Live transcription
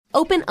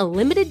Open a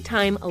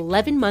limited-time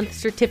 11-month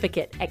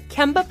certificate at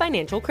Kemba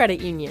Financial Credit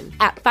Union.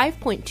 At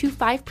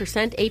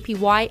 5.25%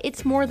 APY,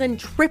 it's more than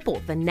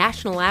triple the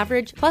national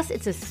average, plus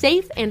it's a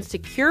safe and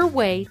secure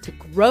way to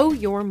grow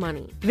your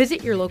money.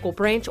 Visit your local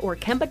branch or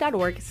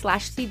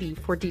kemba.org/CD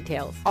for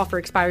details. Offer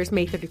expires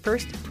May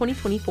 31st,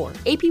 2024.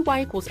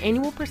 APY equals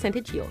annual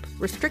percentage yield.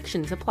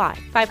 Restrictions apply.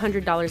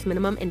 $500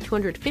 minimum and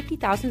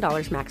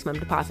 $250,000 maximum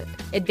deposit.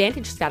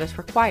 Advantage status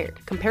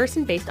required.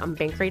 Comparison based on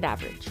bank rate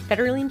average.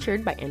 Federally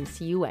insured by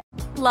NCUA.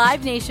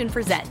 Live Nation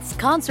presents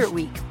Concert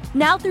Week.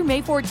 Now through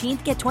May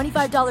 14th, get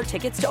 $25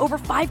 tickets to over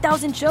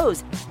 5,000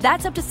 shows.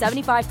 That's up to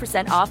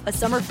 75% off a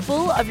summer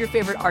full of your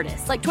favorite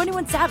artists like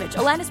 21 Savage,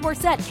 Alanis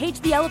Morissette, Cage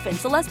the Elephant,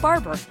 Celeste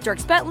Barber,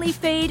 Dierks Bentley,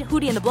 Fade,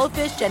 Hootie and the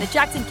Blowfish, Janet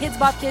Jackson, Kids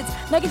Bop Kids,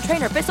 Meghan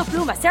Trainor, Peso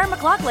Pluma, Sarah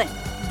McLachlan.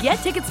 Get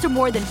tickets to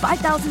more than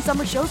 5,000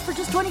 summer shows for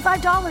just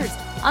 $25.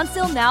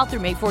 Until now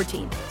through May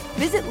 14th.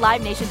 Visit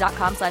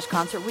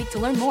LiveNation.com/Concert Week to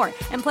learn more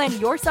and plan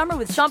your summer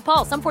with Sean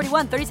Paul, Sum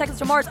 41, 30 Seconds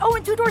to Mars,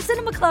 and Two Door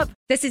Cinema Club.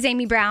 This is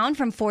Amy Brown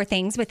from 4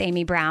 Things with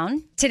Amy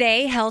Brown.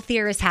 Today,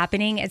 Healthier is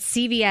happening at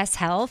CVS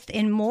Health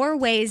in more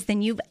ways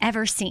than you've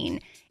ever seen.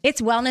 It's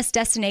wellness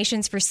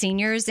destinations for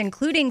seniors,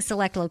 including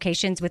select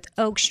locations with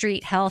Oak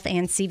Street Health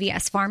and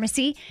CVS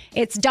Pharmacy.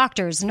 It's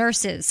doctors,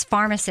 nurses,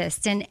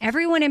 pharmacists, and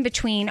everyone in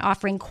between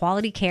offering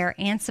quality care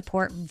and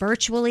support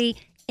virtually,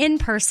 in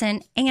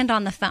person, and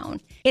on the phone.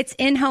 It's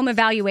in-home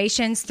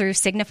evaluations through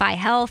Signify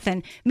Health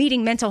and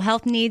meeting mental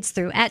health needs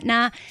through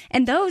Aetna.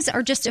 And those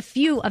are just a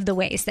few of the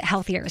ways that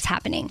Healthier is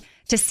happening.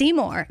 To see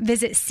more,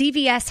 visit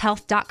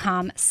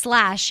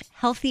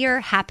cvshealth.com/healthier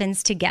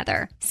happens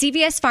together.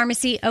 CVS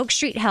Pharmacy, Oak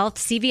Street Health,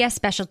 CVS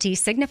Specialty,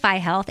 Signify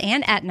Health,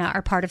 and Aetna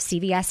are part of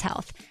CVS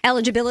Health.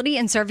 Eligibility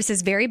and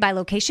services vary by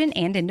location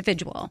and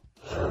individual.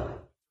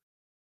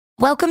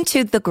 Welcome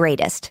to The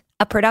Greatest,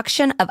 a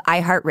production of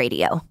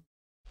iHeartRadio.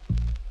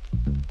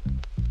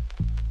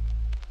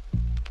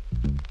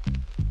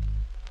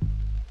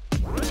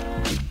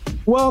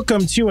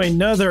 Welcome to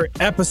another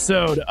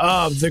episode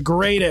of The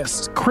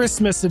Greatest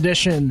Christmas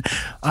Edition.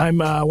 I'm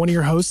one of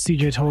your hosts,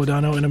 CJ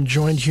Toledano, and I'm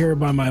joined here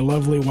by my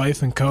lovely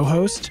wife and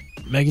co-host,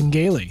 Megan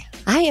Gailey.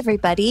 Hi,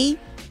 everybody.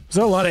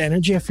 There's a lot of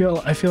energy. I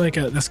feel like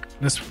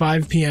this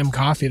 5 p.m.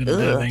 coffee that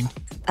I'm having.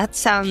 That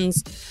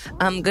sounds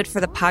good for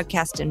the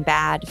podcast and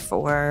bad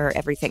for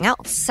everything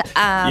else.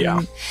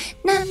 Yeah.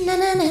 All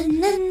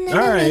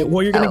right.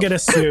 Well, you're going to get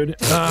us sued.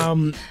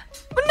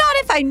 But not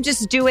if I'm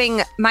just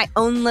doing my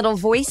own little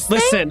voice thing.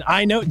 Listen,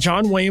 I know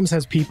John Williams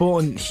has people,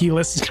 and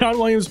John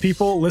Williams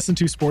people listen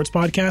to sports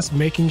podcasts,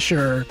 making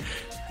sure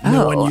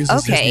no one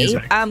uses his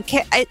music.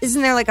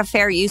 Isn't there like a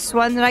fair use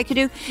one that I could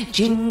do?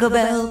 Jingle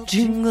bell,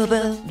 jingle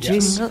bell,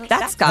 jingle. Yes.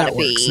 That's got to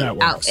be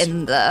out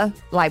in the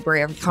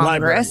Library of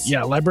Congress.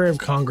 Library of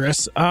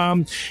Congress.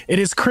 It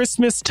is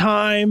Christmas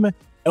time.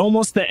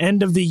 Almost the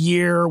end of the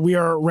year. We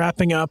are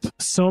wrapping up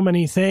so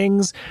many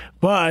things,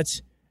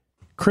 but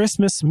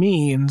Christmas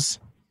means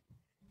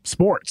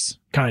sports,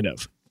 kind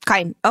of.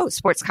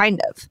 Sports,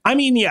 kind of. I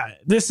mean, yeah,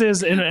 this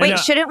is... Wait,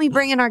 shouldn't we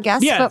bring in our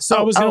guests? Yeah, so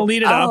I was going to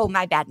lead it up. Oh,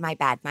 my bad. I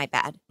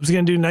was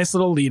going to do a nice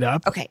little lead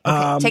up. Okay,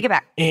 take it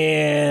back.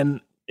 And,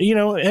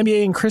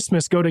 NBA and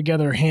Christmas go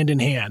together hand in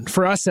hand,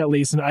 for us at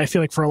least, and I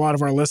feel like for a lot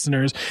of our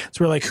listeners.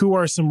 So we're like, who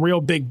are some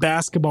real big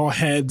basketball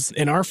heads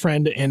in our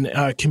friend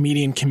and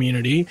comedian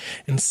community?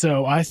 And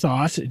so I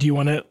thought, do you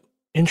want to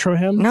intro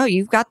him? No,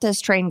 you've got this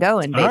train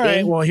going, baby. All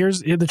right. Well,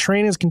 the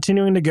train is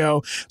continuing to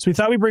go. So we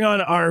thought we'd bring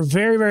on our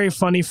very, very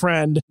funny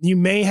friend. You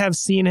may have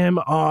seen him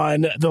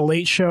on the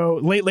Late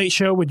Late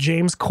Show with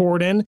James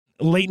Corden,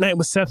 Late Night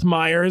with Seth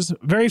Meyers.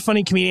 Very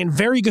funny comedian,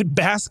 very good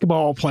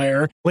basketball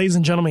player. Ladies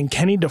and gentlemen,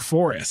 Kenny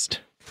DeForest.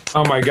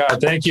 Oh my God,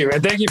 thank you.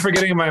 And thank you for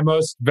getting my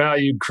most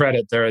valued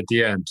credit there at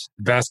the end.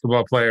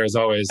 Basketball player is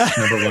always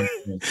number one.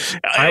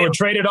 I would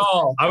trade it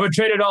all.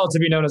 To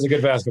be known as a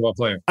good basketball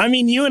player. I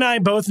mean, you and I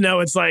both know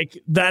it's like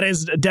that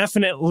is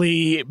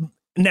definitely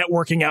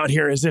networking out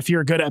here, is if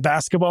you're good at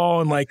basketball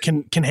and like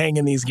can hang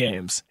in these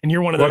games. And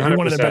you're one of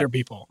the better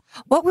people.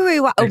 What were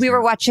we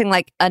were watching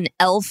like an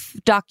Elf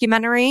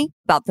documentary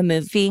about the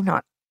movie,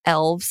 not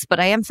elves, but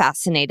I am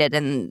fascinated,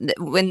 and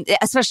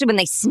especially when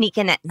they sneak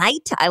in at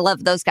night. I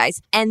love those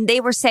guys. And they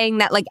were saying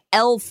that like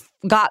Elf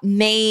got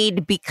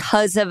made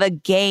because of a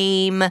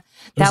game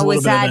that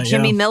was at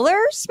Jimmy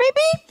Miller's,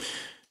 maybe.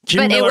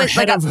 Jimmy Miller,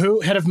 head of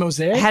who? Head of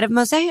Mosaic. Head of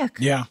Mosaic.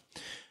 Yeah.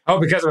 Oh,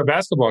 because of a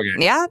basketball game.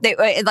 Yeah,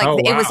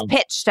 it was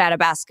pitched at a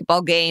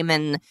basketball game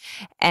and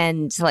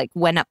like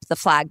went up the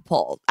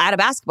flagpole at a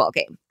basketball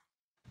game.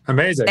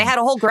 Amazing. They had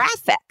a whole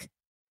graphic.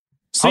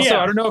 So, also,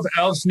 I don't know if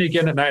elves sneak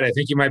in at night. I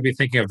think you might be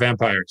thinking of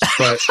vampires,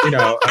 but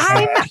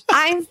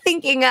I'm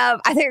thinking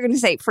of, I think you're going to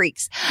say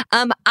freaks.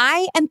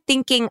 I am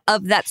thinking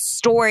of that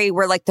story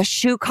where like the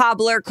shoe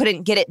cobbler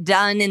couldn't get it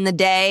done in the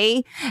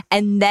day.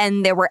 And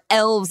then there were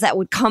elves that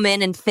would come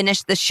in and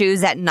finish the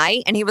shoes at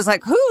night. And he was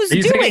like, who's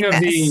doing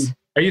this?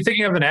 Are you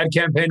thinking of an ad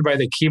campaign by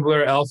the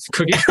Keebler Elf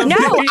Cookie Company?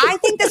 No, I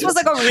think this was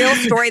like a real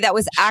story that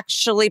was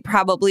actually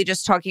probably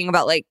just talking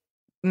about like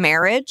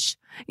marriage,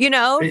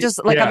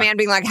 just like a man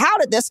being like, how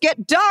did this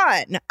get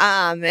done?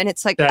 And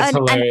it's like an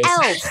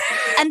elf.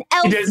 An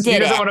elf did it. He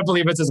doesn't want to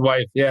believe it's his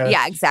wife. Yeah.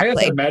 Yeah, exactly. I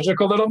got that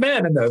magical little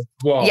man in the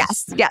wall.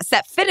 Yes.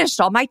 That finished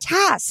all my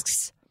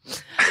tasks.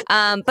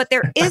 But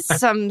there is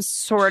some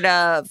sort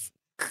of,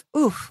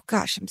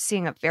 I'm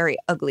seeing a very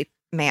ugly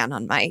man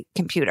on my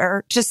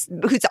computer, just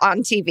who's on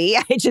TV.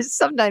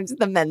 Sometimes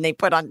the men they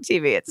put on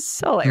TV, it's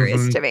so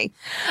hilarious to me.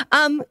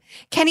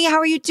 Kenny, how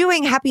are you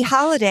doing? Happy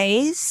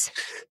holidays.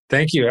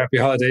 Thank you. Happy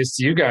holidays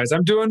to you guys.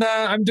 I'm doing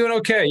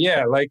okay.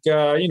 Yeah.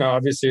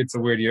 Obviously it's a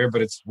weird year,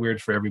 but it's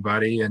weird for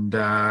everybody, and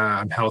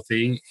I'm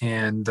healthy.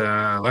 And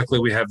luckily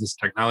we have this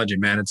technology,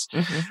 man.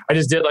 I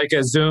just did like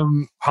a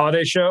Zoom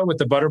holiday show with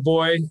the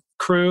Butterboy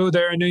crew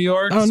there in New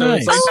York. Oh, so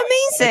nice.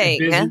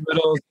 Amazing. Like a busy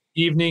little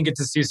evening, get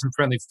to see some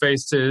friendly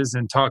faces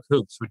and talk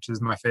hoops, which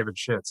is my favorite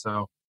shit.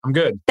 So I'm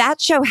good.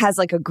 That show has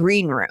like a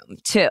green room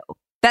too.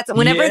 That's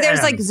whenever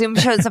there's like Zoom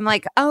shows, I'm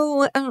like, I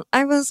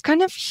was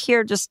kind of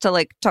here just to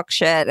like talk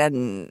shit.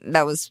 And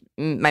that was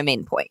my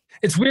main point.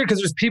 It's weird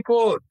because there's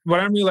people, what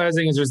I'm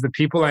realizing is there's the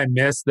people I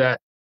miss that,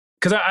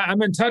 because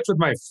I'm in touch with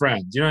my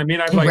friends. You know what I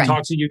mean? I've like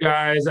talked to you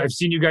guys. I've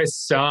seen you guys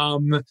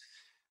some,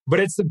 but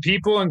it's the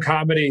people in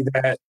comedy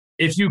that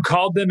if you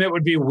called them, it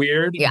would be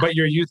weird, but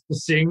you're used to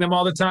seeing them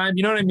all the time.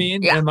 You know what I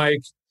mean? Yeah. And like,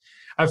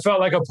 I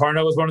felt like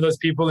Aparna was one of those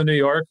people in New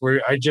York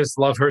where I just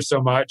love her so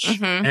much.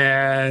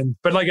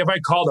 But like if I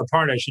called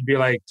Aparna, she'd be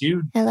like, do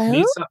you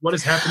need some, what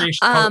is happening?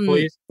 Call the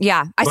police.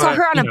 Yeah. I saw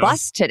her on a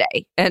bus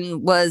today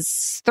and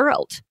was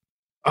thrilled.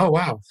 Oh,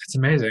 wow. That's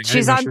amazing.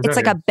 She's on, it's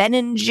like a Ben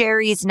and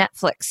Jerry's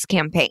Netflix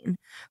campaign.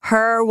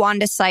 Her,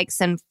 Wanda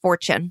Sykes, and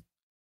Fortune.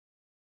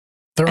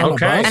 They're on a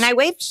bus? And I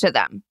waved to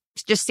them.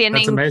 Just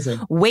standing,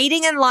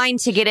 waiting in line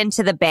to get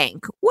into the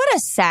bank. What a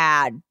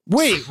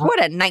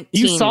 19.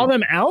 You saw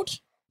them out?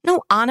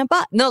 No, on a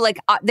bus. No, like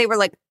they were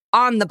like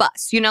on the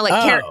bus.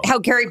 How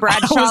Carrie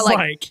Bradshaw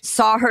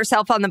saw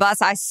herself on the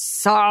bus. I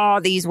saw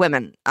these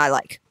women I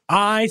like.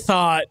 I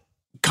thought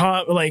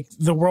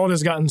the world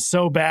has gotten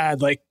so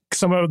bad. Like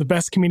some of the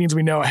best comedians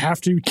we know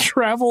have to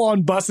travel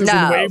on buses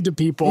and wave to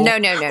people. No.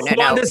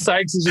 Wanda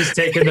Sykes is just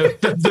taking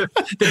the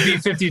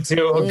B-52.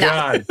 Oh,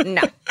 God.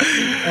 No.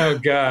 Oh,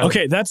 God.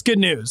 Okay, that's good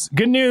news.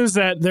 Good news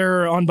that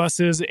they're on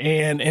buses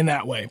and in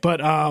that way. But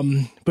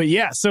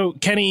yeah, so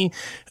Kenny,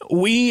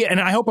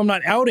 and I hope I'm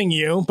not outing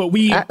you, but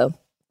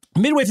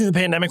midway through the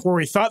pandemic where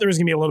we thought there was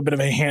going to be a little bit of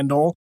a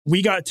handle,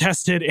 we got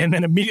tested, and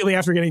then immediately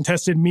after getting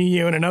tested, me,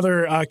 you, and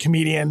another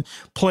comedian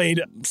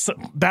played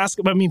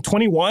basketball.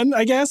 21,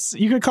 I guess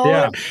you could call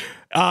it.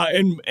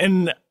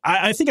 And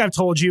I think I've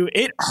told you,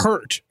 it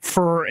hurt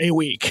for a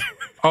week.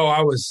 Oh,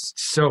 I was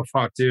so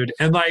fucked, dude.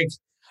 And like,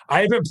 I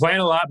had been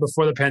playing a lot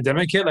before the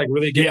pandemic hit, like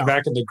really getting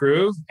back in the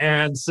groove.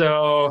 And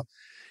so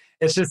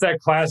it's just that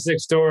classic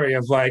story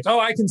of like,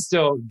 I can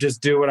still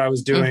just do what I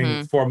was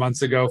doing 4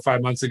 months ago,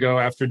 5 months ago,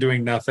 after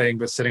doing nothing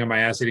but sitting on my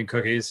ass eating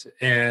cookies.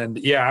 And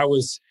I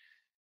was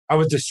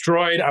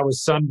destroyed. I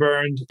was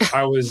sunburned.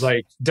 I was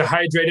like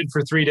dehydrated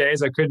for 3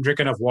 days. I couldn't drink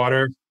enough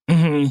water.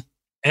 And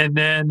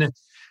then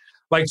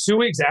like 2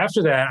 weeks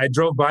after that, I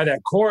drove by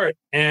that court,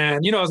 and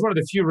it was one of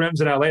the few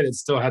rims in LA that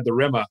still had the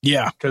rim up.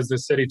 Yeah, because the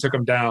city took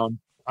them down.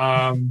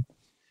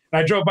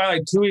 I drove by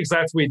like 2 weeks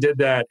after we did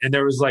that, and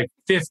there was like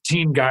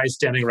 15 guys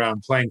standing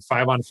around playing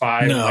 5-on-5,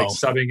 like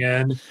subbing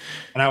in.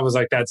 And I was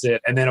like, that's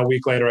it. And then a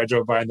week later, I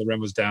drove by and the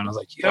rim was down. I was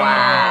like,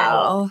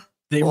 wow.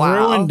 They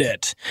ruined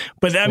it.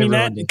 But I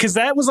mean, because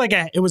that was like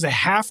it was a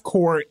half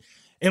court.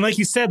 And like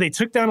you said, they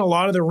took down a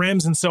lot of the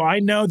rims. And so I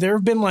know there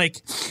have been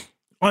like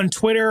on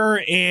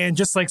Twitter and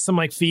just like some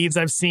like feeds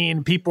I've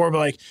seen, people are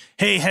like,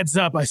 hey, heads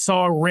up, I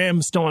saw a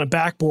rim still on a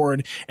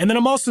backboard. And then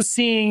I'm also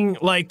seeing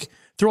like,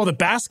 through all the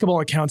basketball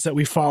accounts that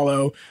we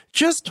follow,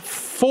 just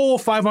full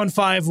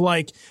 5-on-5,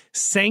 like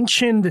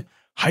sanctioned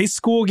high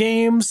school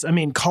games. I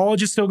mean,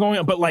 college is still going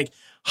on, but like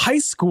high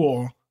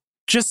school,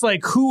 just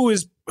like who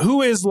is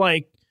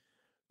like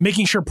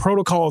making sure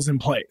protocol is in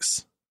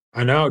place.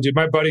 I know, dude.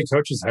 My buddy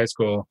coaches high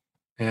school,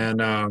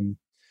 and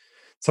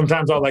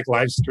sometimes I'll like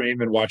live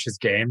stream and watch his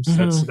games.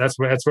 That's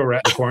where we're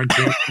at in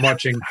quarantine,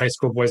 watching high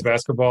school boys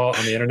basketball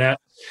on the internet,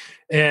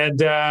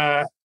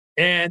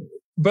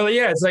 But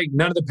yeah, it's like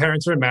none of the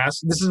parents are in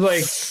masks. This is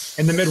like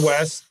in the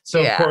Midwest.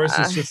 So of course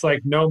it's just like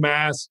no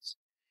masks.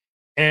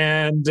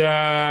 And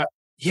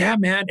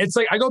man, it's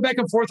like I go back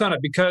and forth on it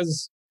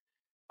because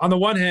on the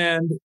one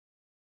hand,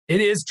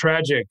 it is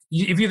tragic.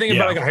 If you think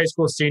about like a high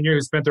school senior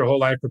who spent their whole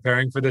life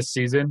preparing for this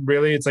season,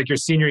 really, it's like your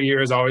senior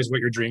year is always what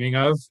you're dreaming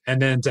of.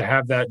 And then to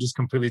have that just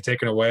completely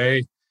taken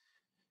away,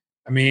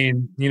 I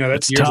mean,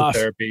 that's years of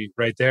therapy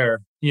right there.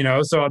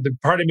 So the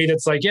part of me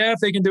that's like, if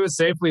they can do it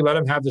safely, let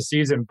them have the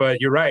season. But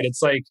you're right.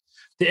 It's like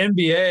the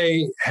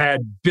NBA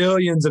had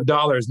billions of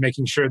dollars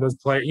making sure those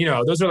players,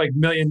 those are like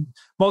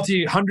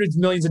hundreds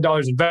of millions of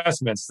dollars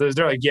investments.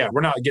 They're like,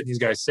 we're not getting these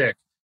guys sick.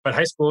 But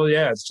high school,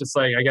 it's just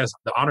like, I guess,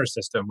 the honor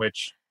system,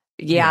 which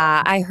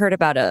Yeah, I heard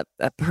about a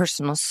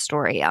personal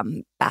story.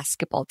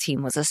 Basketball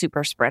team was a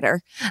super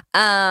spreader.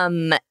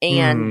 And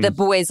the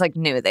boys like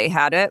knew they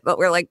had it, but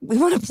we're like, we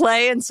want to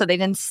play. And so they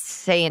didn't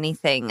say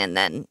anything. And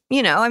then,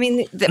 I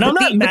mean,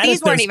 but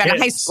these weren't even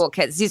high school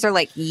kids. These are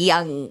like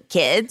young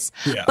kids.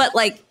 Yeah. But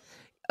like,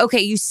 okay,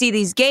 you see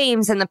these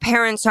games and the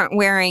parents aren't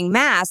wearing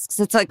masks.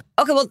 It's like,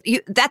 okay, well,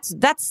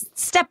 that's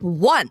step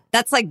one.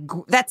 That's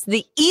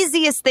the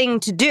easiest thing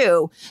to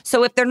do.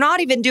 So if they're not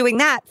even doing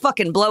that,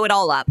 fucking blow it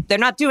all up. They're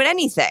not doing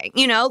anything,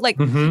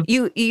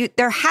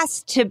 there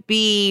has to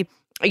be.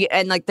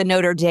 And like the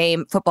Notre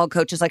Dame football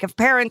coach is like, if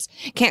parents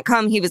can't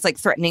come, he was like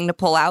threatening to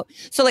pull out.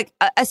 So like,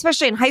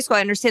 especially in high school,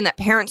 I understand that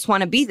parents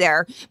want to be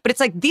there, but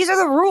it's like, these are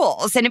the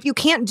rules. And if you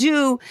can't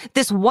do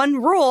this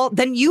one rule,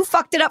 then you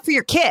fucked it up for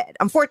your kid.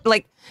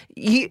 Unfortunately,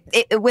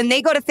 when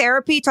they go to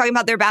therapy talking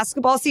about their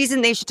basketball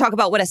season, they should talk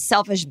about what a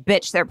selfish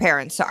bitch their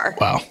parents are.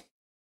 Wow.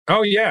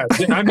 Oh yeah.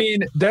 I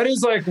mean, that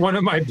is like one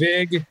of my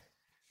big,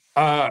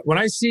 when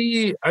I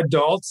see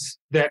adults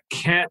that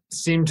can't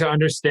seem to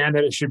understand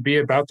that it should be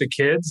about the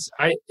kids,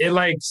 it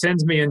like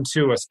sends me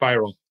into a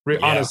spiral,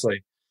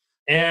 honestly.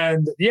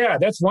 And yeah,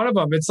 that's one of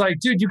them. It's like,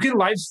 dude, you can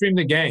live stream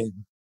the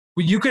game.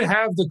 You could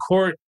have the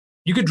court,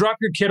 you could drop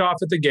your kid off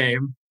at the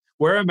game,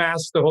 wear a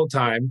mask the whole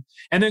time,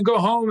 and then go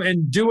home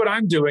and do what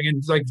I'm doing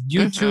and like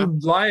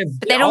YouTube live.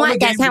 But they don't want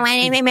that.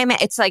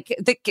 It's like,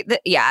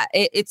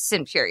 it's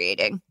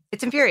infuriating.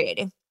 It's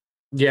infuriating.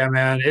 Yeah,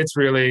 man, it's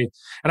really,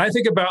 and I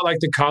think about like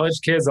the college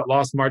kids that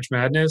lost March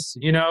Madness,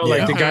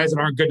 like the guys that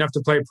aren't good enough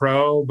to play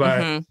pro,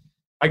 but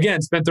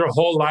again, spent their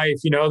whole life,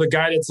 the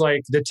guy that's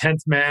like the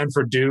 10th man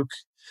for Duke,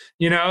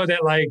 that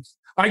like,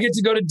 I get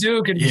to go to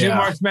Duke and do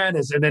March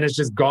Madness, and then it's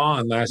just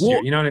gone last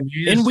year. You know what I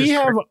mean? And we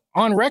have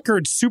on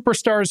record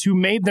superstars who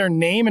made their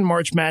name in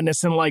March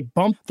Madness and like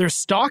bumped their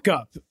stock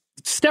up.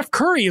 Steph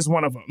Curry is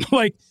one of them.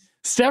 Like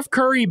Steph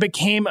Curry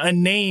became a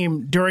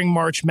name during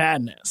March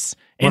Madness.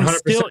 And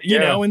still,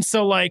 and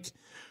so like,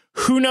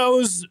 who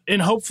knows?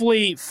 And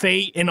hopefully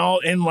fate and all,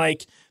 and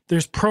like,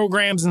 there's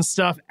programs and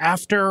stuff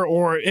after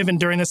or even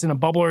during this in a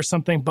bubble or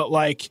something. But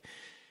like,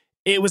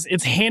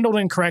 it's handled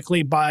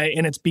incorrectly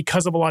and it's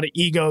because of a lot of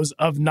egos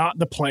of not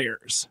the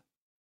players.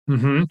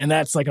 And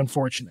that's like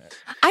unfortunate.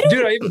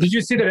 Did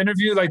you see that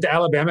interview? Like the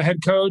Alabama head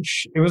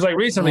coach, it was like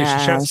recently.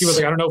 Krzyzewski was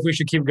like, I don't know if we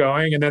should keep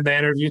going. And then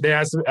they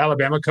asked the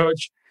Alabama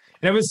coach.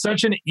 And it was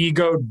such an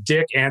ego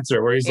dick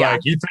answer where he's like,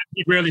 you think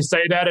he'd really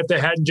say that if they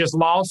hadn't just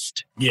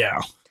lost?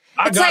 Yeah.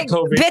 It's like,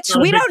 COVID. Bitch,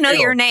 we don't know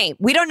your name.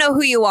 We don't know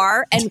who you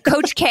are. And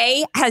Coach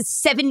K has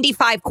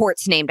 75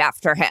 courts named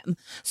after him.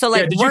 So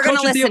like, we're going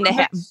to listen to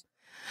him.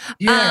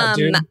 Yeah,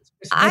 dude.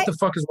 What the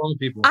fuck is wrong with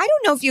people? I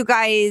don't know if you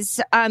guys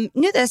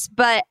knew this,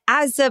 but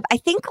as of, I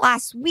think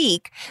last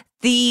week,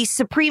 the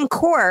Supreme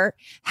Court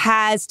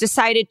has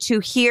decided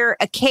to hear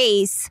a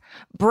case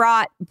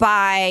brought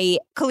by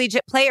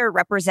collegiate player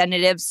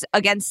representatives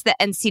against the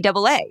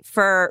NCAA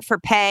for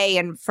pay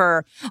and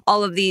for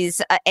all of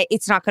these.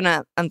 It's not going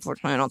to,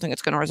 unfortunately, I don't think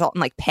it's going to result in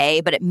like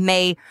pay, but it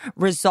may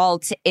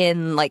result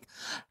in like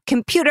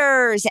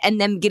computers and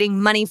them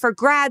getting money for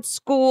grad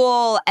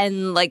school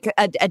and like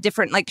a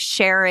different like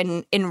share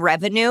in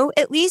revenue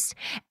at least.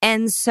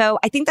 And so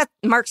I think that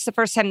marks the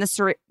first time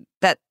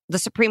that the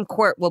Supreme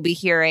Court will be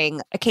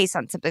hearing a case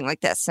on something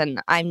like this.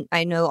 And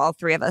I know all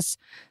three of us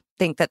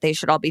think that they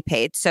should all be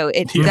paid. So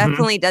it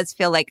definitely does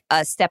feel like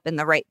a step in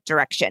the right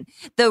direction.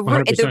 The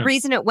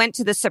reason it went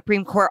to the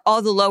Supreme Court,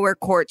 all the lower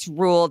courts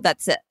ruled that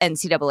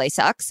NCAA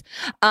sucks.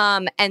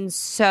 And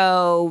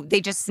so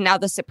now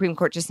the Supreme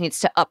Court just needs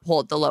to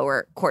uphold the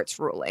lower courts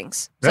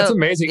rulings. That's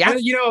amazing. Yeah. And,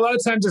 a lot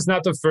of times it's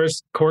not the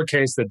first court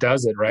case that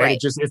does it, right?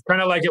 It's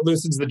kind of like it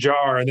loosens the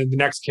jar and then the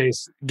next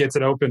case gets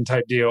it open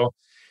type deal.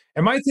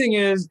 And my thing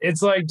is,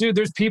 it's like, dude,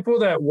 there's people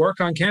that work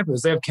on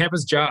campus. They have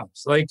campus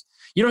jobs. Like,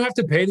 you don't have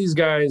to pay these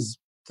guys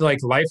like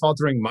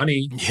life-altering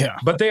money. Yeah.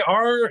 But they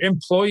are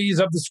employees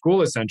of the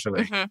school,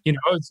 essentially.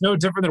 It's no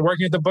different than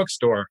working at the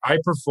bookstore. I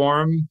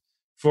perform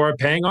for a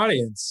paying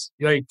audience.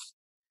 Like,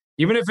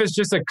 even if it's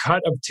just a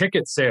cut of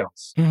ticket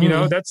sales,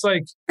 that's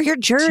like... Or your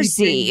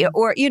jersey,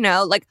 or,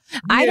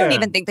 I don't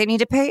even think they need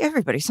to pay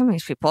everybody. Some of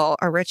these people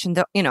are rich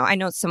and, I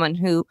know someone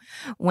who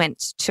went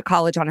to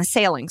college on a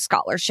sailing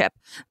scholarship.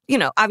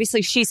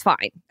 Obviously she's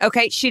fine.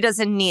 Okay. She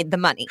doesn't need the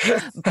money.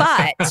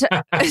 But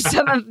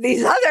some of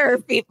these other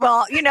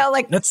people,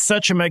 like... That's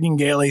such a Megan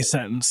Gailey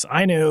sentence.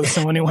 I knew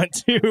someone who went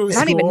to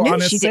school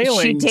on a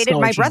sailing She dated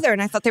my brother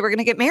and I thought they were going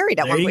to get married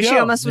at one point. She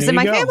almost was in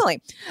my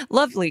family.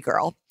 Lovely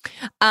girl.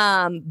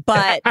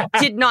 But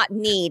did not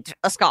need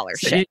a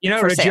scholarship.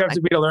 What did you have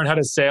to be to learn how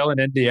to sail in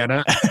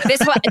Indiana?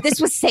 This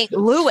was St.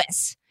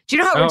 Louis. Do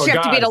you know how rich you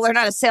have to be to learn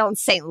how to sail in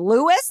St.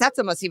 Louis? That's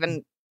almost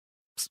even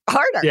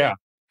harder. Yeah.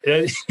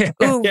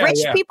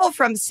 Rich people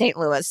from St.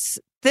 Louis.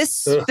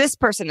 This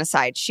person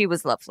aside, she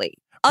was lovely.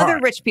 Other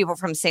rich people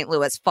from St.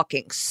 Louis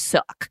fucking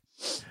suck.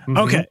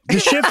 Okay, to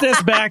shift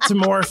this back to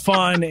more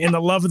fun and the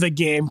love of the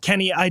game,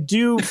 Kenny, I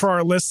do for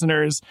our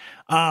listeners,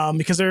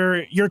 because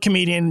you're a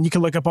comedian, you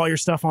can look up all your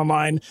stuff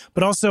online,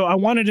 but also I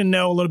wanted to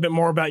know a little bit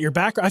more about your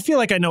background. I feel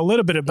like I know a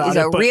little bit about it.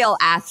 He's a real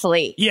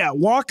athlete. Yeah,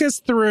 walk us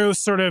through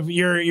sort of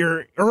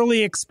your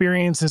early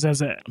experiences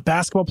as a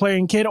basketball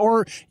playing kid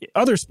or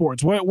other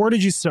sports. Where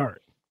did you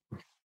start?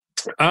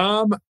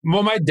 Well,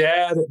 my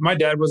dad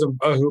was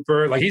a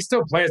hooper. Like, he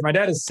still plays. My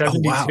dad is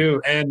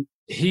 72, and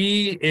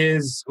he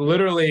is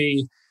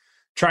literally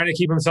trying to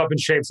keep himself in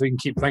shape so he can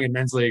keep playing in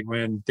men's league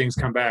when things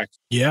come back.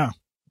 Yeah.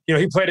 You know,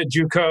 he played at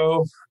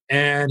JUCO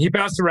and he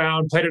bounced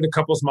around, played at a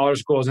couple smaller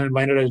schools and then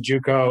landed at a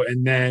JUCO,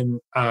 and then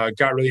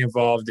got really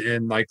involved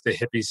in like the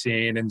hippie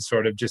scene and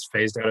sort of just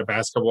phased out of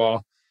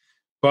basketball.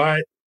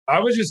 But I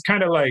was just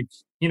kind of like,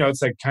 you know,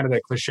 it's like kind of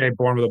that cliche,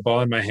 born with a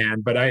ball in my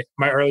hand. But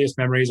my earliest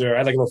memories are I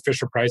had like a little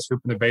Fisher Price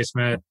hoop in the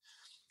basement.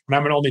 And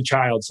I'm an only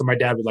child, so my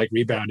dad would like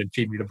rebound and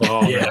feed me the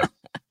ball. Yeah.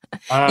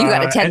 You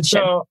got attention. And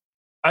so,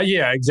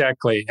 yeah,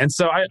 exactly. And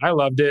so I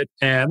loved it.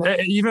 And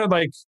even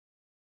like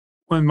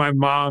when my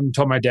mom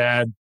told my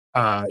dad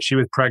she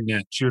was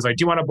pregnant, she was like,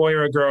 "Do you want a boy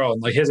or a girl?"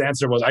 And like his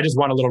answer was, "I just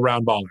want a little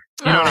round baller."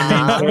 You know what I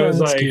mean? So it was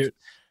like cute.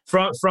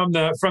 from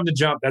the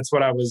jump, that's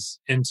what I was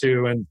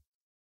into. And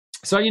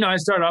so, you know, I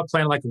started off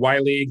playing like Y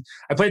League.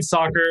 I played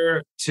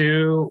soccer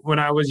too when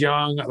I was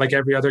young, like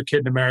every other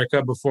kid in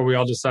America, before we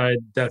all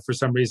decided that for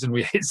some reason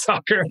we hate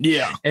soccer.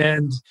 Yeah.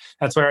 And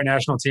that's why our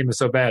national team is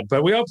so bad.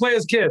 But we all play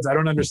as kids. I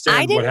don't understand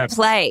what happened. I didn't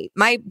play.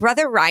 My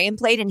brother Ryan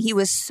played, and he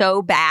was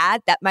so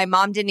bad that my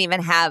mom didn't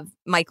even have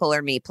Michael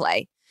or me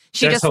play.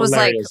 She That's just was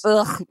hilarious.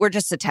 like, ugh, we're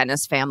just a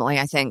tennis family,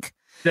 I think.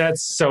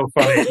 That's so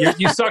funny.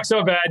 You suck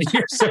so bad.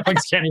 Your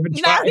siblings can't even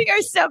try. No,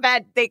 you're so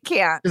bad. They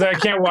can't. Because I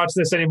can't watch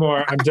this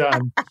anymore. I'm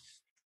done.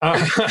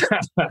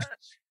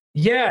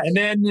 Yeah. And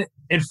then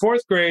in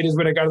fourth grade is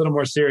when it got a little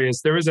more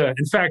serious. There was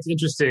in fact,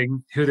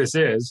 interesting who this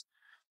is.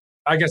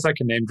 I guess I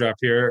can name drop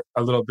here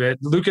a little bit.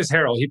 Lucas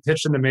Harrell, he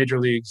pitched in the major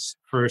leagues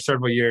for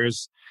several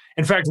years.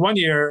 In fact, one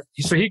year,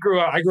 so I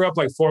grew up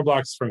like 4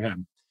 blocks from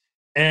him.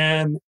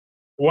 And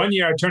one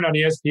year I turned on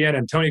ESPN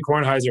and Tony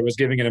Kornheiser was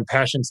giving an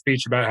impassioned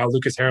speech about how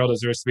Lucas Harrell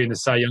deserves to be in the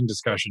Cy Young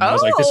discussion. I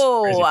was like, this is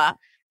crazy.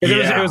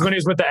 It was when he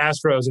was with the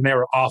Astros and they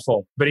were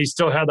awful, but he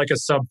still had like a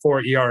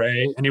sub-4 ERA.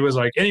 And he was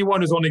like,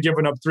 anyone who's only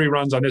given up 3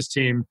 runs on this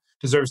team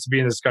deserves to be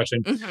in the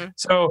discussion. Mm-hmm.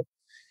 So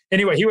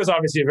anyway, he was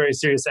obviously a very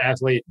serious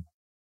athlete.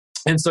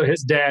 And so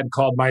his dad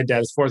called my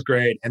dad's 4th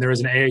grade, and there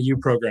was an AAU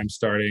program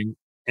starting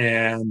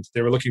and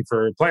they were looking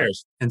for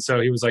players. And so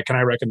he was like, "Can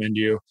I recommend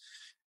you?"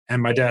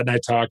 And my dad and I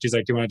talked. He's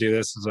like, "Do you want to do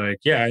this?" I was like,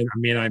 "Yeah, I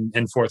mean, I'm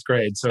in 4th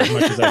grade. So as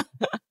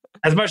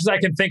much as I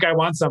can think I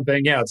want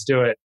something, yeah, let's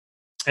do it."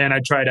 And I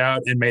tried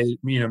out and made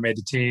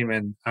the team.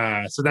 And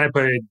so then I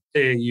played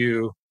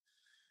AAU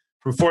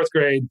from 4th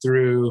grade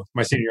through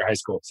my senior year of high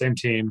school. Same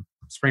team,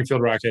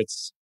 Springfield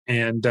Rockets.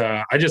 And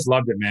I just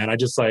loved it, man. I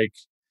just like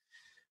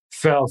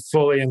fell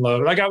fully in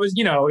love. Like I was,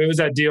 it was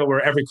that deal where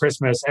every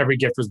Christmas, every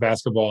gift was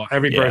basketball.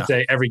 Every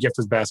birthday, every gift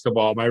was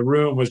basketball. My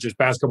room was just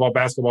basketball,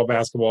 basketball,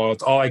 basketball.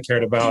 It's all I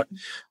cared about.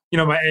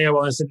 My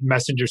AOL Instant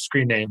Messenger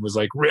screen name was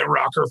like Rim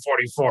Rocker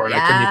 44. And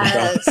I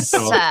couldn't even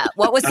so,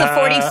 what was the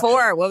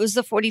 44? What was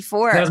the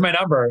 44? That was my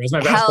number. It was my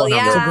basketball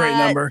number. It's a great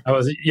number. I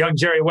was young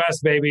Jerry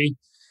West, baby.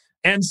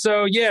 And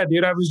so, yeah,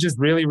 dude, I was just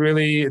really,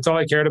 really, it's all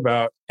I cared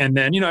about. And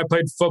then, I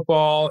played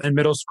football in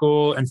middle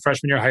school and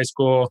freshman year of high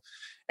school.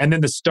 And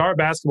then the star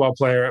basketball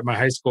player at my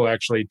high school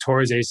actually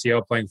tore his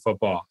ACL playing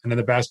football. And then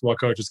the basketball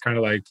coach was kind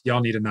of like, y'all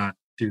need to not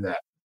do that.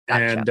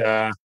 Gotcha.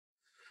 And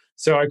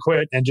so I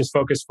quit and just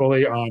focused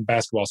fully on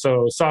basketball.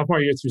 So sophomore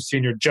year through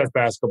senior, just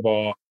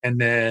basketball. And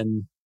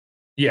then,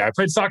 yeah, I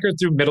played soccer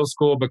through middle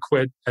school, but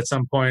quit at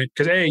some point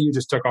because AAU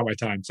just took all my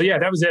time. So yeah,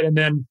 that was it. And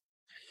then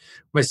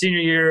my senior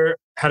year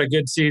had a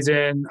good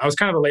season. I was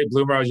kind of a late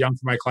bloomer. I was young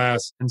for my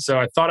class. And so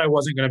I thought I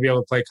wasn't going to be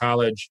able to play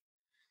college.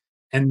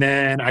 And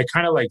then I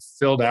kind of like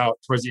filled out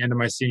towards the end of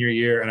my senior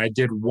year. And I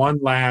did one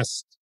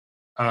last,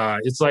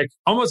 it's like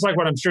almost like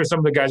what I'm sure some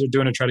of the guys are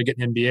doing to try to get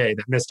an NBA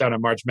that missed out on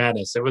March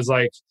Madness. It was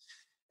like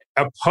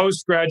a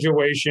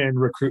post-graduation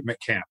recruitment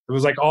camp. It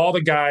was like all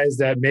the guys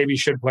that maybe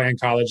should play in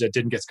college that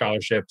didn't get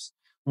scholarships.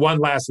 One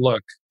last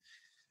look.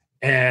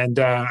 And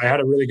I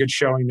had a really good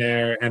showing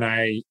there. And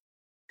I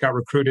got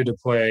recruited to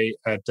play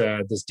at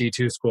this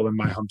D2 school in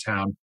my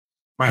hometown.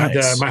 My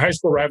high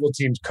school rival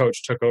team's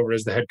coach took over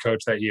as the head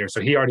coach that year. So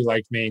he already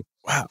liked me.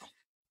 Wow.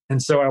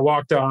 And so I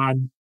walked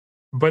on.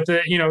 But,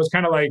 it was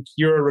kind of like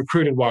you're a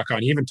recruited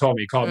walk-on. He even told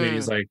me, he called me.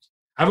 He's like,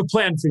 "I have a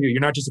plan for you.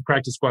 You're not just a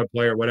practice squad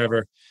player,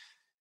 whatever."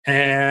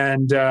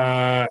 And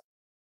but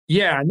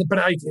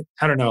I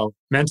don't know.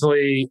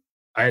 Mentally,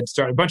 I had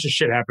started, a bunch of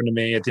shit happened to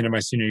me at the end of my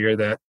senior year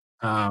that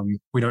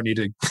we don't need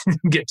to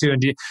get to.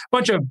 A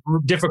bunch of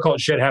difficult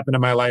shit happened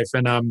in my life.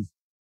 And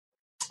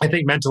I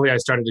think mentally I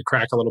started to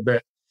crack a little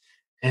bit.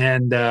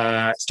 And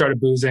started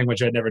boozing,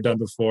 which I'd never done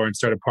before, and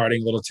started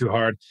partying a little too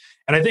hard.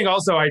 And I think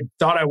also I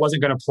thought I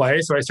wasn't going to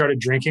play, so I started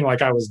drinking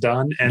like I was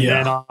done. And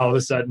then all of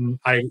a sudden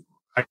I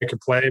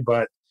could play,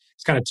 but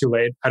it's kind of too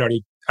late.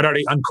 I'd I'd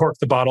already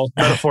uncorked the bottle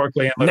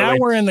metaphorically and literally. Now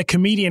we're in the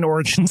comedian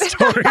origin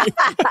story.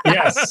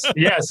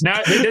 Yes.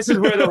 Now this is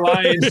where the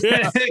line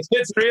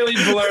gets really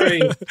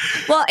blurry.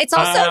 Well, it's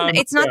also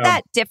it's not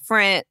that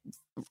different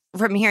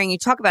from hearing you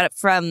talk about it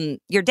from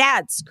your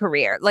dad's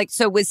career. Like,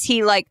 so was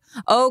he like,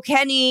 oh,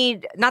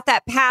 Kenny, not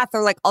that path,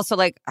 or like also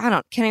like,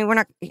 Kenny,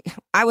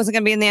 I wasn't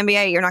going to be in the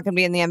NBA. You're not going to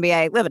be in the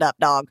NBA. Live it up,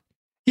 dog.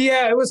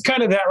 Yeah, it was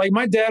kind of that. Like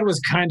my dad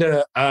was kind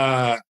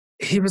of,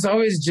 he was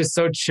always just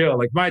so chill.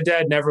 Like my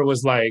dad never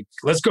was like,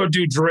 let's go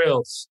do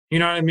drills. You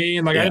know what I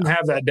mean? Like I didn't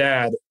have that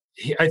dad.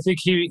 I think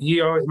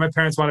he always, my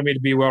parents wanted me to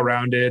be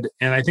well-rounded,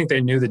 and I think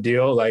they knew the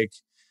deal. Like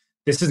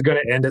this is going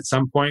to end at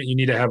some point. You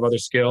need to have other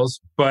skills.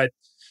 But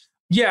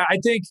yeah, I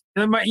think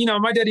my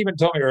dad even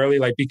told me early,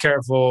 like, be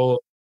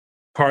careful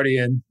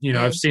partying. You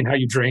know, I've seen how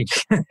you drink.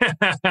 And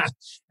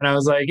I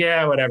was like,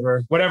 yeah,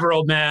 whatever,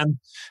 old man.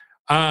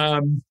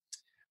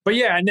 But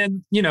yeah, and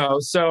then,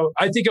 so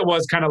I think it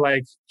was kind of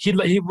like, he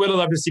would have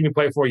loved to see me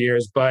play 4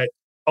 years, but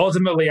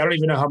ultimately, I don't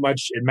even know how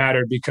much it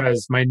mattered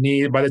because my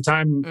knee, by the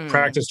time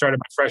practice started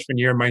my freshman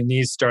year, my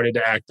knees started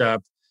to act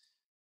up,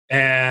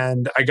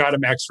 and I got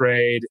them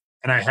x-rayed,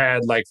 and I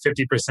had like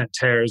 50%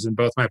 tears in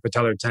both my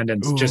patellar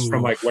tendons just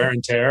from like wear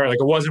and tear. Like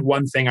it wasn't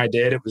one thing I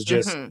did. It was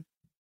just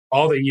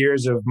all the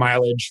years of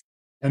mileage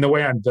and the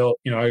way I'm built.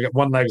 I got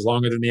one leg's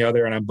longer than the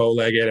other, and I'm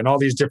bow-legged, and all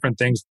these different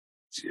things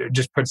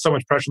just put so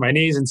much pressure on my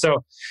knees. And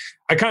so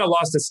I kind of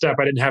lost a step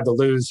I didn't have to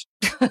lose.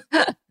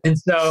 And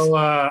so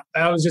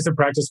I was just a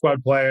practice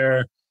squad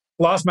player,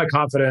 lost my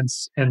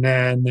confidence, and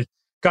then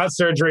got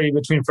surgery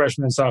between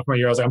freshman and sophomore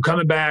year. I was like, I'm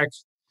coming back.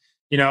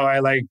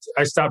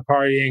 I stopped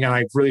partying and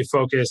I really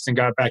focused and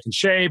got back in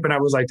shape. And I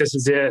was like, this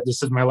is it.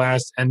 This is my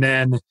last. And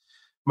then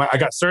I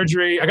got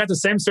surgery. I got the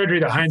same surgery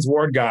that Hines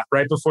Ward got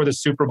right before the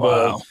Super Bowl.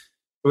 Wow.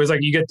 It was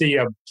like you get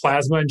the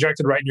plasma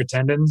injected right in your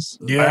tendons.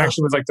 Yeah. I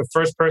actually was like the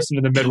first person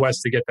in the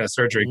Midwest to get that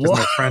surgery because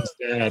my friend's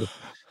dad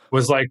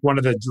was like one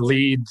of the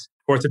lead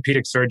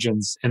orthopedic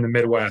surgeons in the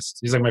Midwest.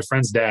 He's like my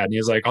friend's dad. And he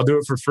was like, I'll do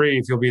it for free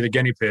if you'll be the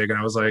guinea pig. And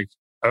I was like,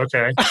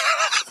 okay.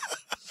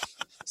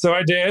 So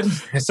I did.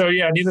 So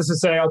yeah, needless to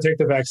say, I'll take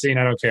the vaccine.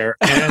 I don't care.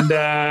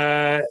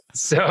 And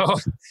so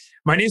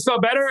my knees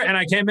felt better and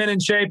I came in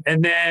shape.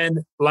 And then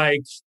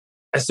like,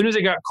 as soon as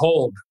it got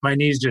cold, my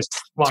knees just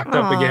locked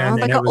up again.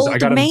 Like an old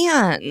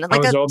man,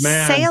 like a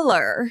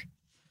sailor.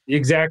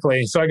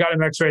 Exactly. So I got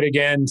him x-rayed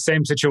again,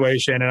 same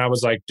situation. And I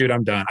was like, dude,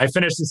 I'm done. I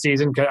finished the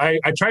season. I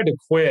tried to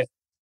quit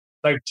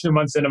like 2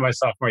 months into my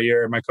sophomore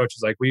year. My coach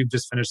was like, we've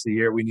just finished the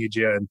year. We need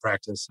you in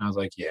practice. And I was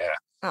like, yeah.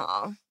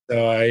 Aww.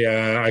 So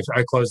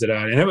I closed it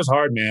out. And it was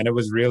hard, man. It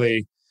was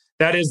really,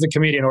 that is the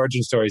comedian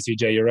origin story,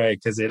 CJ. You're right.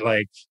 Because it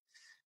like,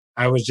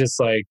 I was just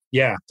like,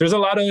 yeah, there's a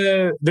lot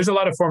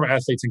of former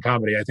athletes in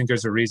comedy. I think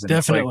there's a reason.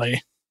 Definitely.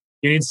 Like,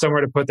 you need somewhere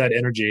to put that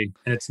energy,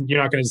 and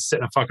you're not going to sit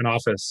in a fucking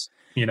office,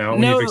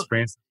 when you've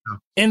experienced it.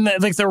 In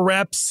the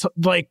reps,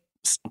 like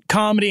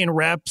comedy and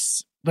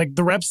reps, like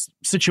the reps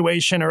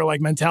situation or like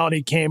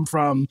mentality came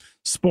from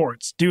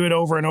sports. Do it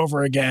over and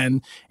over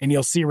again, and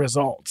you'll see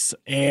results.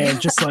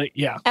 And just like,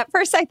 yeah. At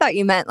first, I thought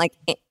you meant like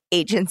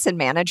agents and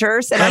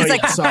managers. And I was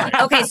like, sorry.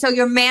 Okay, so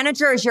your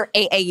manager is your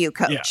AAU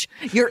coach.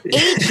 Yeah. Your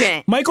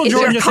agent is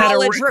your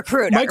college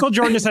recruiter. Michael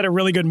Jordan just had a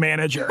really good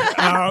manager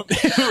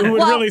who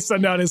would really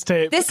send out his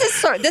tape. This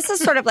is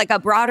sort of like a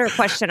broader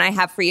question I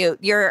have for you.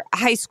 Your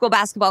high school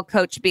basketball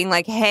coach being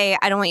like, hey,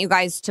 I don't want you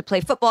guys to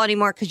play football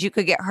anymore because you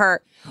could get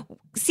hurt.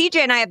 CJ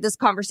and I have this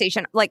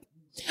conversation. Like,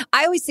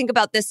 I always think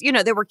about this.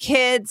 There were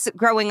kids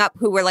growing up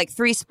who were like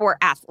 3-sport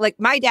athletes. Like,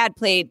 my dad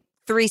played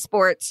 3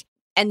 sports.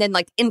 And then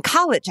like in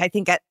college, I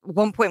think at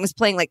one point was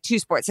playing like 2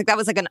 sports. Like that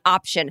was like an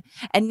option.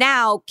 And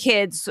now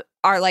kids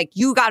are like,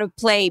 you got to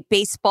play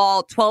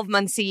baseball 12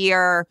 months a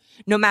year,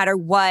 no matter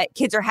what.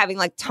 Kids are having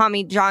like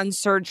Tommy John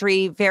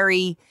surgery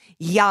very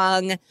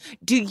young.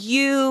 Do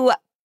you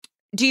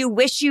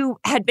wish you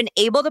had been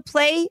able to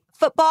play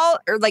football?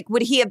 Or like,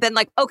 would he have been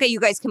like, okay, you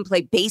guys can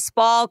play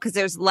baseball because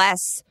there's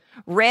less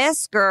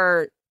risk?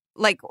 Or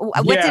like,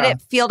 what did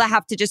it feel to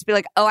have to just be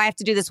like, oh, I have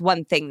to do this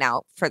one thing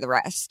now for the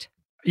rest?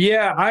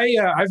 Yeah,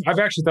 I've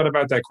actually thought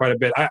about that quite a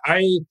bit.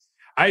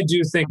 I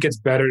do think it's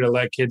better to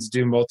let kids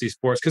do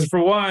multi-sports because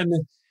for one,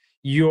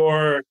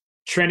 you're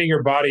training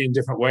your body in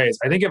different ways.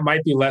 I think it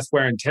might be less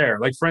wear and tear.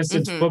 Like for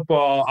instance,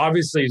 football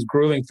obviously is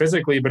grueling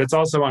physically, but it's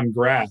also on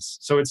grass.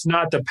 So it's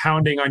not the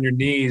pounding on your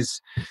knees.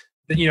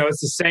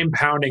 It's the same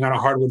pounding on a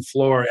hardwood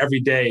floor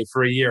every day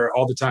for a year,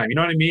 all the time. You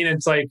know what I mean?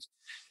 It's like,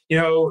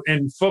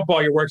 in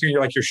football, you're working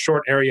your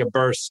short area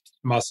burst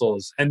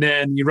muscles. And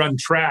then you run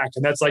track,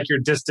 and that's like your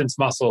distance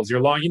muscles, your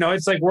long,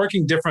 it's like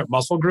working different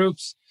muscle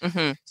groups.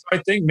 So I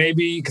think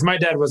maybe, because my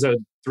dad was a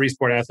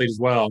 3-sport athlete as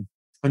well.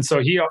 And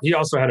so he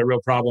also had a real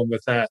problem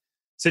with that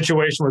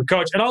situation with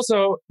coach. And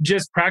also,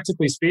 just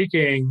practically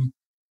speaking,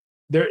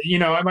 there,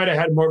 I might have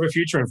had more of a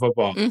future in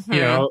football.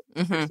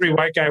 3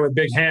 white guy with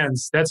big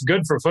hands, that's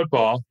good for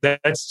football.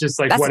 That's just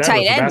like, that's whatever.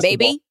 That's a tight end,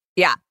 baby.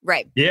 Yeah,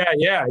 right.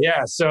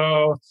 Yeah.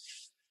 So...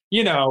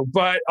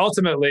 but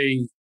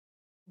ultimately,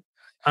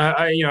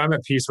 I'm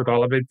at peace with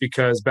all of it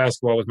because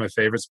basketball was my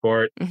favorite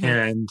sport.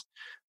 And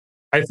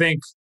I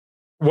think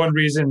one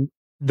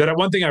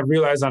thing I've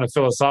realized on a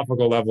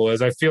philosophical level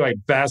is I feel like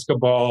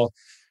basketball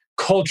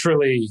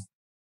culturally,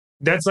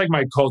 that's like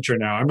my culture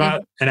now. I'm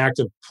not an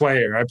active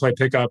player. I play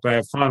pickup. I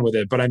have fun with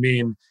it. But I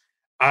mean,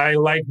 I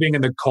like being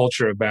in the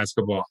culture of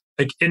basketball.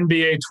 Like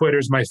NBA Twitter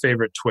is my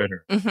favorite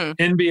Twitter.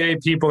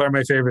 NBA people are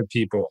my favorite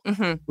people.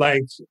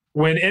 Like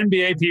when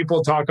NBA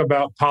people talk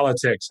about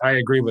politics, I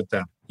agree with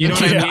them. You know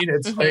what I mean?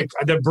 It's like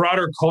the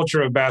broader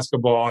culture of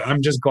basketball.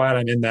 I'm just glad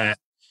I'm in that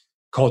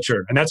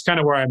culture. And that's kind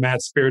of where I'm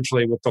at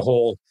spiritually with the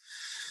whole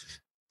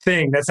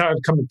thing. That's how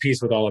I've come to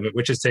peace with all of it,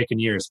 which has taken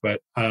years.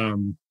 But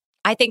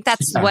I think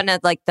that's one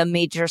of like the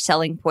major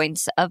selling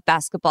points of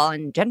basketball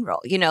in general.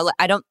 You know,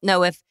 I don't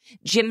know if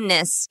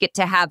gymnasts get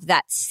to have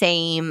that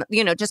same,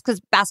 you know, just because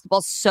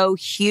basketball's so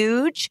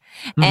huge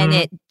and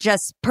it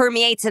just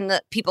permeates and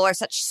the people are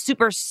such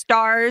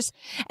superstars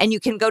and you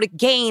can go to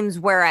games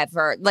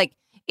wherever. Like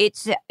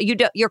it's,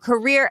 your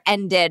career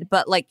ended,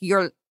 but like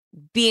you're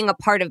being a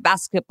part of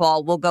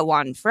basketball will go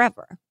on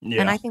forever.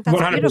 Yeah. And I think that's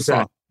 100%.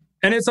 Beautiful.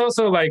 And it's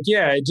also like,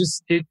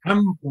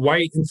 I'm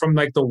white and from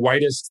like the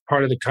whitest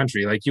part of the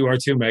country, like you are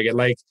too, Megan.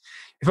 Like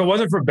if it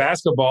wasn't for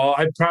basketball,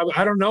 I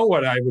don't know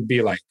what I would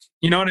be like.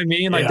 You know what I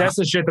mean? Like that's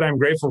the shit that I'm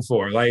grateful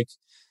for. Like,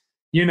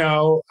 you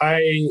know,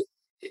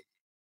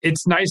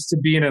 it's nice to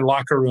be in a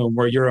locker room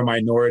where you're a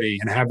minority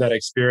and have that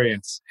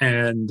experience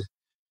and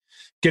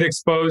get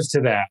exposed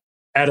to that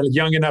at a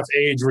young enough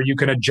age where you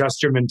can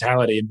adjust your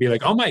mentality and be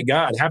like, oh my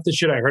God, half the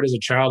shit I heard as a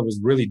child was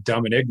really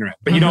dumb and ignorant.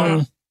 But you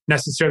don't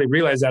necessarily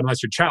realize that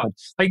unless you're challenged.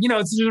 Like, you know,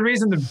 it's the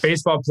reason that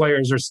baseball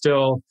players are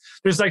still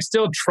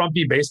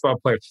Trumpy baseball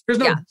players. There's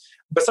no,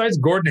 besides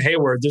Gordon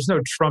Hayward, there's no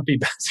Trumpy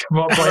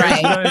basketball players. Right.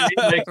 You know what I mean?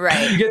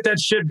 Like, you get that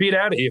shit beat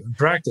out of you in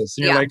practice.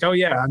 And you're like, oh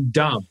yeah, I'm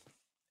dumb.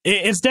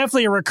 It's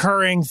definitely a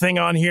recurring thing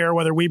on here,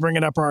 whether we bring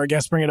it up or our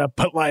guests bring it up.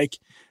 But like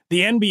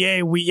the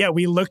NBA,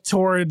 we look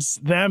towards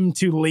them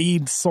to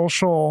lead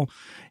social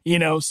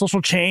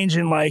change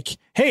and like,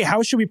 hey,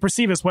 how should we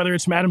perceive this, whether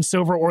it's from Adam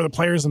Silver or the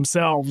players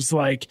themselves?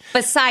 Like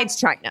besides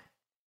China.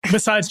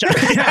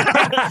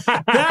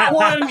 That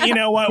one, you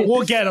know what?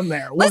 We'll get them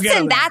there.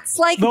 Listen, that's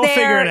like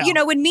you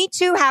know, when Me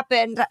Too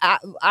happened,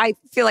 I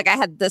feel like I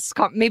had this,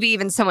 maybe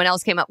even someone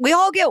else came up. We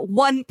all get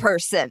one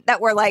person that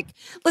we're like,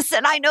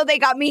 listen, I know they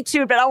got Me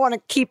Too, but I want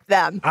to keep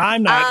them.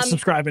 I'm not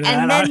subscribing to that.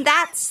 And then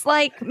that's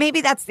like, maybe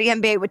that's the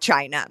NBA with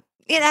China.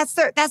 Yeah,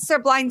 that's their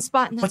blind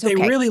spot. And that's but they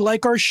really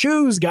like our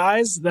shoes,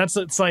 guys.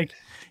 It's like,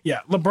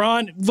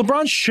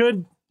 LeBron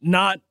should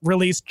not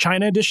release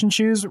China edition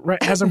shoes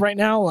as of right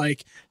now.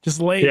 Like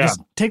just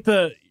take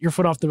your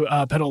foot off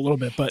the pedal a little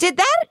bit. But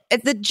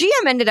the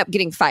GM ended up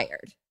getting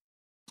fired?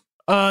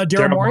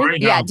 Daryl Morey?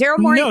 No. Yeah, Daryl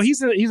Morey. No,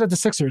 he's at the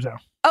Sixers now.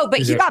 Oh,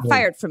 but he got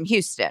fired from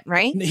Houston,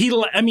 right? He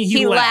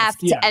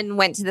left and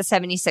went to the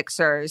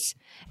 76ers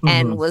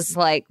and was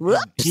like,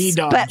 whoops. He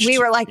dodged. But we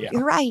were like,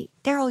 you're right,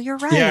 Daryl, you're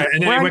right. Yeah,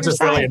 and then he went to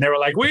Philly and they were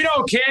like, we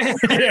don't care.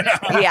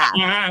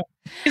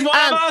 He's one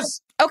of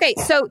us. Okay,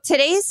 so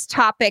today's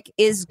topic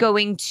is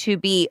going to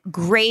be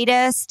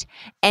greatest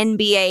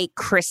NBA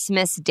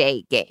Christmas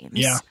Day games.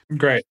 Yeah,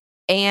 great.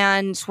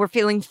 And we're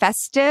feeling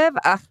festive.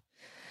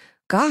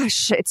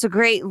 Gosh, it's a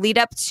great lead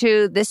up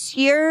to this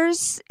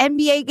year's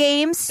NBA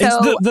games.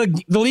 So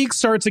the league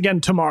starts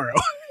again tomorrow.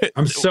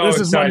 I'm so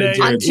excited.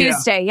 On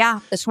Tuesday,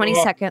 the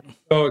 22nd.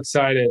 So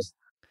excited.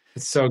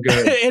 It's so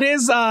good. It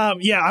is.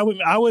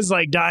 I was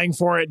like dying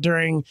for it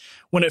during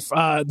when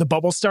the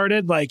bubble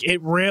started. Like it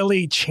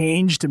really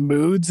changed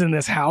moods in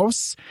this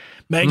house.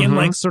 Megan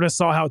like sort of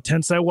saw how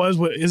tense I was.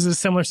 Is this a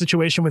similar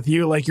situation with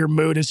you? Like your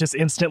mood is just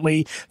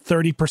instantly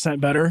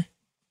 30% better?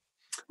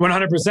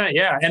 100%,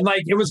 yeah. And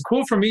like, it was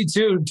cool for me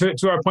too,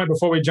 to our point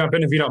before we jump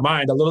in, if you don't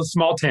mind, a little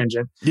small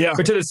tangent. Yeah.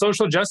 But to the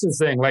social justice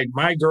thing, like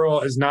my girl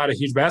is not a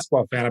huge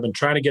basketball fan. I've been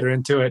trying to get her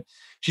into it.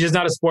 She's just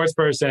not a sports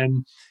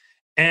person.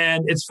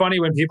 And it's funny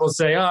when people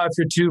say, oh, if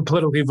you're too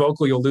politically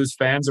vocal, you'll lose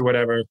fans or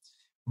whatever.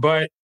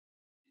 But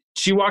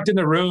she walked in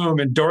the room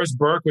and Doris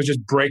Burke was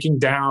just breaking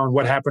down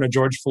what happened to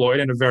George Floyd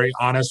in a very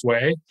honest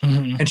way.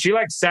 And she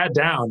like sat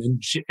down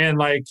and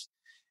like,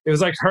 it was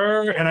like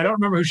her, and I don't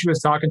remember who she was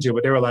talking to,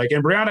 but they were like,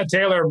 and Breonna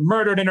Taylor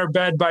murdered in her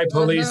bed by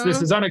police.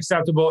 This is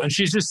unacceptable. And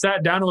she just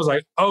sat down and was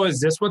like, oh, is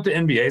this what the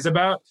NBA is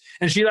about?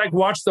 And she like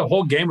watched the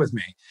whole game with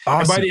me. Awesome.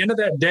 And by the end of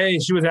that day,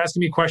 she was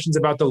asking me questions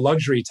about the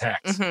luxury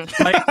tax.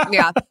 Like,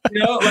 you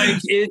know, like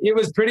it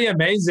was pretty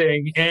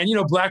amazing. And, you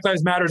know, Black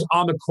Lives Matter's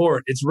on the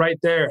court. It's right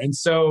there. And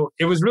so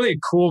it was really a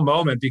cool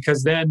moment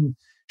because then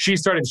she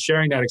started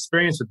sharing that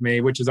experience with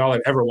me, which is all I've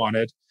ever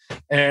wanted.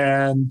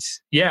 And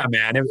yeah,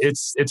 man,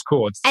 it's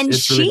cool. It's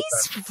she's really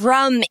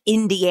from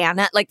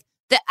Indiana. Like,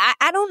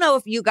 I don't know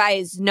if you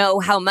guys know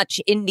how much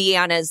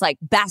Indiana's like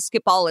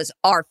basketball is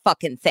our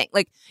fucking thing.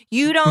 Like,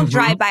 you don't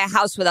drive by a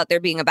house without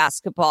there being a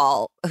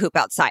basketball hoop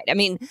outside. I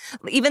mean,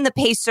 even the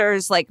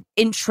Pacers like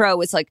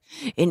intro is like,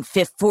 in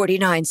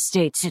 49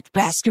 states it's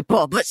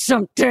basketball, but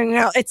something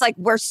else. It's like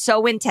we're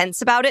so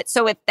intense about it.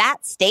 So if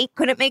that state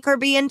couldn't make her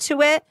be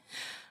into it,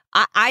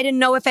 I didn't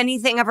know if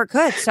anything ever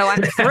could, so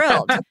I'm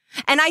thrilled.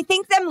 And I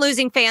think them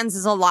losing fans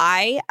is a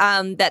lie,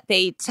 that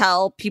they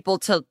tell people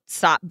to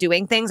stop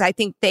doing things. I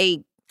think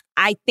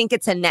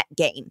it's a net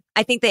gain.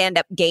 I think they end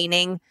up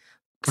gaining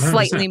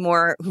slightly 100%.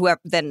 More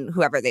than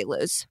whoever they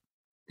lose.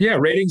 Yeah,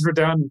 ratings were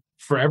down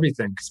for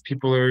everything because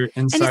people are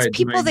inside. And it's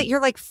people that you're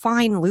like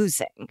fine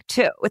losing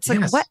too. It's like,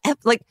 yes. What?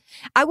 Like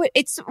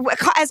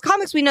as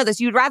comics, we know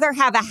this. You'd rather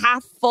have a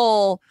half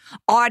full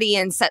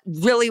audience that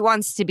really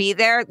wants to be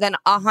there than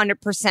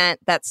 100%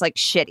 that's like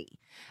shitty.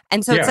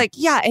 And so it's like,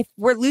 yeah, if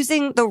we're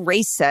losing the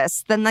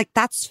racists, then like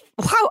that's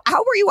how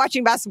were you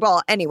watching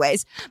basketball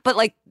anyways? But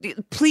like,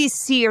 please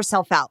see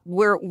yourself out.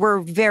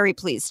 We're very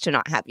pleased to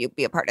not have you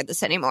be a part of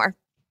this anymore.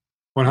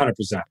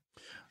 100%.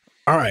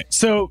 All right.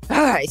 So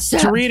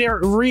to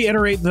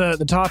reiterate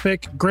the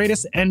topic,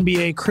 greatest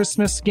NBA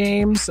Christmas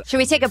games. Should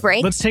we take a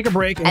break? Let's take a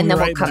break and then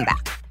we'll come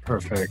back.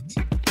 Perfect.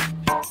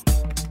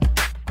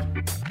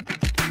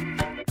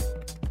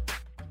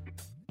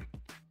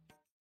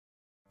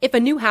 If a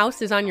new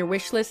house is on your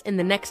wish list in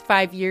the next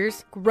 5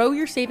 years, grow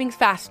your savings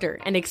faster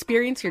and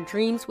experience your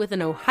dreams with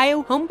an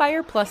Ohio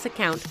Homebuyer Plus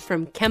account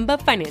from Kemba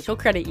Financial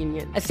Credit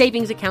Union. A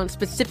savings account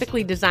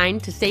specifically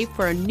designed to save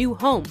for a new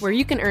home where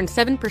you can earn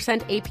 7%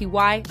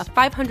 APY,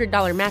 a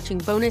 $500 matching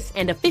bonus,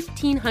 and a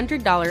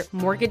 $1,500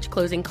 mortgage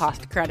closing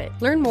cost credit.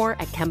 Learn more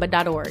at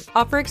Kemba.org.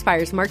 Offer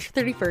expires March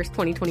 31st,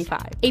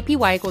 2025.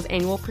 APY equals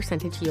annual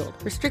percentage yield.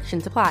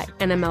 Restrictions apply.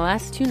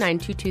 NMLS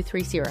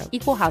 292230.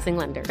 Equal housing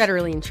lender.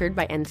 Federally insured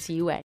by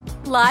NCUA.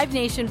 Live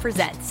Nation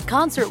presents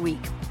Concert Week.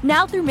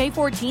 Now through May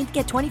 14th,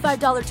 get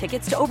 $25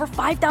 tickets to over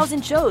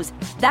 5,000 shows.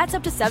 That's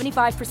up to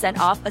 75%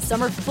 off a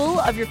summer full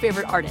of your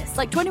favorite artists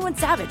like 21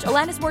 Savage,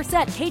 Alanis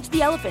Morissette, Cage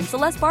the Elephant,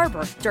 Celeste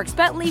Barber, Dierks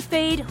Bentley,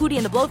 Fade, Hootie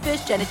and the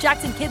Blowfish, Janet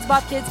Jackson, Kids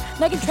Bop Kids,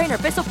 Meghan Trainor,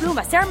 Peso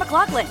Pluma, Sarah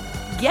McLachlan.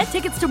 Get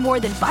tickets to more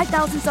than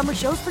 5,000 summer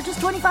shows for just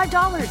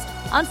 $25.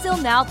 Until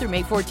now through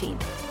May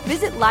 14th.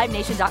 Visit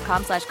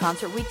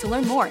LiveNation.com/Concert Week to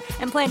learn more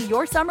and plan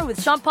your summer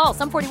with Sean Paul,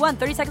 Sum 41,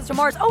 30 Seconds to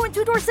Mars, and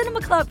Two Door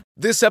Cinema Club.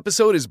 This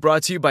episode is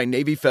brought to you by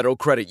Navy Federal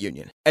Credit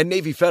Union. At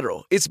Navy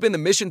Federal, it's been the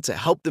mission to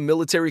help the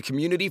military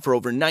community for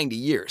over 90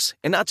 years.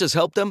 And not just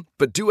help them,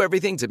 but do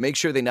everything to make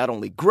sure they not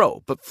only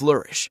grow, but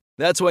flourish.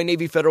 That's why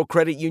Navy Federal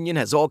Credit Union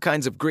has all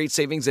kinds of great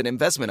savings and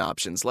investment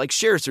options like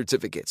share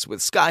certificates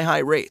with sky-high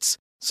rates.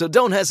 So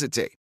don't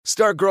hesitate.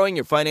 Start growing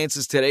your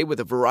finances today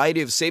with a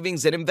variety of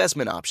savings and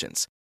investment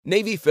options.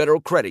 Navy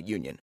Federal Credit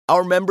Union.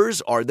 Our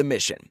members are the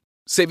mission.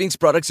 Savings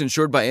products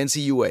insured by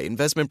NCUA.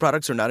 Investment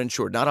products are not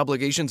insured, not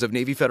obligations of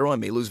Navy Federal and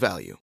may lose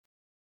value.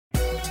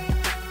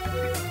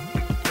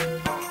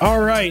 All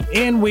right,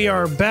 and we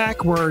are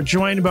back. We're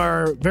joined by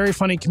our very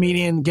funny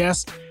comedian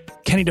guest,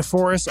 Kenny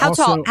DeForest. How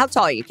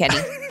tall are you, Kenny?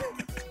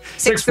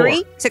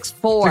 6'3"?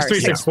 6'4".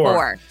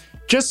 6'4".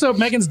 Just so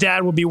Megan's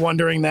dad will be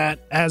wondering that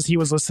as he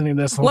was listening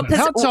to this.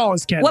 How tall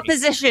is Kenny? What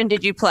position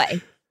did you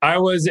play? I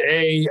was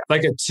a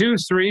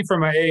 2-3 for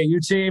my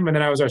AAU team, and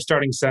then I was our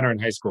starting center in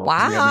high school.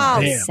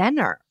 Wow,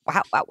 center.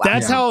 Wow.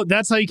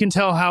 That's how you can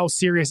tell how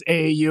serious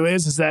AAU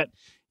is that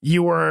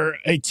you were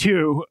a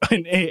 2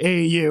 in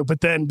AAU,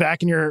 but then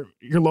back in your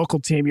local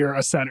team, you're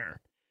a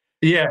center.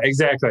 Yeah,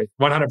 exactly.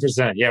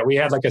 100%. Yeah, we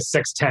had like a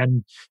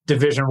 6'10"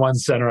 Division I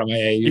center on my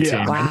AAU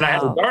team. Wow. And I had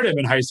to guard him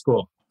in high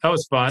school. That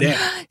was fun. Yeah.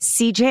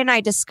 CJ and I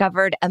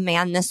discovered a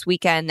man this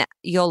weekend.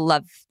 You'll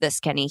love this,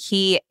 Kenny.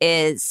 He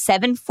is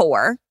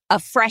 7'4", a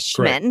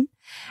freshman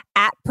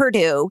at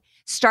Purdue,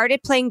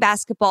 started playing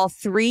basketball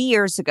 3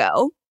 years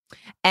ago,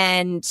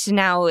 and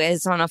now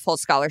is on a full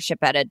scholarship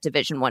at a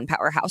Division I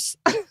powerhouse.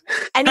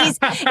 And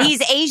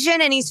he's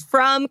Asian and he's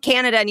from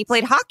Canada and he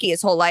played hockey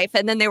his whole life.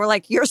 And then they were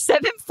like, "You're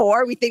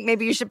 7'4". We think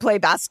maybe you should play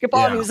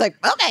basketball." Yeah. And he was like,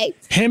 "Okay."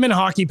 Him in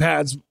hockey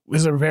pads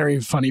was a very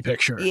funny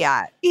picture.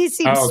 Yeah. He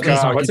seems Oh,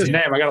 God. What's his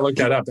name? I got to look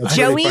that up. That's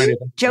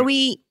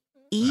Joey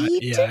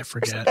yeah, I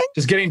forget.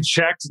 Just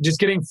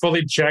getting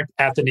fully checked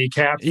at the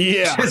kneecap.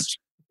 Yeah. Just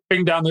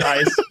bring down the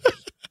ice.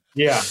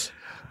 Yeah.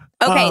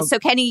 Okay, so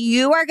Kenny,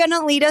 you are going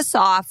to lead us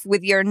off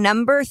with your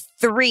number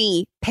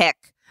 3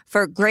 pick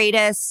for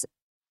greatest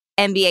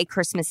NBA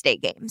Christmas Day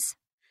games.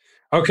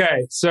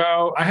 Okay,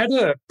 so I had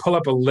to pull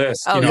up a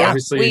list. Oh, yeah.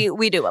 Obviously,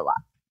 we do a lot.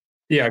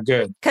 Yeah,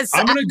 good. Because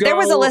there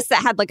was a list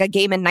that had like a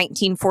game in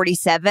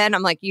 1947.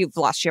 I'm like, you've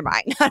lost your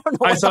mind. I don't know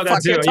what the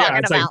fuck you're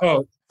talking about. Like,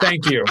 oh,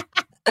 thank you.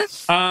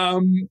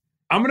 I'm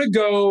going to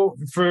go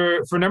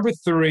for number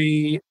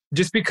 3,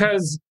 just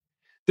because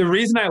the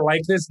reason I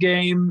like this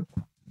game,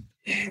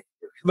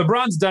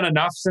 LeBron's done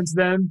enough since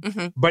then,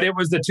 but it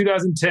was the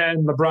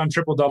 2010 LeBron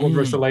triple-double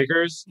versus the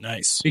Lakers.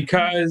 Nice.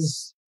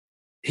 Because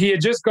he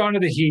had just gone to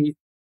the Heat,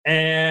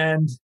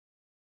 and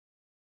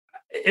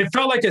it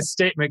felt like a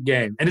statement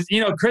game. And,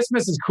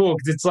 Christmas is cool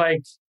because it's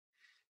like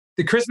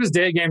the Christmas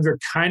Day games are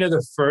kind of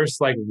the first,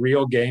 like,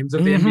 real games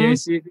of the NBA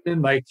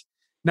season. Like,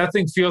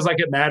 nothing feels like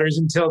it matters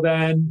until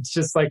then. It's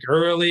just, like,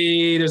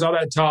 early. There's all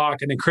that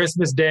talk. And then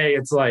Christmas Day,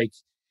 it's like,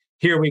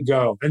 here we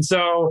go. And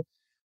so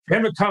for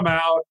him to come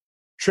out,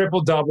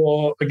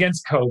 triple-double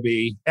against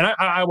Kobe. And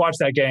I watched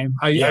that game.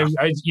 I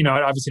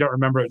obviously don't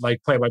remember it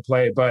like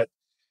play-by-play, but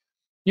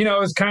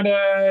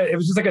it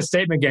was just like a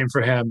statement game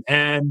for him.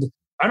 And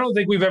I don't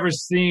think we've ever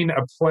seen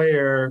a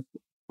player,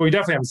 we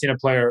definitely haven't seen a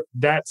player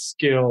that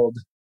skilled,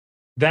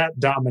 that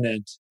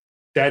dominant,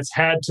 that's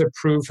had to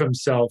prove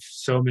himself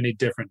so many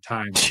different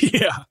times.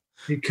 Yeah.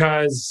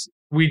 Because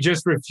we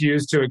just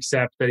refuse to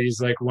accept that he's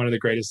like one of the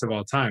greatest of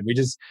all time.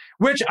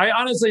 Which I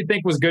honestly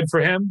think was good for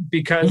him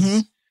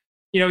because,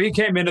 he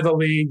came into the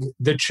league,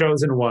 the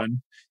chosen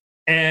one,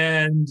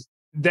 and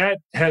that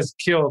has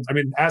killed. I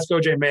mean, ask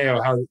OJ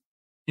Mayo how,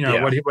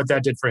 what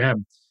that did for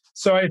him.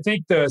 So I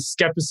think the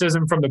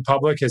skepticism from the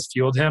public has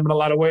fueled him in a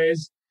lot of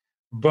ways.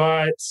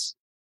 But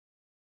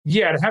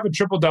yeah, to have a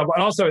triple-double,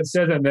 and also it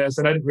says in this,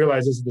 and I didn't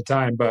realize this at the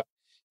time, but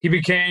he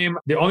became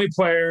the only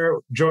player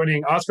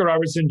joining Oscar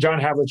Robertson, John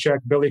Havlicek,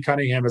 Billy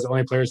Cunningham as the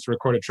only players to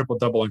record a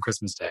triple-double on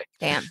Christmas Day.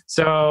 Damn.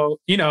 So,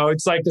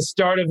 it's like the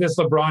start of this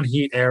LeBron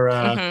Heat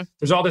era. Mm-hmm.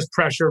 There's all this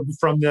pressure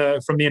from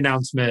the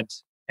announcement,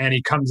 and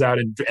he comes out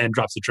and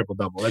drops a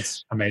triple-double.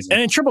 That's amazing.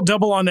 And a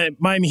triple-double on the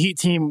Miami Heat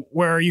team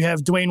where you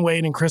have Dwayne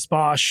Wade and Chris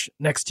Bosh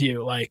next to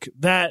you, like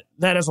that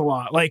is a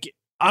lot. Like,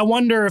 I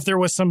wonder if there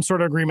was some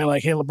sort of agreement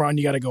like, hey, LeBron,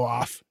 you got to go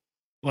off.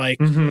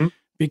 Like,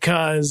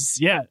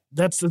 because,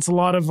 that's a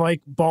lot of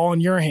like ball in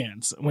your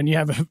hands when you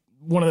have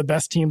one of the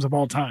best teams of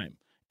all time.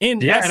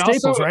 At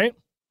Staples, also, right?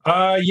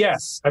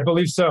 Yes, I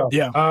believe so.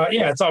 Yeah.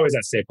 It's always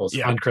at Staples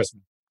on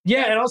Christmas.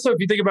 Yeah, and also if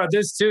you think about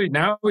this too,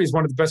 now he's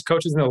one of the best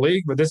coaches in the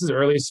league, but this is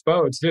early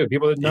Spo too.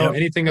 People didn't know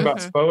anything about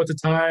Spo at the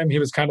time. He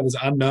was kind of this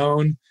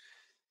unknown.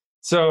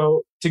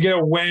 So to get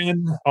a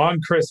win on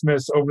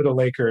Christmas over the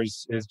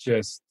Lakers is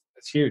just...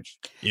 it's huge.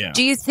 Yeah.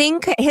 Do you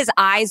think his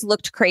eyes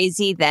looked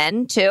crazy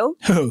then too?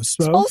 Who?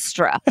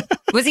 Spoelstra.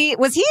 Was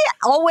he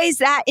always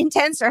that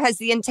intense, or has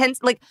the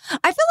intense? Like,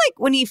 I feel like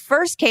when he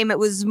first came, it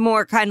was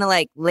more kind of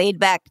like laid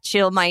back,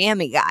 chill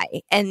Miami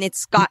guy, and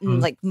it's gotten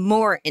like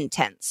more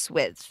intense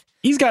with.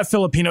 He's got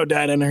Filipino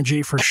dad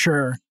energy for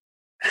sure,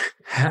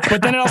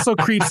 but then it also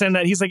creeps in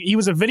that he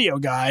was a video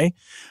guy,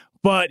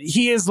 but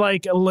he is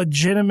like a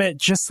legitimate,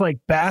 just like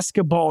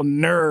basketball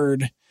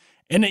nerd.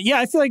 And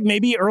I feel like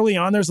maybe early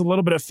on there's a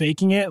little bit of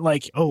faking it,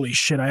 like, holy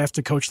shit, I have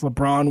to coach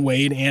LeBron,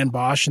 Wade, and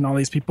Bosh and all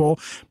these people.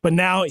 But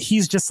now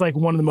he's just like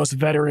one of the most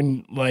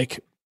veteran, like,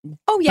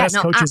 best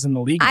coaches in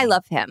the league. I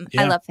love him.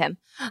 Yeah. I love him.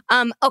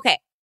 Okay,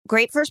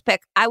 great first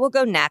pick. I will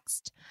go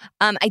next.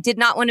 I did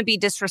not want to be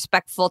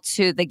disrespectful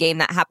to the game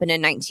that happened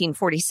in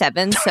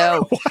 1947.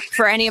 So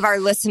for any of our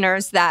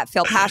listeners that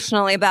feel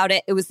passionately about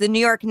it, it was the New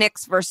York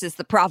Knicks versus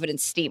the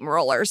Providence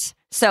Steamrollers.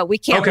 So we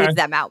can't leave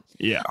them out.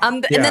 Yeah.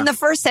 And then the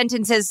first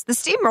sentence is, the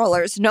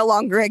Steamrollers no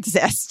longer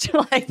exist.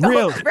 Like,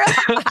 really?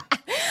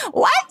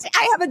 What?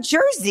 I have a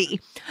jersey.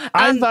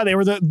 I thought they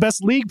were the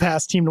best League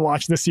Pass team to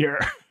watch this year.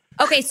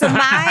 Okay, so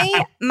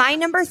my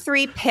number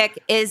 3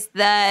 pick is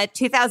the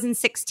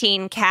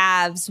 2016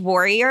 Cavs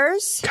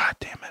Warriors. God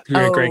damn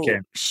it. Great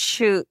game.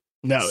 Shoot.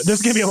 No,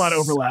 there's going to be a lot of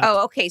overlap.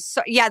 Oh, okay.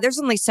 So, there's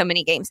only so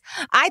many games.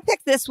 I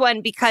picked this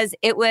one because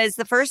it was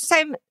the first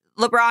time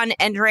LeBron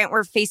and Durant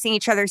were facing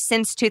each other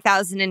since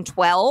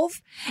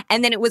 2012.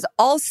 And then it was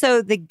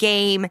also the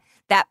game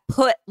that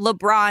put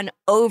LeBron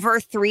over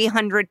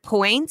 300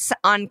 points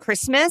on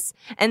Christmas.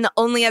 And the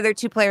only other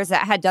 2 players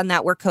that had done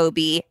that were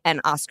Kobe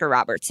and Oscar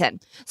Robertson.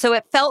 So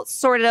it felt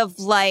sort of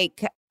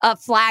like a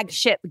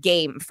flagship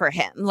game for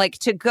him. Like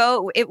to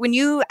go, when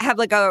you have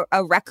like a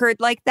record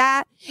like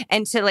that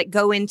and to like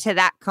go into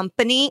that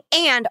company.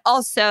 And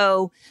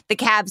also the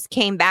Cavs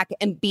came back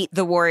and beat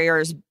the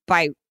Warriors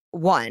by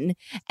 1.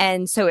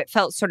 And so it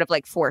felt sort of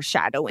like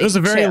foreshadowing. It was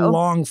a very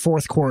long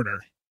fourth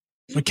quarter.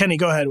 But Kenny,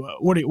 go ahead.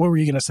 What were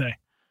you going to say?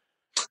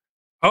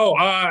 Oh,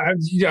 I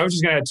was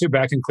just going to add 2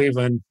 back in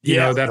Cleveland. You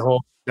know, that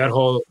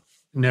whole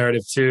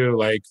narrative too.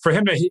 Like for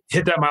him to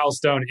hit that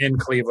milestone in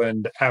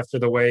Cleveland after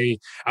the way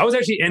I was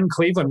actually in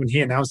Cleveland when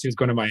he announced he was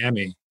going to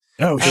Miami.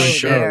 Oh, doing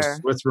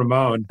shows with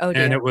Ramon,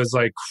 and it was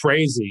like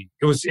crazy.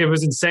 It was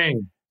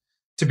insane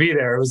to be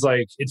there. It was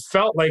like it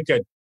felt like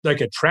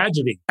a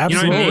tragedy.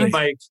 Absolutely. You know what I mean?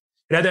 Like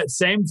it had that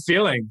same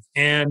feeling.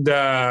 And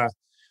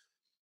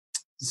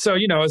so,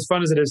 as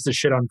fun as it is to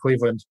shit on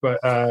Cleveland, but,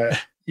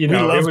 we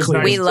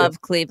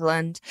love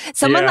Cleveland.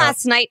 Someone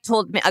last night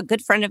told me, a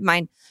good friend of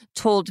mine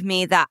told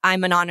me that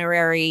I'm an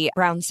honorary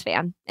Browns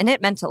fan. And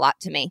it meant a lot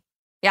to me.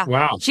 Yeah.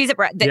 Wow. She's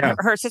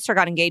her sister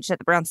got engaged at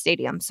the Brown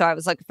Stadium. So I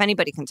was like, if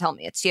anybody can tell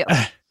me, it's you.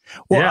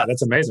 Well,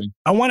 that's amazing.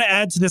 I want to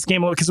add to this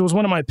game because it was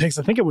one of my picks.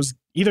 I think it was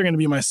either going to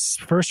be my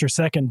first or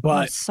second,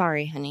 but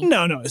sorry, honey.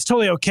 No, it's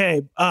totally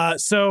okay.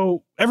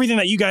 So everything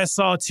that you guys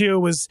saw too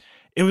was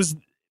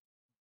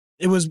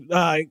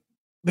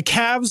the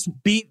Cavs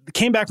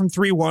came back from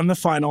 3-1 in the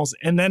finals,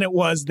 and then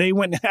they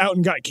went out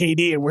and got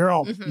KD, and we're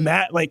all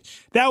mad. Like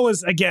that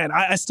was again.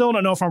 I still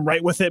don't know if I'm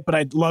right with it, but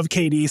I love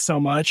KD so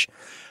much.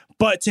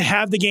 But to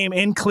have the game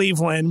in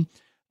Cleveland.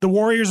 The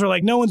Warriors are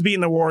like, no one's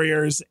beating the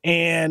Warriors,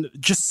 and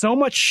just so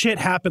much shit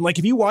happened. Like,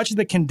 if you watch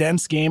the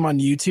condensed game on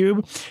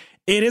YouTube,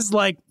 it is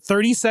like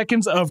 30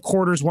 seconds of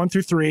quarters 1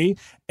 through 3,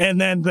 and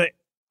then the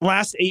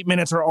last 8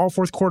 minutes are all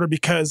fourth quarter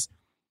because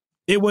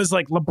it was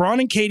like LeBron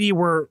and KD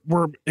were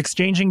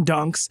exchanging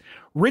dunks.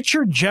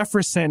 Richard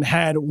Jefferson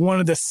had one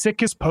of the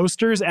sickest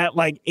posters at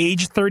like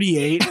age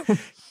 38.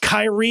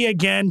 Kyrie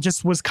again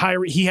just was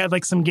Kyrie. He had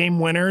like some game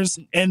winners.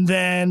 And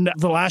then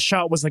the last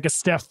shot was like a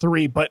Steph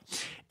 3. But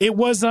it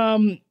was,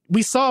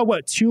 we saw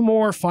 2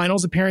 more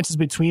finals appearances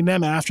between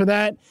them after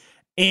that.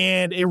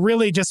 And it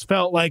really just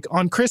felt like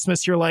on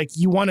Christmas, you're like,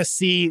 you want to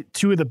see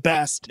 2 of the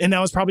best. And that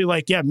was probably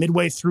like,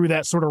 midway through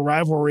that sort of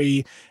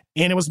rivalry.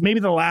 And it was maybe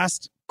the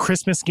last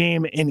Christmas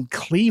game in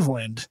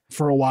Cleveland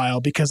for a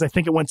while, because I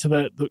think it went to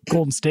the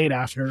Golden State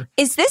after.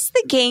 Is this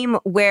the game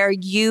where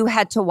you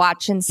had to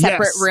watch in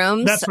separate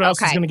rooms? That's what I was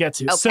going to get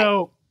to. Okay.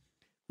 So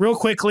real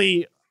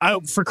quickly,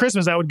 for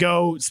Christmas, I would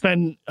go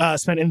spend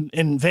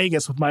in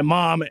Vegas with my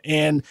mom.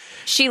 And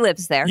she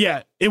lives there.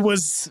 Yeah, it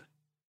was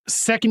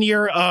second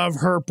year of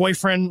her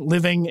boyfriend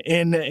living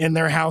in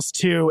their house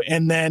too.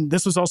 And then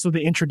this was also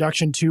the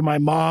introduction to my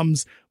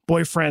mom's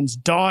boyfriend's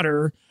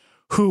daughter,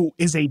 who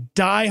is a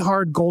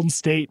diehard Golden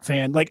State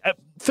fan, like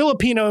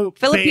Filipinos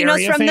from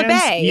fans. The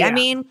Bay. Yeah. I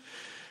mean,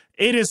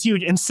 it is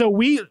huge. And so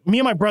me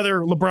and my brother,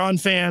 LeBron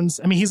fans,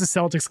 I mean, he's a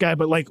Celtics guy,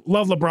 but like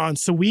love LeBron.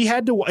 So we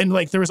had to, and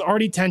like there was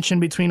already tension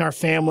between our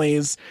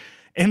families.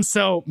 And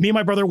so me and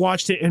my brother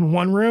watched it in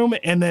one room,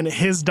 and then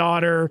his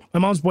daughter, my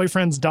mom's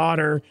boyfriend's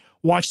daughter,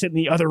 watched it in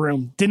the other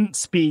room, didn't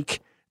speak.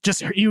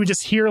 You would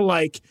just hear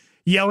like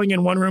yelling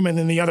in one room and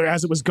then the other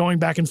as it was going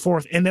back and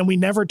forth. And then we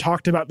never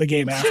talked about the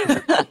game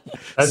after.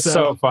 That's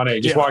so funny.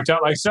 Just walked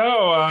out like, who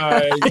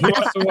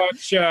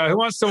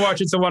wants to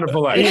watch It's a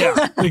Wonderful Life?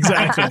 Yeah,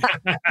 exactly.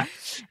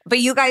 But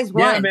you guys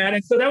won. Yeah, man.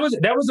 And so that was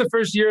the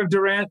first year of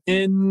Durant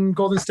in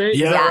Golden State.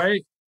 Yeah. Is that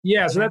right?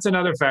 Yeah. So that's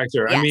another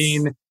factor. Yes. I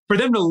mean, for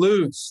them to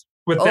lose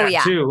with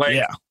that too,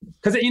 like,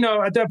 because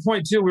at that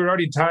point too, we were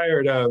already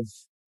tired of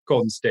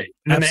Golden State,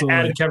 and Absolutely. they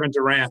added Kevin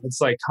Durant. It's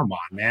like, come on,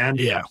 man.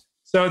 Yeah.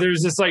 So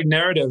there's this like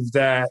narrative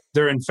that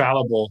they're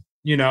infallible,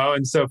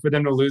 and so for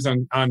them to lose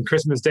on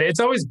Christmas Day, it's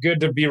always good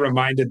to be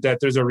reminded that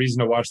there's a reason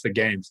to watch the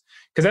games.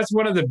 Because that's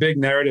one of the big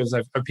narratives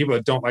of people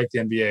that don't like the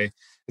NBA.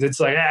 It's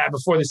like,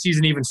 before the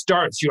season even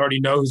starts, you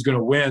already know who's going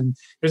to win.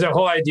 There's that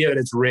whole idea that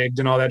it's rigged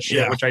and all that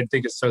shit, which I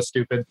think is so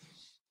stupid.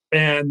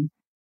 And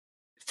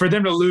for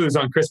them to lose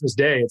on Christmas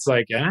Day, it's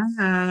like,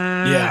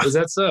 is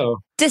that so?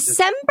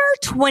 December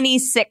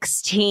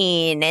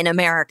 2016 in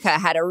America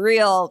had a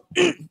real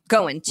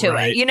going to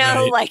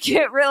it. Like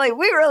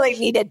we really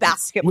needed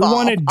basketball. We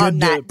wanted good on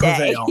that to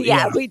prevail. Day.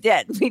 Yeah, we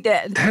did.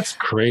 That's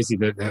crazy.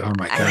 Oh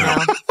my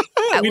God.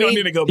 We don't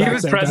need to go back. He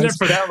was president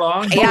for that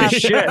long? Yeah. Holy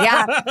shit.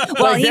 Yeah.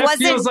 Well,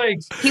 like,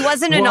 he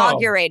wasn't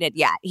inaugurated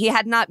yet. He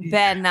had not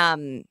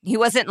been, he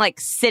wasn't like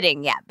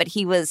sitting yet, but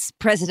he was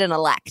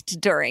president-elect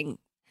during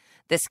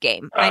this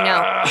game. I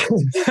know.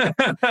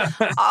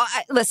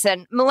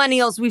 Listen,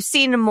 millennials, we've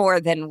seen more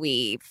than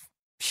we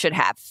should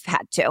have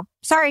had to.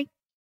 Sorry.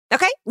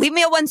 Okay, leave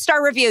me a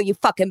 1-star review, you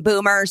fucking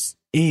boomers.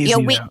 Easy you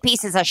weak now.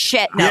 pieces of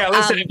shit. No, yeah,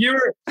 listen,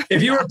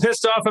 if you were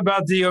pissed off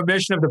about the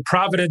omission of the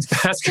Providence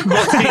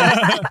basketball team,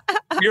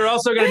 you're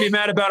also going to be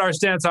mad about our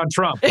stance on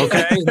Trump,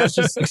 okay? Let's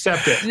just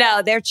accept it.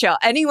 No, they're chill.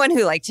 Anyone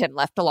who liked him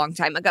left a long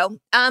time ago.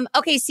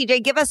 Okay,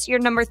 CJ, give us your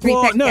number 3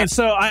 pick. No,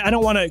 so I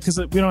don't want to, because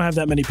we don't have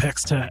that many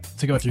picks to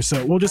go through.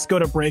 So we'll just go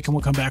to break and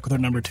we'll come back with our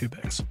number 2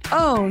 picks.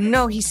 Oh,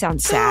 no, he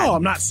sounds sad. No,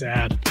 I'm not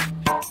sad.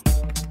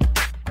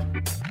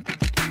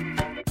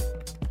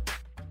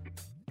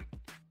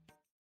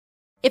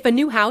 If a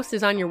new house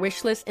is on your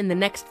wish list in the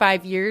next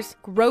 5 years,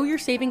 grow your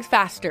savings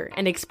faster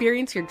and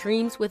experience your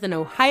dreams with an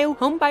Ohio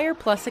Homebuyer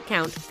Plus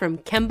account from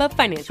Kemba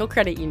Financial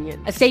Credit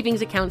Union. A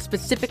savings account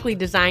specifically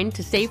designed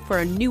to save for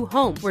a new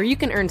home, where you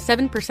can earn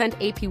 7%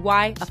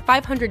 APY,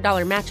 a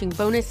 $500 matching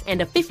bonus,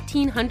 and a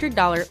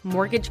 $1,500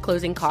 mortgage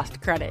closing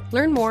cost credit.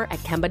 Learn more at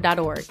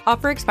Kemba.org.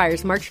 Offer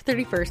expires March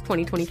 31st,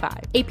 2025.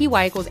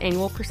 APY equals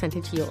annual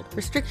percentage yield.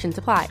 Restrictions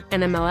apply.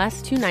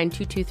 NMLS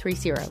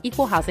 292230.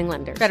 Equal housing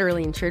lender.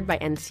 Federally insured by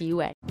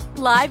NCUA.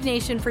 Live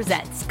Nation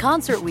presents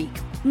Concert Week.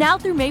 Now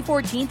through May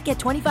 14th, get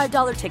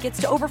 $25 tickets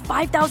to over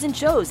 5,000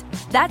 shows.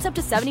 That's up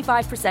to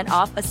 75%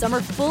 off a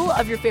summer full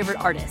of your favorite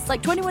artists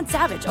like 21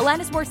 Savage,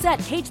 Alanis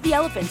Morissette, Cage the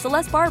Elephant,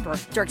 Celeste Barber,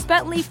 Dierks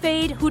Bentley,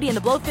 Fade, Hootie and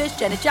the Blowfish,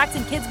 Janet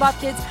Jackson, Kids Bop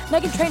Kids,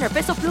 Meghan Trainor,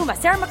 Peso Pluma,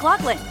 Sarah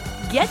McLachlan.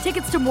 Get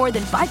tickets to more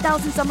than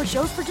 5,000 summer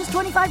shows for just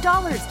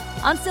 $25.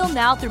 Until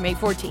now through May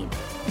 14th.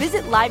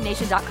 Visit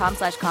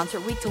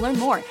LiveNation.com/Concert Week to learn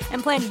more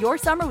and plan your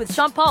summer with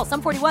Sean Paul,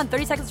 Sum 41,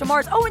 30 Seconds to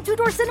Mars, and Two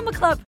Door Cinema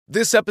Club.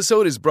 This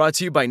episode is brought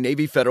to you by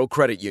Navy Federal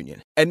Credit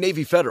Union. At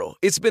Navy Federal,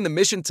 it's been the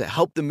mission to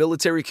help the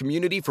military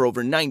community for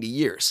over 90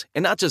 years.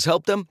 And not just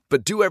help them,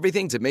 but do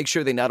everything to make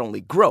sure they not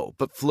only grow,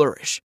 but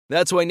flourish.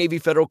 That's why Navy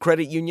Federal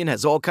Credit Union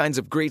has all kinds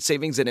of great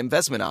savings and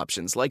investment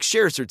options like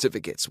share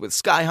certificates with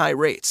sky-high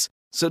rates.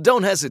 So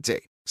don't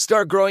hesitate.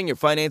 Start growing your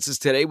finances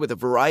today with a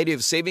variety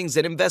of savings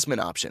and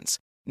investment options.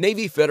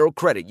 Navy Federal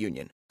Credit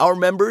Union. Our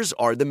members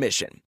are the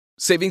mission.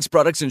 Savings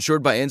products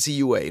insured by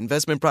NCUA.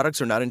 Investment products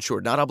are not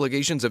insured, not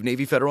obligations of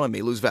Navy Federal and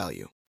may lose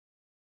value.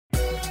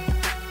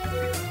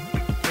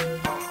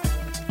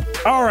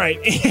 All right,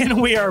 and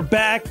we are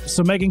back.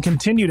 So Megan,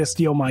 continue to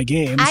steal my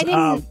games. I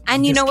didn't.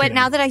 And you know what? Kidding.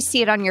 Now that I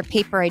see it on your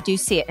paper, I do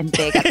see it in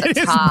big at the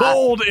It's top.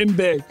 bold and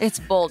big. It's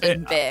bold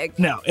and big.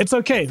 No, it's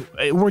okay.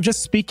 We're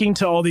just speaking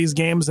to all these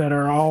games that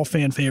are all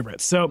fan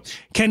favorites. So,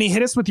 Kenny,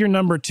 hit us with your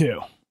number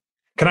 2.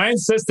 Can I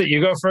insist that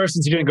you go first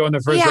since you didn't go in the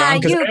first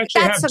round? Because I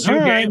actually have two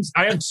games.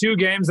 I have 2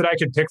 games that I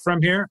could pick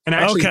from here, and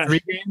actually 3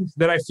 games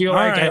that I feel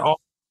like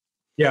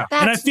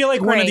and I feel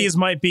like one of these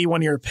might be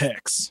one of your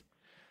picks.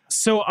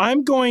 So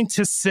I'm going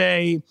to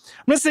say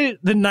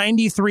the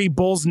 93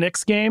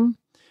 Bulls-Knicks game,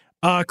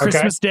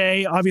 Christmas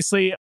Day,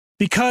 obviously,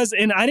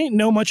 and I didn't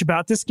know much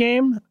about this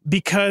game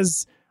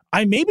because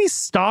I maybe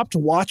stopped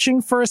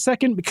watching for a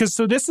second because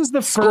this is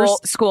the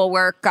first...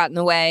 Schoolwork got in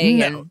the way.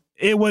 No,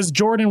 it was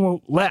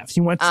Jordan left.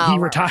 He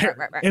retired.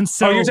 Right. And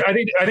so... I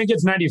think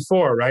it's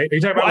 94, right? Are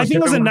you talking about I think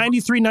it was a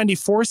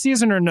 93-94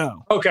 season or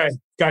no? Okay,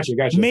 gotcha.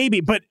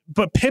 Maybe, but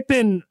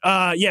Pippen,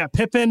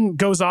 Pippen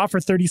goes off for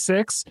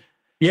 36.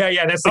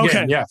 Yeah, that's the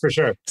game. Yeah, for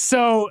sure.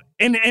 So,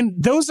 and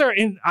those are,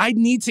 I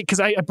need to,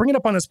 because I bring it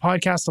up on this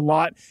podcast a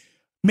lot.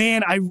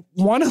 Man, I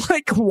want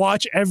to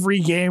watch every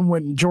game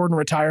when Jordan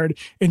retired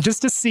and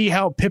just to see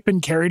how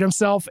Pippen carried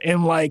himself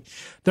and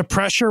the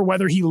pressure,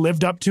 whether he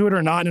lived up to it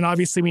or not. And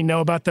obviously we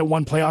know about that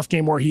one playoff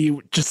game where he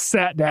just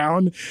sat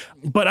down.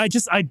 But I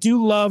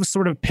do love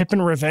sort of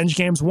Pippen revenge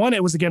games. One,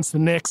 it was against the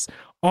Knicks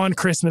on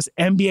Christmas,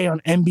 NBA on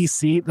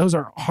NBC. Those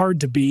are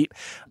hard to beat.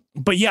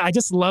 But yeah, I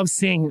just love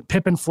seeing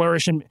Pippen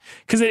flourish. And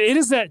because it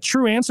is that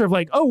true answer of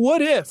what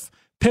if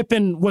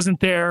Pippen wasn't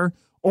there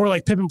or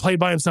Pippen played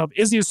by himself?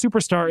 Is he a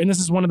superstar? And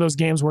this is one of those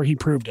games where he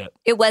proved it.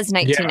 It was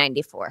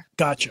 1994. Yeah.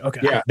 Gotcha.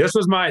 Okay. Yeah, this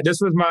was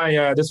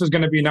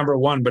going to be number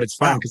 1, but it's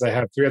fine because I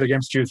have 3 other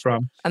games to choose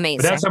from. Amazing.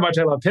 But that's how much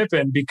I love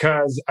Pippen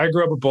because I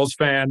grew up a Bulls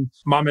fan.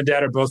 Mom and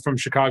dad are both from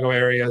Chicago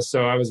area,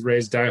 so I was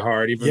raised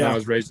diehard, even though I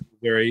was raised in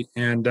Missouri.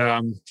 And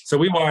so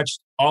we watched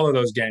all of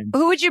those games.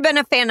 Who would you have been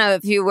a fan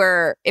of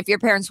if your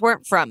parents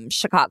weren't from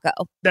Chicago?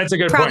 That's a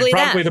good point.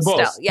 Probably the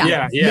Bulls. Still,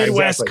 yeah.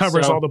 Midwest exactly.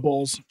 covers all the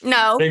Bulls.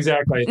 No.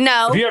 Exactly.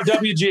 No. If you have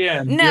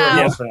WGN, no. you're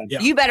a Bulls fan. Yeah.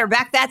 You better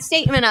back that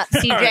statement up,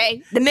 CJ.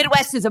 Right. The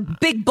Midwest is a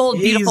big, bold,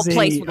 beautiful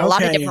place with a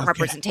lot of different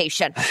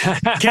representation.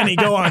 Kenny,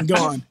 go on.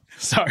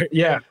 Sorry.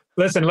 Yeah.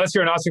 Listen, unless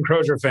you're an Austin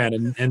Crozier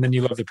fan and then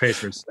you love the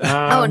Pacers.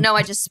 Oh, no,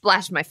 I just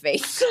splashed my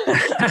face.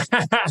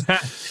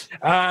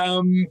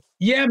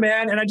 Yeah,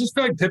 man. And I just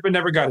feel like Pippen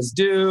never got his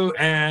due.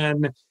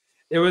 And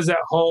it was that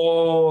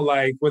whole,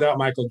 without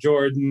Michael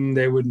Jordan,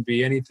 they wouldn't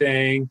be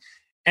anything.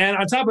 And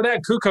on top of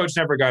that, Kukoc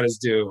never got his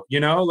due.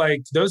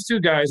 Those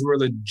 2 guys were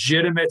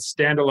legitimate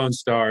standalone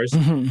stars.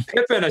 Mm-hmm.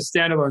 Pippen, a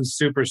standalone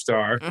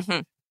superstar. Mm-hmm.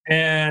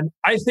 And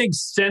I think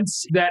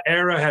since that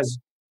era has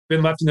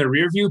been left in the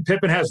rear view,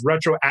 Pippen has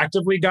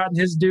retroactively gotten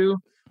his due.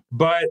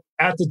 But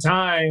at the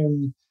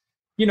time,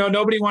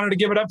 nobody wanted to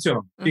give it up to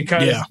him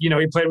because,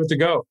 he played with the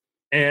GOAT.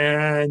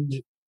 And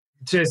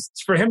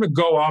just for him to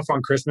go off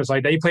on Christmas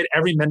like that, he played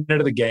every minute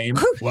of the game.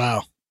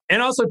 Wow.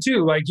 And also, too,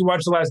 you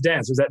watch The Last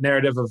Dance. There's that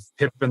narrative of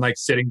Pippen,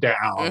 sitting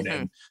down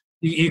and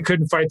he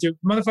couldn't fight through.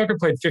 Motherfucker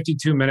played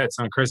 52 minutes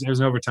on Christmas. It was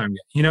an overtime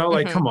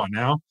game. Come on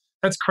now.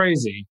 That's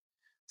crazy.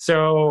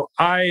 So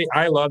I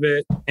love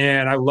it.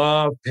 And I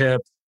love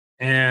Pip.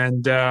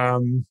 And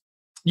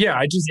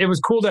it was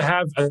cool to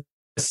have a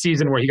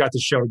season where he got to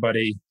show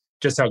everybody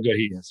just how good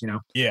he is,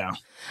 Yeah.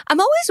 I'm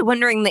always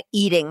wondering the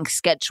eating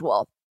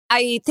schedule.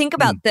 I think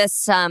about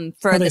this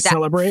for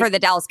the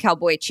Dallas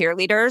Cowboy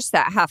cheerleaders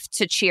that have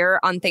to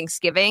cheer on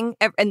Thanksgiving,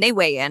 and they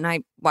weigh in.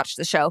 I watch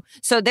the show,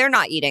 so they're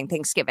not eating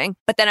Thanksgiving.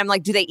 But then I'm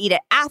like, do they eat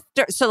it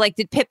after? So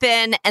did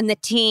Pippen and the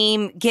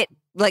team get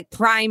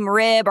prime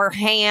rib or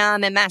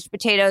ham and mashed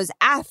potatoes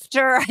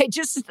after?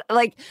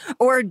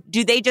 Or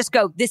do they just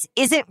go, this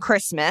isn't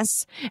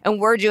Christmas and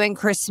we're doing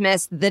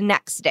Christmas the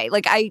next day?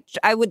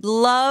 I would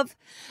love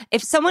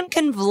if someone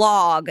can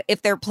vlog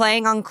if they're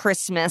playing on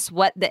Christmas,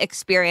 what the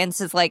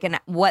experience is like and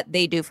what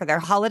they do for their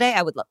holiday.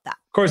 I would love that.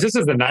 Of course, this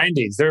is the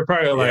 90s. They're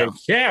probably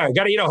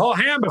got to eat a whole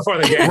ham before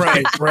the game.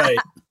 Right.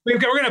 We're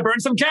going to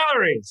burn some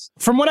calories.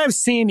 From what I've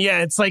seen,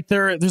 it's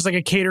there's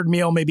a catered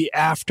meal maybe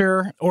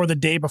after or the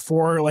day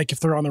before, if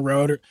they're on the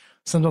road or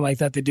something like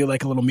that. They do a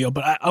little meal.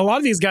 But a lot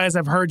of these guys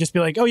I've heard just be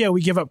like, oh, yeah,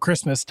 we give up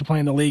Christmas to play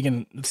in the league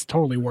and it's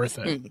totally worth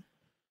it. Mm.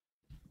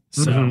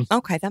 So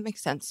okay, that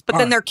makes sense. But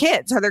then their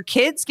kids, are their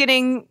kids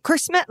getting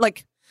Christmas?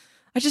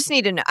 I just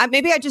need to know.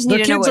 Maybe I just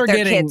need to know what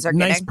their kids are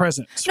getting. Nice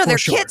presents. No, their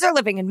kids are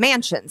living in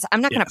mansions.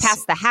 I'm not going to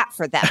pass the hat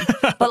for them.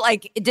 But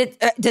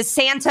does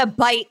Santa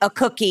bite a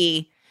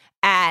cookie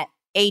at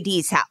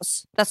AD's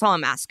house? That's all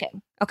I'm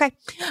asking. Okay.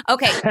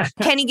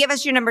 Kenny, give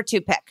us your number 2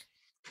 pick.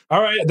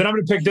 All right. Then I'm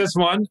going to pick this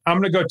one. I'm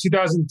going to go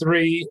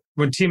 2003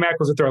 when T-Mac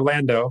was with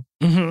Orlando.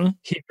 Mm-hmm.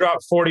 He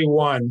dropped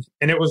 41,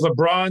 and it was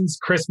LeBron's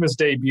Christmas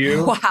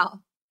debut. Wow.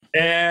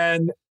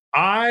 And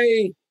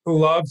I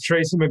love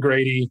Tracy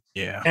McGrady.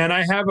 Yeah. And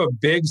I have a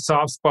big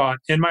soft spot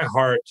in my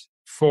heart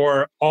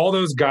for all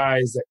those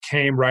guys that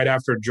came right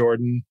after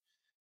Jordan,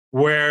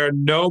 where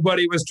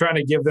nobody was trying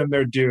to give them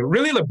their due.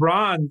 Really,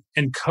 LeBron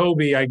and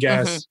Kobe, I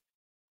guess,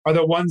 are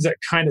the ones that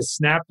kind of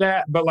snap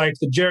that. But like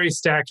the Jerry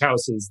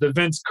Stackhouses, the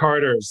Vince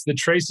Carters, the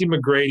Tracy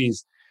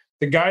McGrady's,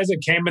 the guys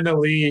that came in the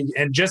league,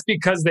 and just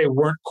because they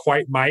weren't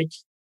quite Mike,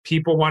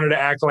 people wanted to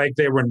act like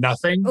they were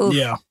nothing. Oof.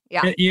 Yeah.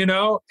 You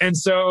know? And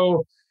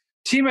so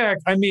T-Mac,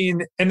 I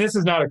mean, and this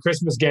is not a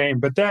Christmas game,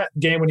 but that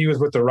game when he was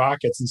with the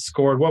Rockets and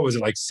scored, what was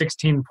it, like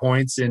 16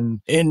 points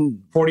in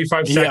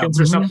 45 seconds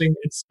or something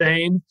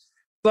insane?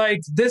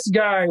 Like, this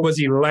guy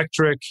was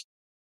electric,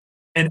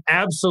 an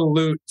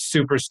absolute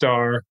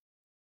superstar,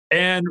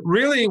 and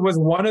really was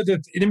one of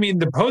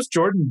the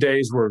post-Jordan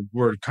days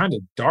were kind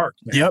of dark,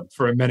 man,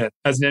 for a minute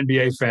as an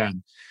NBA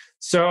fan.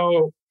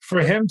 So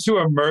for him to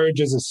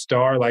emerge as a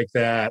star like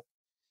that,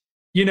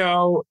 you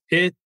know,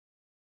 it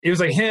was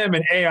like him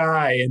and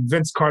AI and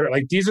Vince Carter.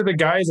 Like, these are the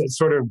guys that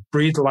sort of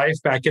breathed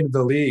life back into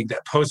the league,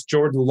 that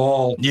post-Jordan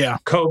lull,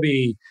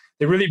 Kobe.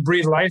 They really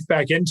breathed life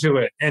back into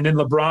it. And then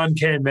LeBron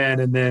came in,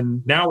 and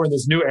then now we're in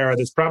this new era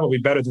that's probably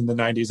better than the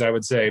 90s, I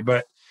would say.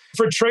 But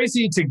for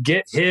Tracy to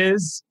get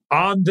his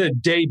on the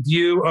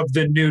debut of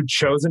the new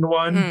chosen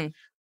one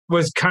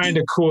was kind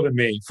of cool to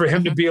me. For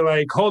him to be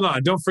like, hold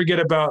on, don't forget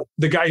about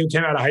the guy who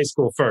came out of high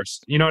school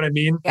first. You know what I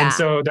mean? Yeah. And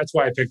so that's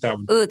why I picked that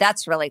one. Ooh,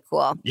 that's really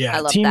cool. Yeah, I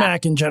love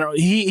T-Mac in general,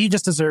 he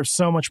just deserves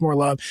so much more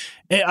love.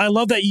 I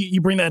love that you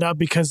bring that up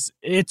because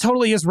it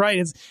totally is right.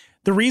 It's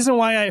the reason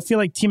why I feel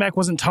like T-Mac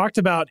wasn't talked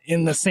about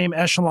in the same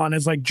echelon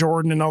as like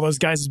Jordan and all those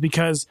guys is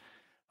because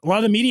a lot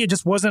of the media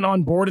just wasn't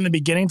on board in the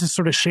beginning to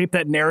sort of shape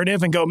that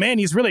narrative and go, man,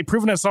 he's really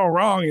proven us all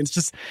wrong. It's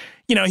just,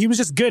 you know, he was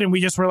just good. And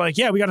we just were like,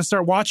 yeah, we got to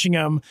start watching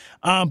him.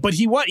 But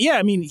he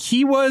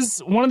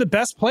was one of the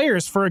best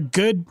players for a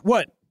good,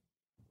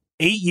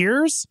 8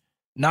 years,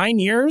 9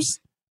 years.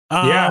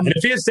 And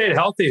if he had stayed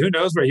healthy, who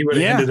knows where he would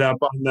have ended up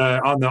on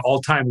the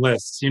all-time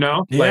lists, you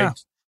know? Yeah. Like,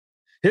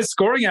 his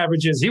scoring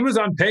averages, he was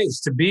on pace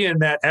to be in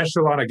that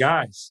echelon of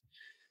guys.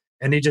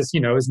 And he just,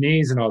 you know, his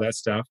knees and all that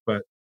stuff,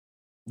 but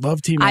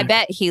love T-Mac. I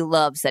bet he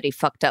loves that he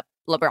fucked up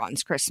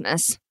LeBron's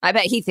Christmas. I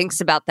bet he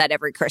thinks about that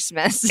every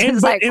Christmas.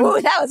 It's like,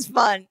 ooh, that was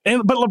fun.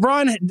 But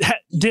LeBron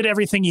did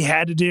everything he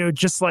had to do,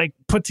 just like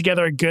put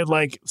together a good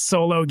like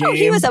solo game. Oh,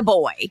 he was a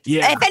boy.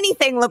 Yeah. If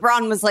anything,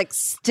 LeBron was like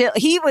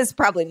he was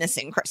probably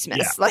missing Christmas.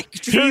 Yeah. Like,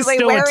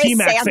 truly, where is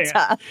Santa?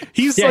 Fan.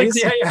 He's like,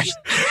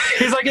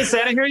 is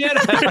Santa here yet?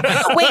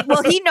 Wait,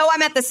 will he know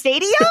I'm at the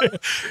stadium?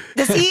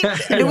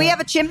 Do we have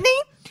a chimney?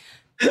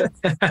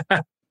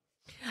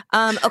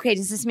 Okay,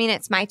 does this mean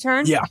it's my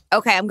turn? Yeah.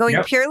 Okay, I'm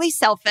going purely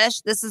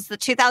selfish. This is the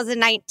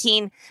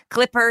 2019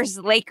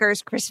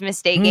 Clippers-Lakers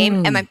Christmas Day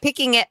game, and I'm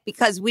picking it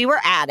because we were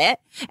at it,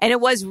 and it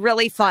was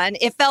really fun.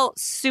 It felt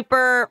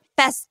super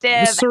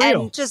festive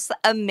and just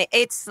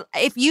it's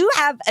if you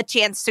have a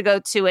chance to go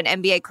to an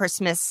NBA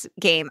Christmas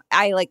game,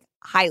 I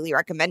highly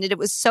recommend it. It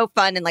was so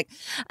fun and like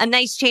a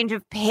nice change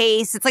of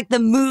pace. It's like the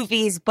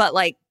movies, but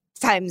like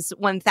times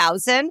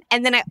 1,000.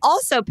 And then I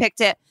also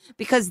picked it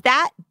because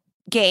that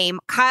game,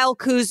 Kyle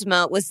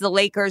Kuzma was the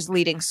Lakers'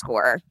 leading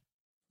scorer.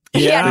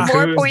 He had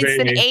more points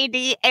than AD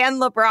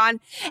and LeBron,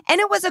 and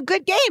it was a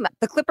good game.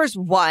 The Clippers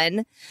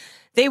won.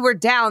 They were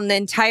down the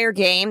entire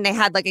game. They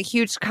had like a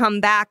huge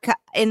comeback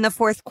in the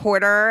fourth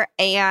quarter,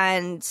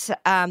 and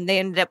they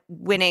ended up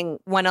winning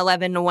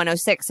 111 to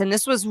 106. And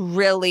this was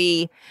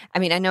really, I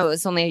mean, I know it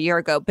was only a year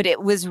ago, but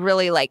it was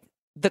really like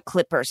the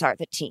Clippers are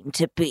the team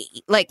to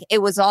beat. Like,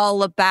 it was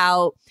all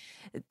about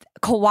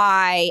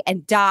Kawhi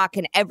and Doc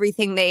and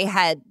everything they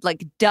had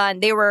like done.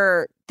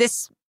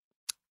 This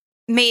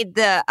made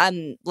the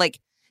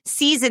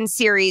season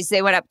series.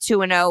 They went up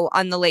 2-0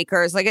 on the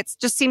Lakers. Like, it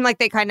just seemed like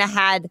they kind of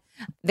had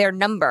their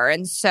number.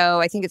 And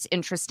so I think it's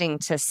interesting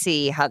to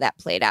see how that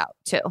played out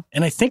too.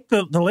 And I think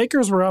the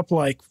Lakers were up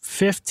like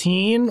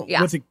 15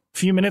 with a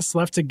few minutes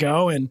left to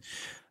go. And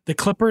the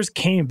Clippers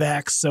came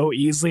back so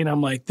easily. And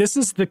I'm like,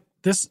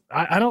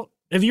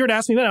 if you were to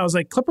ask me that, I was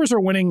like, Clippers are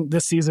winning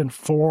this season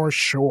for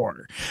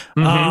sure.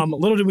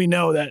 Little did we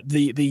know that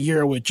the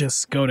year would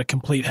just go to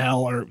complete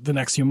hell or the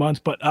next few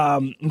months, but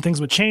and things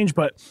would change.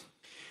 But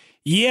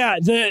yeah,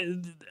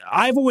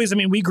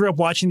 we grew up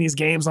watching these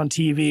games on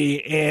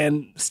TV,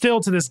 and still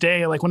to this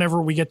day, like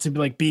whenever we get to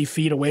like be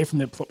feet away from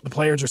the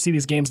players or see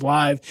these games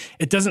live,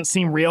 it doesn't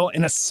seem real,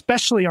 and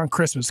especially on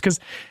Christmas, because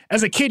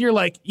as a kid, you're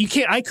like,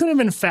 I couldn't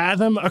even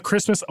fathom a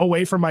Christmas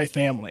away from my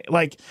family,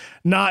 like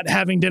not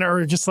having dinner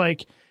or just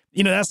like,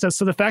 you know, that stuff.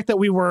 So the fact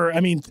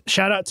that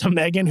shout out to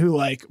Megan, who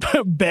like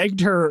begged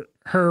her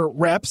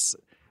reps,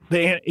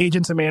 the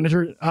agents and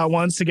manager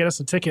ones, to get us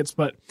some tickets.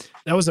 But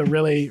that was a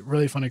really,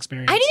 really fun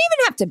experience. I didn't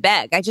even have to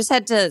beg. I just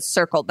had to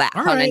circle back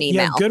on an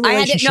email. Yeah, good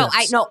relationships.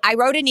 I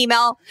wrote an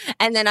email,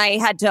 and then I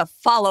had to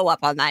follow up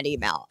on that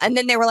email. And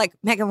then they were like,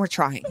 Megan, we're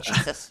trying.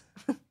 Jesus.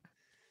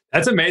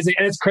 That's amazing.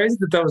 And it's crazy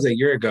that was a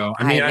year ago.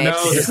 I mean, I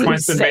know this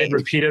point's been made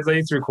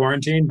repeatedly through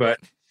quarantine, but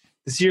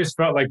this year's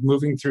felt like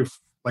moving through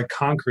like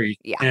concrete.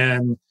 Yeah.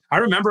 And I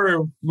remember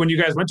when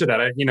you guys went to that,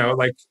 I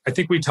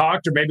think we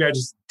talked, or maybe I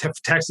just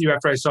texted you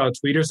after I saw a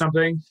tweet or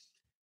something.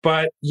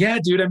 But yeah,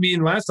 dude, I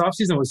mean, last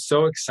offseason was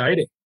so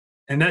exciting.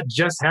 And that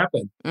just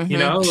happened. You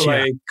know,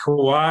 like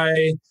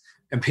Kawhi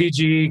and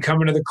PG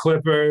coming to the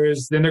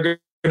Clippers. Then they're going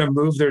going to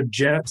move their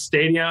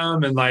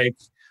stadium and like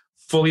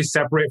fully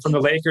separate from the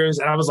Lakers.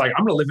 And I was like,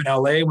 I'm going to live in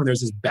LA when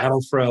there's this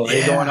battle for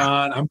LA going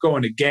on. I'm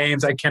going to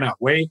games. I cannot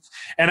wait.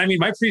 And I mean,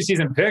 my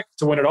preseason pick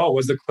to win it all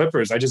was the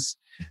Clippers.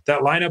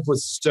 That lineup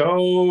was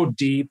so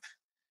deep.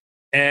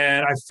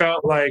 And I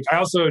felt like, I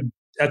also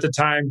at the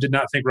time did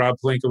not think Rob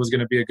Pelinka was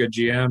going to be a good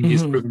GM. Mm-hmm.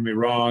 He's proven me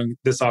wrong.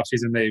 This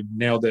offseason, they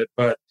nailed it.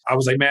 But I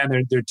was like, man,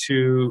 they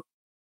don't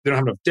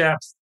have enough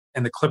depth.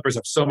 And the Clippers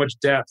have so much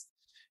depth.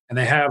 And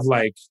they have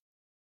like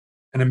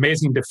an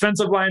amazing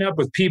defensive lineup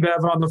with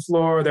P-Bev on the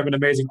floor. They have an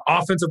amazing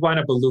offensive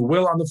lineup with Lou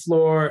Will on the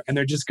floor. And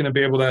they're just going to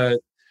be able to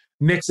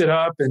mix it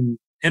up and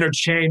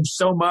interchange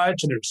so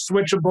much. And they're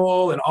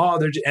switchable and all.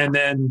 And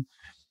then,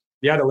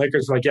 the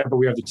Lakers were like, but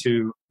we have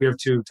two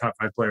top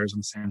 5 players on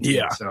the same team.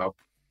 Yeah. So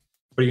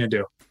what are you going to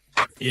do?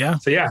 Yeah.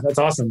 So that's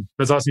awesome.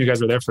 That's awesome you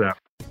guys were there for that.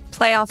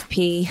 Playoff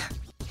P.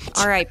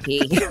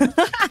 R.I.P.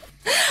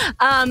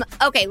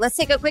 Okay, let's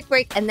take a quick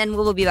break and then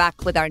we'll be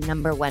back with our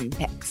number 1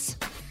 picks.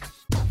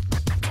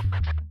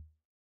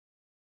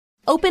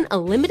 Open a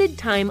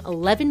limited-time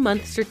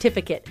 11-month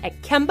certificate at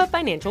Kemba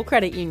Financial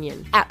Credit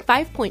Union. At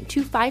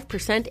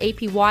 5.25%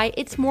 APY,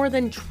 it's more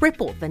than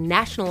triple the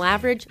national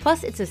average,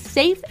 plus it's a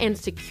safe and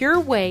secure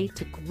way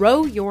to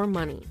grow your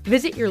money.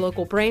 Visit your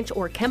local branch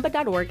or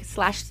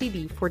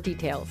kemba.org/CD for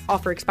details.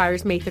 Offer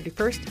expires May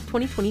 31st,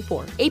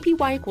 2024.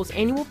 APY equals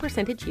annual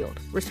percentage yield.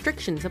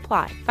 Restrictions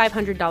apply.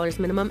 $500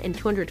 minimum and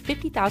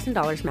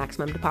 $250,000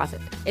 maximum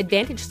deposit.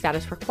 Advantage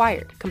status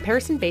required.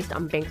 Comparison based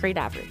on bank rate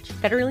average.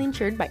 Federally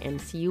insured by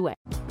NCUA.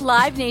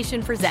 Live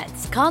Nation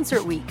presents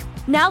Concert Week.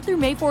 Now through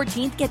May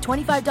 14th, get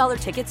 $25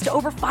 tickets to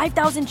over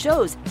 5,000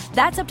 shows.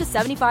 That's up to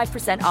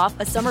 75% off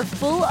a summer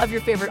full of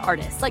your favorite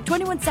artists like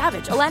 21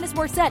 Savage, Alanis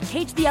Morissette,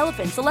 Cage the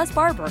Elephant, Celeste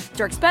Barber,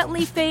 Dierks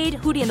Bentley, Fade,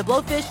 Hootie and the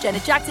Blowfish,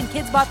 Janet Jackson,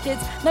 Kids Bop Kids,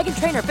 Meghan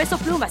Trainor, Peso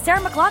Pluma, Sarah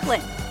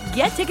McLachlan.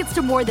 Get tickets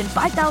to more than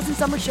 5,000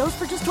 summer shows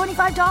for just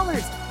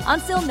 $25.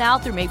 Until now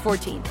through May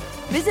 14th.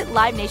 Visit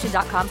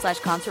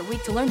LiveNation.com/Concert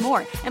Week to learn more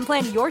and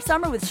plan your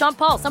summer with Sean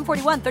Paul, Sum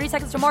 41, 30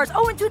 Seconds to Mars,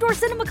 and Two Door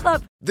Cinema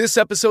Club. This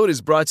episode is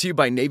brought to you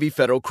by Navy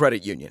Federal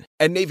Credit Union.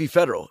 At Navy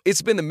Federal,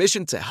 it's been the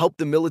mission to help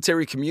the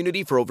military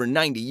community for over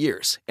 90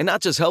 years. And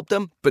not just help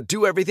them, but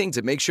do everything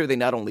to make sure they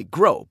not only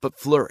grow, but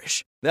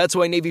flourish. That's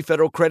why Navy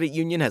Federal Credit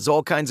Union has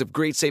all kinds of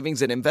great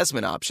savings and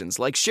investment options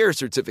like share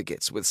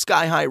certificates with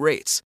sky-high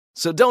rates.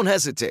 So don't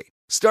hesitate.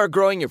 Start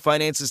growing your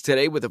finances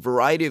today with a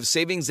variety of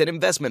savings and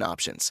investment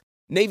options.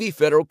 Navy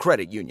Federal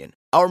Credit Union.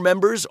 Our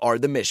members are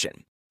the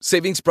mission.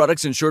 Savings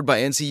products insured by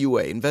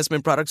NCUA.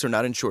 Investment products are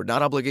not insured,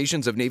 not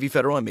obligations of Navy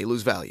Federal and may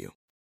lose value.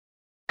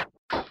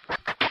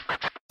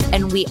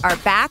 And we are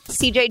back.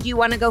 CJ, do you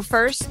want to go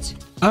first?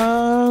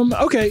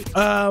 Okay.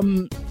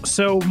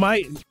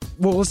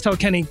 Let's tell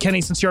Kenny.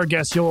 Kenny, since you're our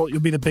guest, you'll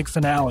be the big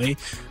finale.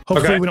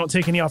 Hopefully we don't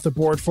take any off the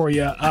board for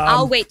you.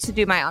 I'll wait to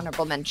do my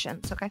honorable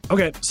mentions, okay?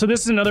 Okay, so this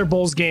is another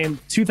Bulls game.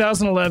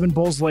 2011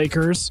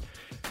 Bulls-Lakers.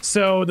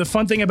 So the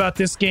fun thing about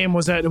this game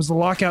was that it was the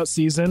lockout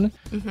season.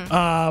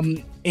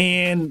 Mm-hmm.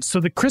 And so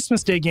the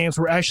Christmas Day games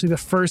were actually the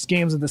first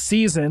games of the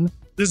season.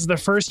 This is the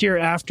first year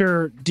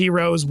after D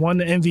Rose won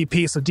the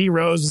MVP. So D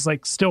Rose was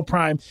like still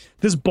prime.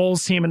 This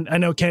Bulls team, and I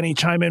know Kenny,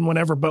 chime in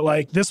whenever, but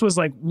like this was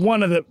like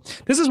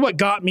this is what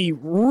got me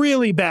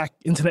really back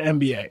into the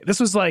NBA.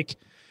 This was like,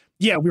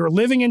 we were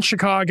living in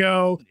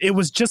Chicago. It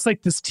was just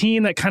like this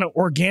team that kind of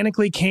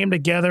organically came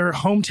together,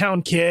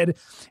 hometown kid.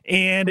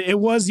 And it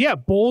was,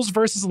 Bulls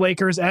versus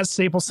Lakers at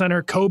Staples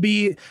Center,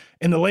 Kobe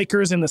and the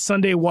Lakers in the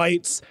Sunday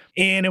whites.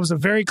 And it was a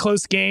very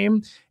close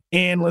game.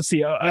 And let's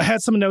see, I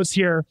had some notes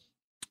here.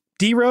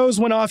 D Rose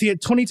went off. He had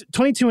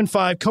 22 and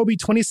 5. Kobe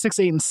 26,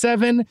 8 and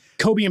 7.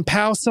 Kobe and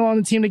Powell still on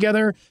the team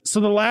together. So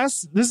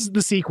this is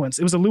the sequence.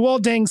 It was a Luol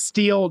Deng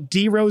steal,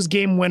 D Rose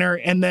game winner,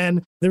 and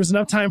then there was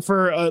enough time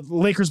for a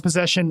Lakers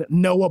possession,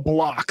 Noah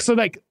block. So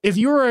like if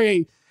you were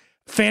a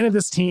fan of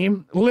this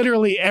team,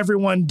 literally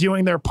everyone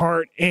doing their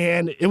part,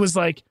 and it was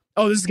like,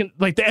 oh, this is gonna,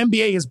 like the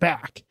NBA is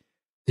back.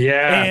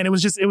 Yeah, and it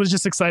was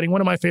just exciting.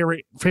 One of my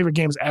favorite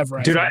games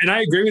ever, dude. And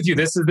I agree with you.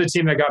 This is the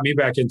team that got me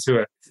back into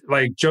it.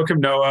 Like Joakim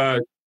Noah.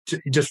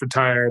 He just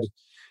retired.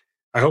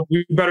 I hope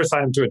we better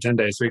sign him to a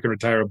 10-day so he can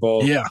retire a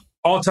Bull. Yeah.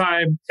 All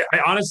time.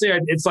 Honestly,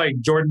 it's like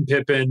Jordan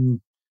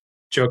Pippen,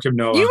 Joakim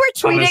Noah. You were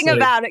tweeting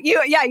about it. You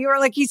were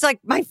like, he's like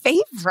my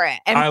favorite.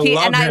 And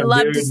I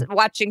loved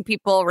watching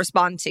people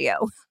respond to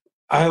you.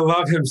 I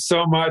love him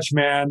so much,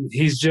 man.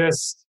 It's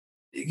just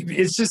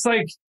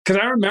like, because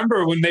I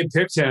remember when they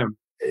picked him,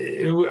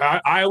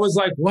 I was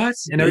like, what?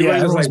 And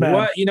everybody was like, mad.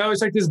 What? You know,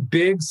 it's like this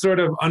big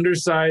sort of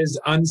undersized,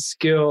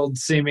 unskilled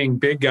seeming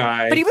big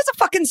guy. But he was a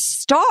fucking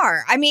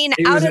star. I mean,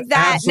 out of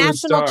that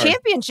national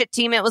championship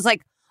team, it was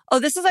like, oh,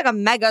 this is like a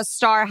mega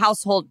star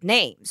household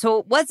name. So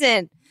it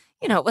wasn't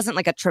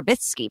like a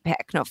Trubisky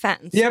pick. No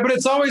offense. Yeah, but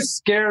it's always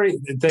scary.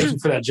 Thank you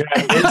for that, Jack.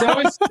 It's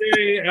always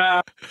scary.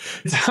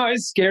 It's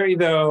always scary,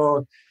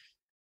 though.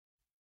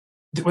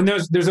 When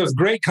there's those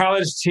great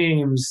college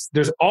teams,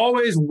 there's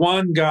always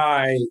one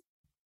guy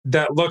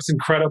that looks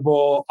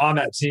incredible on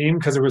that team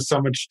because there was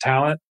so much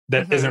talent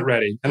that isn't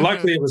ready. And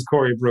luckily it was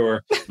Corey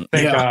Brewer.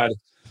 Thank God.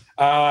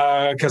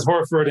 because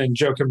Horford and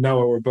Joakim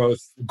Noah were both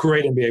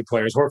great NBA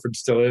players. Horford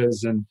still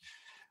is,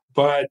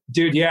 but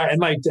dude, yeah, and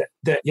like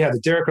the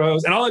Derrick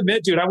Rose, and I'll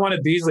admit, dude, I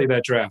wanted Beasley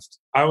that draft.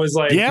 I was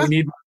like, we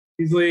need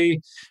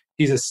Beasley.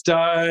 He's a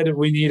stud.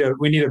 We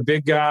need a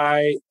big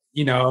guy.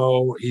 You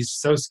know, he's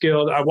so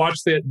skilled. I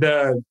watched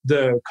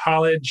the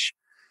college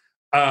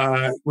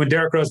when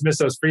Derrick Rose missed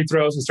those free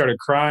throws and started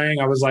crying.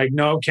 I was like,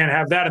 no, can't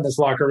have that in this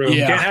locker room.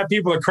 Yeah. Can't have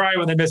people that cry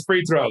when they miss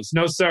free throws.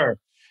 No, sir.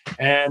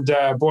 And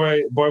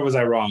boy, was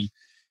I wrong.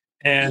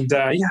 And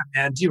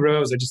man, D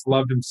Rose, I just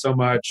loved him so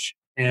much.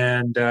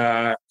 And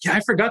I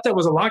forgot that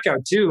was a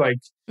lockout too. Like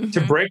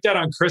to break that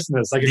on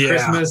Christmas, like a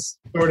Christmas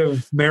sort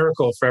of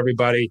miracle for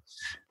everybody.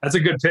 That's a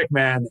good pick,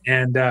 man.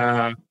 And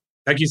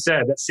like you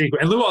said, that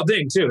sequence, and Luol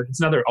Deng too. It's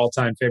another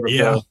all-time favorite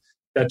goal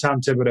that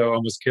Tom Thibodeau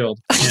almost killed.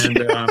 And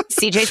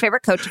CJ's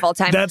favorite coach of all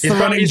time. That's the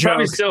running joke. He's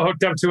probably still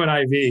hooked up to an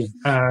IV.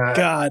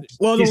 God.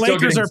 Well, the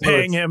Lakers are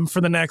paying him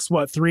for the next,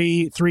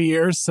 3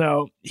 years.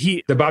 So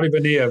the Bobby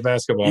Bonilla of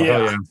basketball.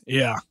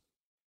 Yeah.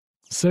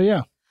 So,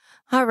 yeah.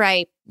 All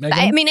right. Megan?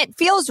 I mean, it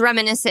feels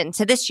reminiscent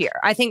to this year.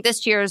 I think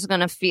this year is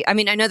going to feel, I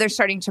mean, I know they're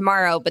starting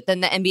tomorrow, but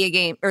then the NBA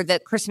game or the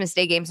Christmas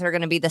Day games are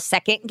going to be the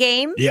second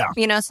game. Yeah.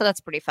 You know, so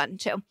that's pretty fun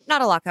too.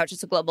 Not a lockout,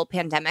 just a global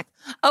pandemic.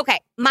 Okay.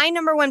 My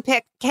number one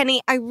pick,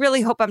 Kenny, I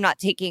really hope I'm not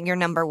taking your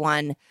number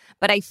one,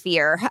 but I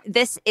fear.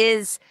 This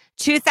is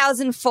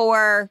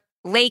 2004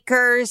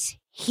 Lakers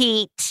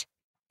Heat.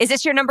 Is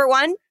this your number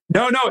one?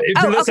 No.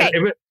 Listen,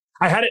 okay.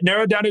 I had it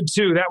narrowed down to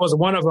 2. That was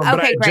one of them,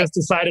 but I just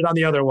decided on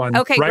the other one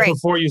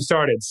before you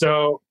started.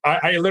 So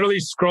I literally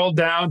scrolled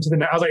down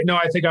to I was like, no,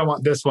 I think I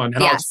want this one.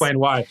 And I'll explain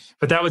why.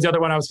 But that was the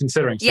other one I was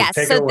considering. So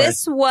take it away.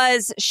 This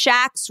was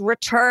Shaq's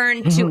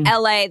return to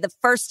LA, the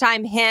first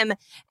time him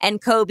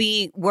and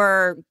Kobe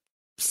were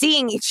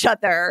seeing each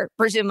other,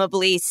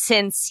 presumably,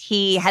 since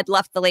he had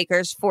left the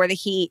Lakers for the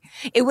Heat.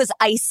 It was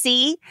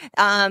icy.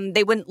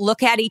 They wouldn't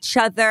look at each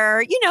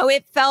other. You know,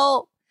 it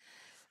felt...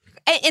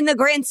 in the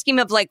grand scheme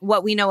of like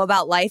what we know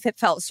about life, it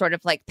felt sort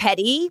of like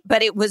petty,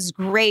 but it was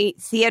great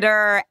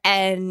theater,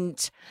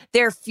 and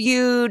their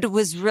feud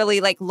was really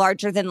like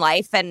larger than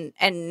life. And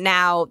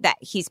now that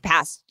he's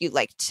passed, you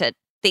like to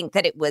think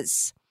that it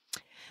wasn't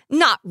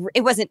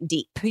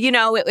deep, you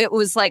know, it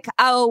was like,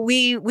 our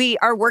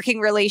working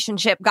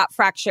relationship got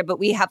fractured, but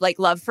we have like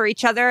love for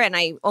each other. And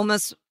I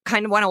almost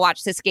kind of want to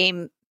watch this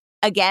game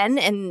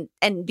again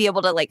and be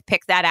able to like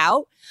pick that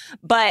out.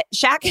 But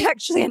Shaq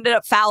actually ended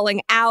up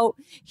fouling out.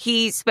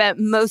 He spent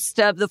most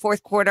of the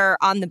fourth quarter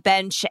on the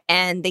bench,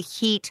 and the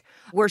Heat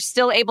were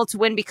still able to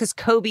win because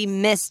Kobe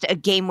missed a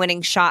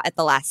game-winning shot at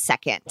the last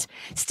second.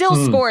 Still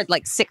scored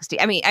like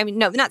 60. I mean,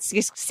 no, not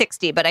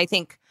 60, but I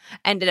think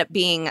ended up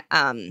being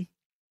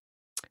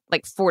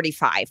like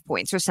 45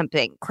 points or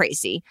something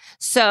crazy.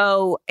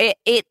 So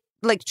it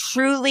like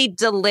truly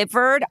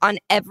delivered on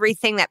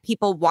everything that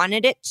people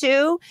wanted it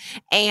to.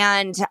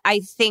 And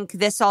I think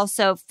this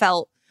also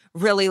felt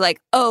really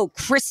like,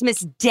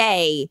 Christmas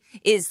Day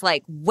is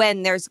like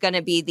when there's going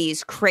to be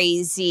these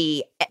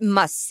crazy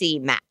must-see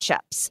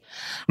matchups.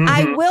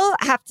 I will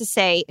have to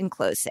say in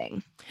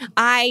closing,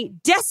 I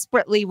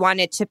desperately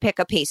wanted to pick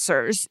a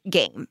Pacers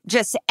game,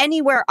 just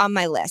anywhere on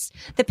my list.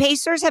 The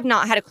Pacers have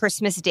not had a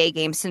Christmas Day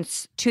game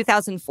since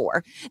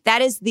 2004.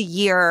 That is the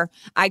year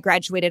I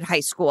graduated high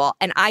school,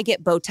 and I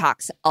get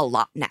Botox a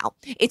lot now.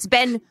 It's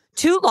been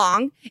too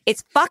long.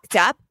 It's fucked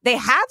up. They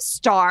have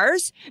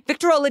stars.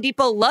 Victor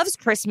Oladipo loves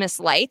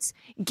Christmas lights.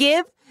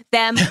 Give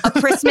them a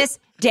Christmas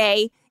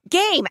Day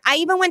game. I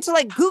even went to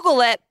like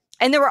Google it.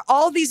 And there were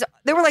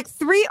like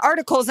 3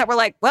 articles that were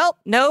like, well,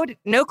 no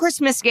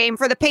Christmas game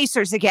for the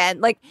Pacers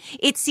again. Like,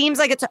 it seems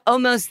like it's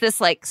almost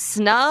this like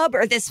snub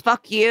or this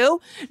fuck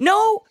you.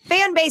 No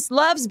fan base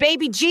loves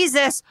baby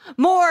Jesus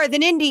more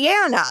than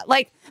Indiana.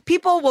 Like,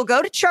 people will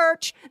go to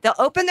church, they'll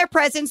open their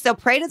presents, they'll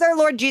pray to their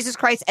Lord Jesus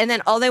Christ, and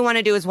then all they want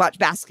to do is watch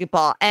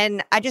basketball.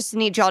 And I just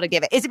need y'all to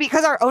give it. Is it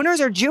because our owners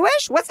are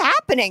Jewish? What's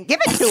happening? Give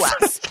it to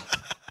us.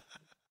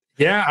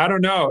 Yeah, I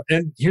don't know.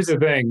 And here's the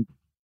thing.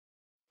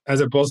 As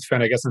a Bulls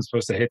fan, I guess I'm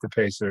supposed to hate the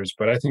Pacers,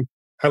 but I think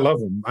I love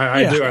them.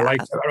 I do. I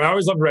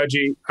always loved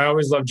Reggie. I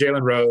always loved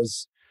Jalen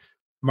Rose,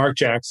 Mark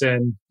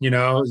Jackson. You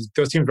know,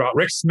 those teams were all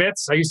Rick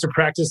Smits. I used to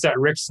practice that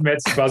Rick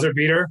Smits buzzer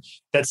beater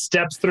that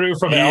steps through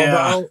from the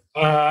elbow.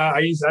 I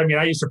used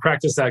to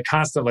practice that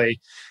constantly.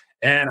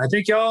 And I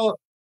think y'all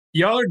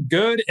are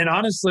good. And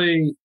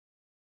honestly,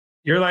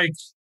 you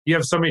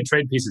have so many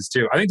trade pieces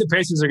too. I think the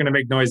Pacers are going to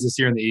make noise this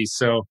year in the East.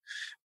 So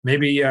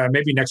maybe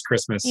next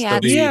Christmas. Yeah.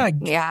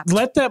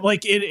 Let that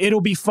it'll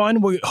be fun.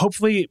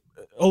 Hopefully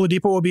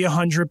Oladipo will be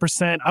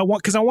 100%. I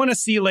want to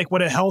see like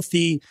what a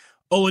healthy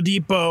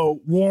Oladipo,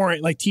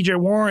 Warren, like TJ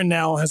Warren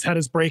now has had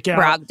his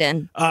breakout.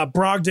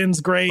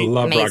 Brogdon's great. I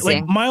love Brogdon.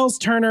 Like Miles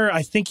Turner,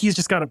 I think he's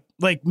just got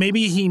to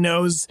maybe he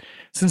knows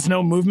since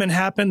no movement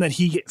happened that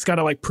he's got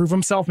to prove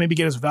himself, maybe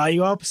get his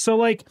value up.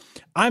 So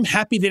I'm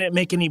happy they didn't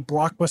make any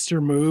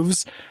blockbuster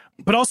moves.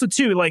 But also,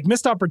 too,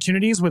 missed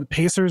opportunities with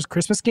Pacers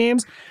Christmas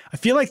games. I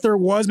feel like there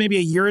was maybe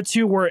a year or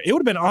two where it would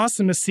have been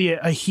awesome to see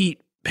a Heat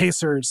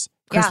Pacers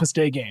Christmas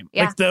Day game.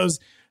 Yeah. Like those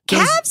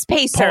Cavs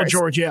Pacers. Paul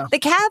George, yeah. The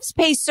Cavs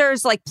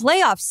Pacers like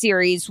playoff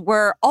series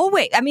were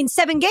always,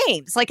 7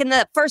 games, like in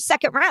the first,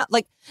 second round.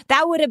 Like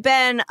that would have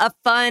been a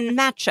fun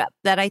matchup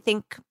that I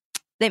think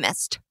they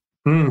missed.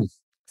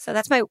 So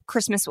that's my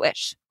Christmas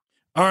wish.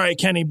 All right,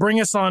 Kenny, bring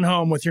us on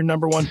home with your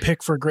number one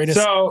pick for greatest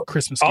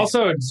Christmas game.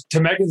 Also,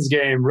 to Megan's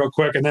game real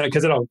quick, and then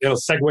because it'll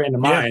segue into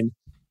mine.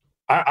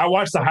 I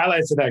watched the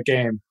highlights of that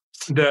game,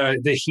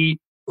 the Heat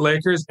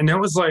Lakers, and it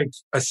was like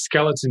a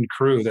skeleton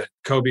crew that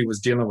Kobe was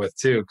dealing with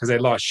too, because they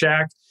lost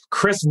Shaq.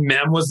 Chris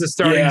Mem was the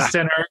starting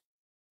center.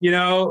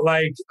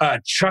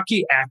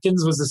 Chucky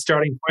Atkins was the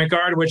starting point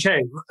guard, which,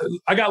 hey,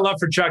 I got love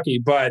for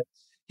Chucky, but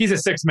he's a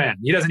 6th man.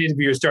 He doesn't need to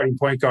be your starting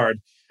point guard.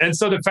 And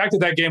so the fact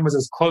that game was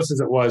as close as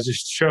it was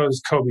just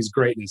shows Kobe's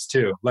greatness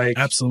too. Like,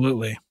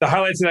 absolutely. The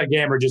highlights of that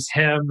game are just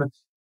him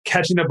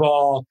catching the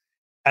ball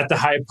at the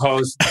high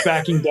post,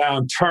 backing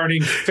down,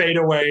 turning, fade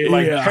away,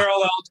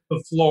 parallel to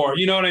the floor.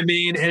 You know what I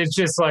mean? And it's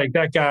just like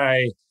that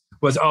guy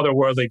was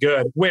otherworldly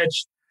good,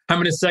 which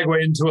I'm going to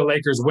segue into a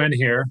Lakers win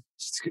here,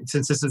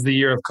 since this is the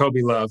year of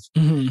Kobe love.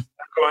 Mm-hmm.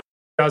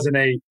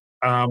 2008,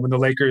 when the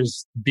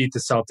Lakers beat the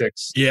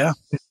Celtics. Yeah.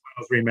 In the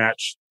finals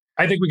rematch.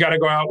 I think we got to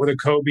go out with a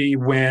Kobe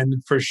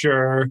win for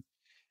sure.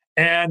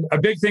 And a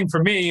big thing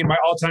for me, my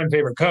all-time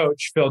favorite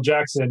coach, Phil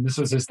Jackson, this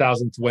was his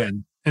 1,000th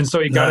win. And so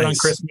he got it on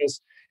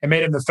Christmas and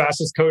made him the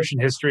fastest coach in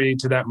history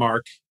to that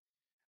mark.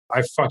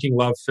 I fucking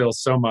love Phil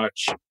so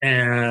much.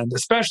 And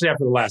especially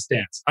after the Last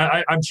Dance.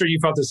 I'm sure you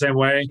felt the same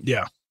way.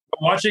 Yeah.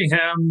 But watching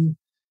him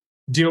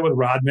deal with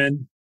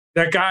Rodman,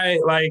 that guy,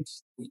 like,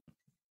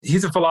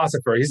 he's a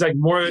philosopher. He's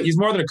more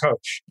than a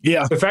coach.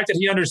 Yeah. The fact that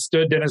he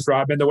understood Dennis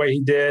Rodman the way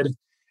he did,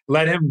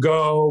 let him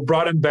go,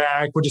 brought him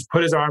back, would just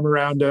put his arm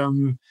around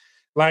him.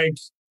 Like,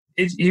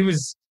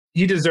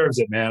 he deserves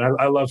it, man.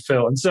 I love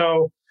Phil. And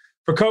so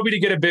for Kobe to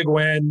get a big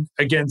win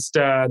against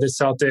the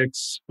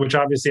Celtics, which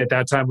obviously at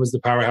that time was the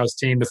powerhouse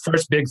team, the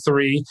first big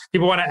three,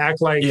 people want to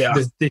act like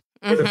the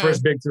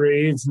first big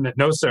three. It's,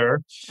 no, sir.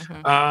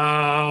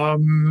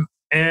 Mm-hmm.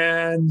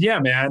 And yeah,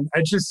 man,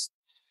 it's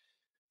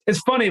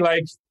funny.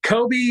 Like,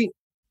 Kobe,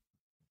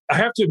 I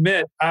have to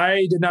admit,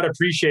 I did not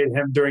appreciate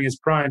him during his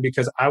prime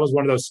because I was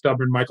one of those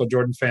stubborn Michael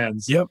Jordan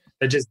fans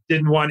that just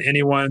didn't want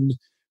anyone.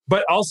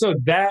 But also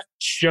that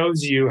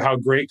shows you how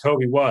great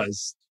Kobe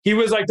was. He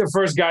was like the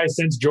first guy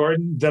since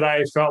Jordan that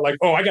I felt like,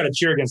 oh, I got to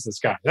cheer against this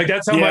guy. Like,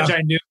 that's how much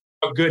I knew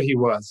how good he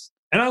was.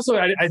 And also,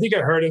 I think I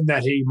heard him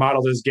that he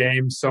modeled his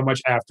game so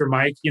much after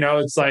Mike. You know,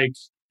 it's like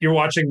you're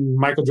watching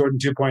Michael Jordan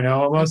 2.0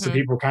 almost, and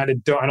people kind of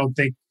I don't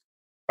think,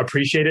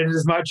 appreciated it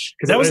as much.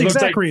 That was the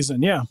exact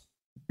reason, yeah.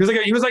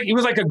 He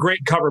was like a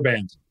great cover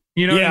band.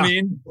 You know what I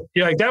mean?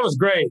 You're like, that was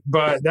great,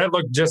 but that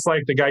looked just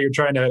like the guy you're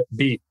trying to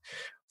beat.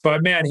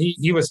 But man,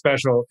 he was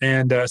special,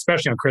 and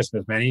especially on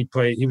Christmas, man. He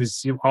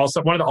was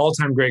also one of the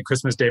all-time great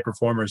Christmas Day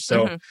performers.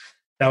 So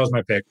that was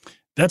my pick.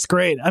 That's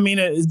great. I mean,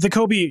 the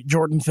Kobe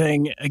Jordan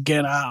thing,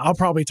 again, I'll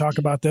probably talk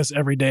about this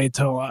every day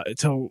till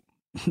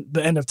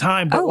the end of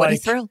time. But what a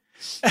thrill.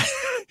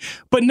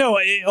 But no,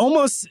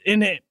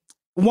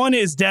 one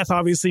is death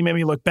obviously made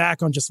me look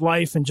back on just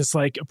life and just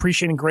like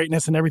appreciating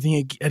greatness and everything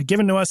he had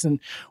given to us, and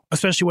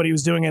especially what he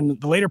was doing in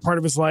the later part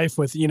of his life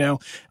with,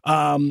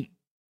 trying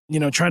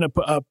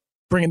to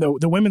bringing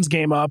the women's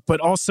game up. But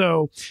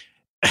also,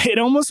 it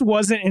almost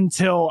wasn't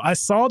until I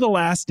saw The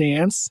Last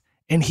Dance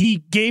and he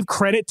gave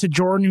credit to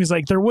Jordan. He was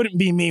like, there wouldn't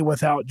be me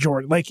without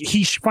Jordan. Like,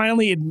 he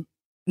finally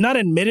not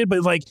admitted,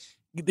 but like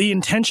the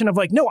intention of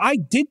like, no, I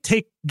did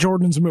take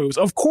Jordan's moves.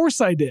 Of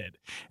course I did.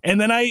 And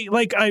then I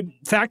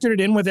factored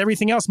it in with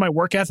everything else, my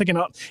work ethic, and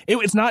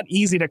it's not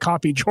easy to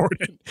copy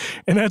Jordan.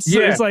 And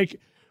it's like,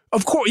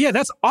 of course,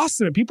 that's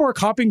awesome. If people are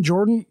copying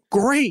Jordan,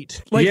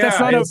 great. Like,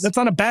 that's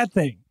not a bad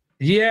thing.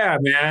 Yeah,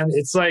 man.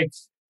 It's like,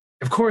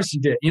 of course you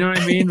did. You know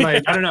what I mean?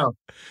 Like, I don't know.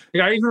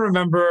 Like, I even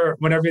remember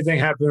when everything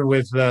happened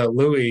with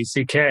Louis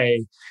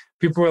C.K.,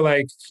 people were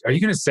like, are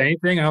you going to say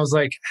anything? I was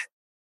like,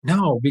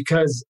 no,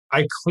 because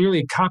I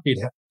clearly copied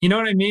him. You know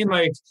what I mean?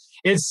 Like,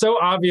 it's so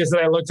obvious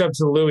that I looked up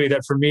to Louis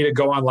that for me to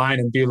go online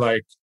and be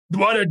like,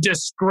 what a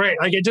disgrace.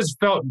 Like, it just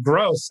felt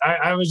gross.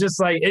 I was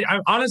just like,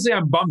 honestly,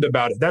 I'm bummed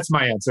about it. That's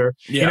my answer.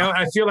 Yeah. You know,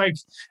 I feel like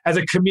as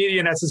a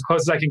comedian, that's as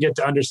close as I can get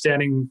to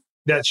understanding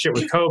that shit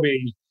with Kobe.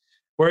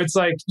 Where it's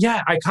like,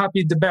 yeah, I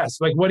copied the best.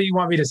 Like, what do you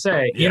want me to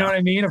say? You know what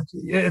I mean?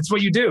 It's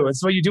what you do.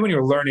 It's what you do when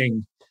you're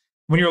learning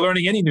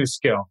any new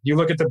skill. You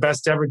look at the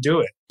best to ever do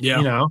it. Yeah.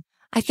 You know?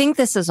 I think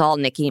this is all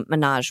Nicki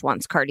Minaj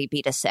wants Cardi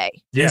B to say.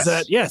 Yes.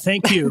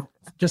 Thank you.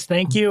 Just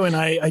thank you. And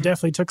I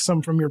definitely took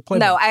some from your playbook.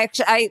 No,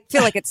 I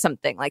feel like it's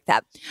something like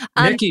that.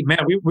 Nicki,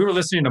 man, we were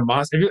listening to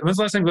Monster. When's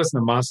the last time you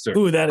listened to Monster?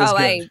 Ooh, that is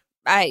good.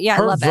 I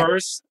love it.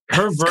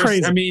 Her verse,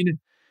 crazy. I mean,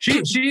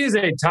 she is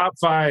a top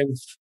 5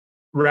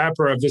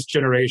 rapper of this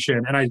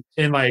generation, and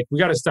we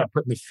got to stop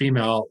putting the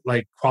female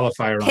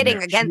qualifier on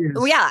pitting against,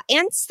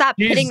 and stop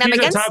pitting them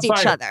against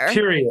each other.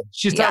 Period.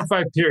 She's top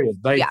 5. Period.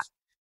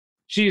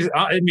 She's.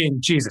 I mean,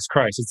 Jesus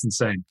Christ, it's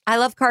insane. I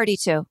love Cardi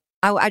too.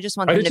 I just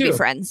want them to be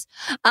friends.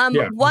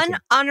 One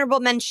honorable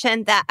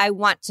mention that I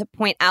want to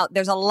point out,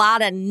 there's a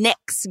lot of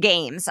Knicks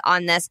games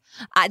on this.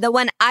 The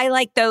one I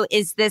like, though,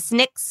 is this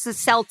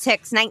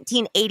Knicks-Celtics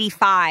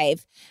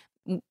 1985.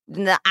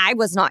 I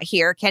was not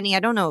here. Kenny, I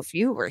don't know if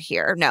you were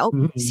here. No,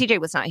 CJ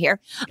was not here.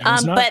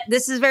 But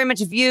this is very much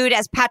viewed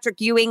as Patrick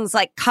Ewing's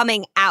like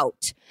coming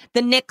out.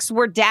 The Knicks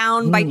were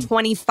down by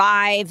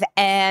 25,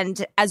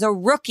 and as a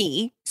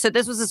rookie, so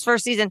this was his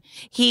first season,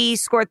 he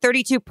scored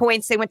 32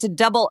 points. They went to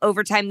double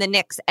overtime. The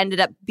Knicks ended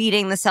up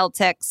beating the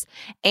Celtics,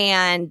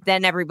 and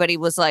then everybody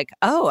was like,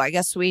 oh, I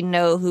guess we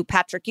know who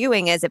Patrick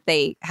Ewing is if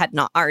they had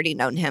not already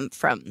known him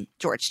from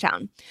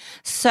Georgetown.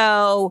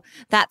 So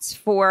that's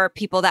for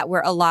people that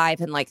were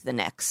alive and like the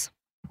Knicks.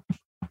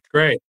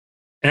 Great.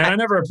 And I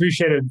never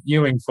appreciated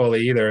Ewing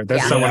fully either.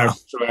 That's someone I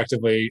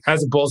proactively,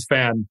 as a Bulls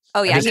fan.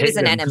 Oh, yeah, he was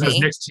an enemy. Those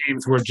Knicks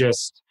teams were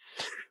just,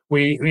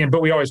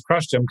 but we always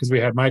crushed him because we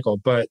had Michael.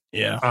 But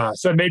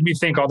so it made me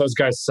think all those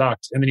guys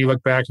sucked. And then you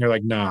look back and you're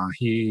like, nah,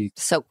 he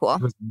so cool.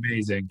 was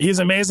amazing. He's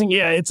amazing.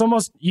 Yeah, it's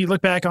almost, you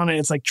look back on it,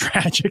 it's like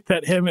tragic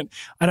that him and,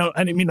 I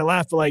didn't mean to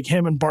laugh, but like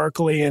him and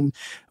Barkley and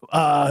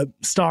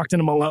Stockton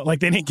and Malone, like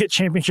they didn't get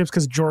championships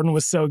because Jordan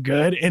was so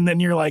good. And then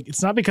you're like,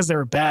 it's not because they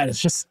were bad.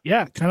 It's just,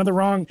 kind of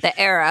the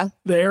era.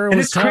 The era and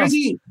was it's tough.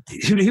 crazy.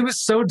 He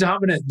was so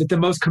dominant that the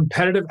most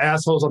competitive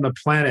assholes on the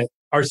planet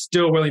are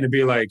still willing to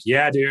be like,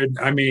 yeah, dude,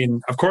 I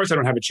mean, of course I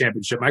don't have a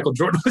championship. Michael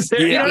Jordan was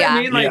there. You know what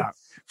I mean? Like,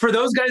 for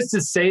those guys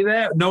to say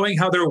that, knowing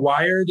how they're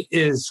wired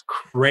is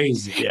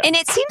crazy. Yeah. And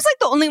it seems like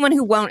the only one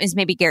who won't is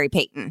maybe Gary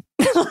Payton.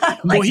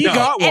 Well, he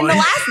got one. In The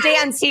Last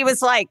Dance, he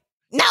was like,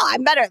 no,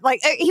 I'm better.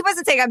 Like, he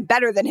wasn't saying I'm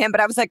better than him,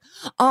 but I was like,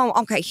 oh,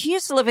 okay,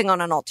 he's living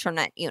on an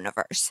alternate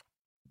universe.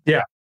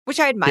 Yeah. Which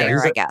I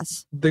admire, I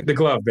guess. The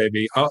glove,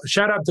 baby.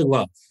 Shout out to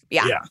Glove.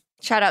 Yeah.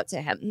 Shout out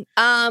to him.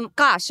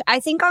 Gosh, I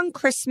think on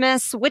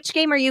Christmas, which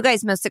game are you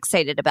guys most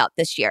excited about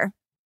this year?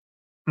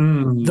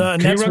 The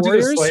Nets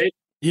Warriors?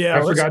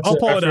 Yeah, I'll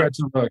pull it up.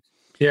 To look.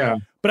 Yeah.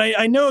 But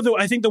I know, though,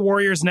 I think the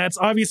Warriors Nets,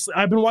 obviously,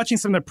 I've been watching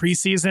some of the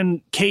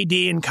preseason,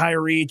 KD and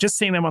Kyrie, just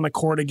seeing them on the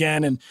court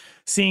again and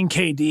seeing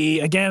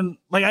KD again.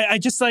 Like,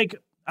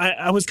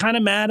 I was kind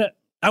of mad.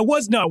 I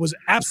was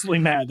absolutely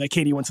mad that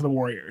KD went to the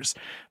Warriors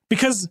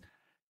because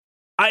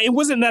it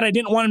wasn't that I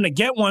didn't want him to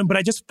get one, but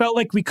I just felt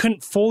like we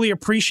couldn't fully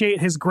appreciate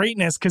his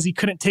greatness because he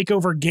couldn't take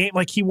over game.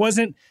 Like, he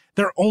wasn't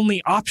their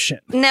only option.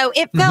 No,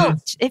 it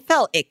felt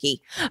icky.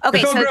 Okay,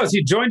 it felt gross.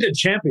 He joined a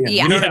champion.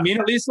 Yeah. You know what I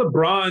mean? At least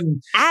LeBron,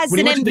 as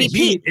when an he went MVP, to the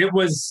Heat, it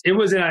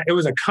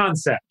was a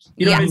concept.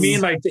 You know what I mean?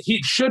 Like, the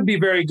Heat should be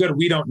very good.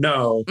 We don't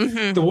know.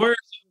 The Warriors,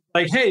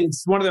 like, hey,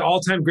 it's one of the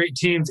all-time great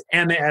teams,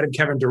 and they added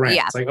Kevin Durant.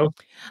 Yeah. It's like,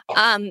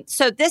 okay.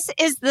 So this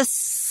is the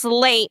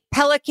slate: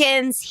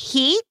 Pelicans,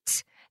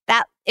 Heat.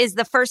 That is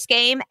the first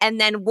game, and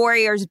then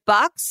Warriors,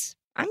 Bucks.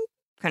 I'm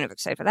kind of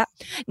excited for that.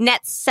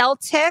 Nets,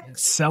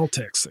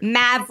 Celtics,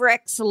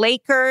 Mavericks,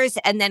 Lakers,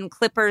 and then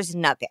Clippers,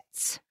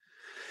 Nuggets.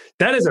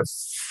 That is a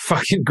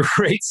fucking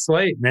great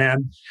slate,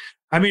 man.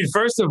 I mean,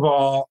 first of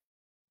all,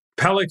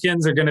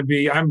 Pelicans are going to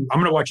be, I'm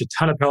going to watch a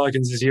ton of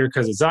Pelicans this year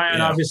because of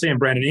Zion, obviously, and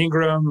Brandon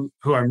Ingram,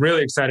 who I'm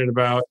really excited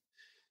about.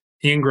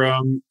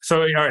 Ingram.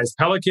 So, all right, it's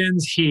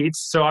Pelicans, Heat.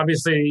 So,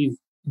 obviously,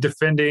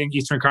 defending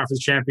Eastern Conference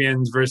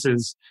champions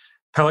versus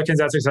Pelicans.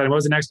 That's exciting. What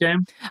was the next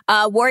game?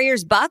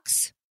 Warriors,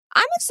 Bucks.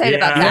 I'm excited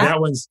about that.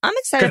 I'm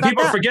excited about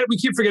that. Because we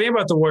keep forgetting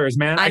about the Warriors,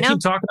 man. I keep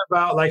talking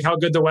about like how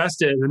good the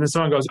West is, and then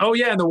someone goes, "Oh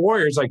yeah," and the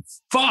Warriors, like,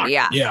 fuck,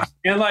 yeah.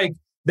 And like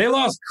they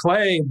lost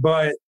Clay,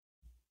 but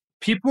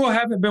people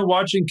haven't been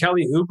watching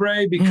Kelly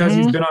Oubre because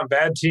he's been on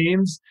bad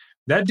teams.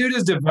 That dude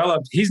has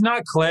developed. He's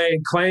not Clay.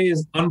 Clay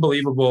is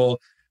unbelievable,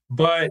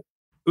 but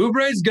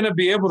Oubre is going to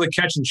be able to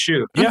catch and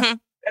shoot. Yeah.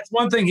 That's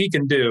one thing he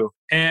can do.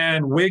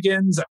 And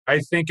Wiggins, I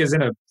think, is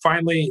in a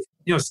finally,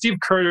 Steve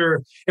Kerr,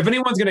 if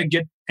anyone's going to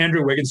get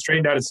Andrew Wiggins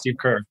straightened out, it's Steve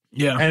Kerr.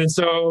 Yeah. And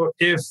so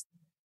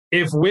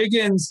if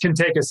Wiggins can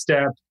take a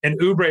step and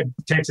Oubre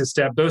takes a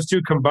step, those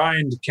two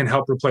combined can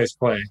help replace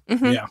Clay.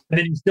 Yeah. And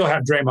then you still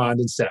have Draymond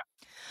and Steph,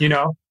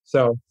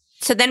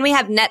 So then we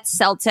have Nets,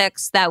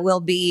 Celtics. That will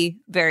be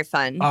very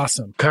fun.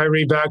 Awesome.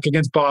 Kyrie back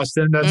against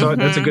Boston. That's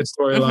a good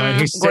storyline.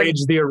 He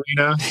staged the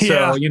arena.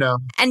 So,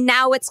 And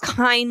now it's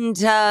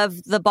kind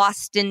of the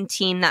Boston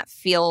team that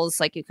feels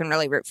like you can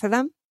really root for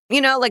them.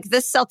 Like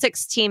this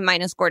Celtics team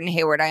minus Gordon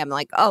Hayward, I am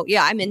like, oh,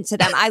 yeah, I'm into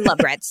them. I love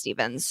Brad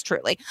Stevens,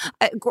 truly.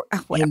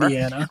 Whatever.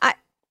 Indiana. I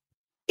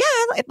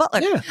like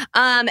Butler. Yeah.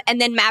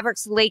 And then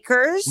Mavericks,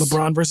 Lakers.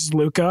 LeBron versus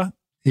Luka.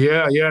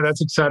 Yeah,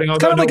 that's exciting. It's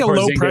kind of like a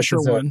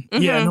low-pressure one.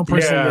 Yeah, no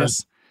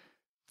Porzingis.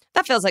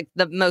 That feels like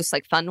the most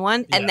fun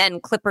one. And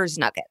then Clippers,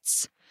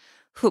 Nuggets.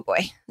 Oh,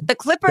 boy. The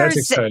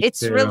Clippers,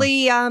 it's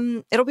really,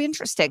 it'll be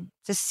interesting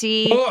to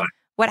see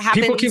what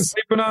happens. People keep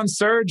sleeping on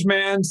Serge,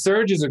 man.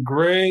 Serge is a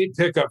great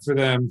pickup for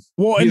them.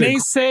 Well, and they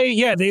say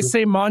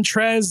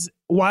Montrez,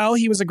 while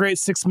he was a great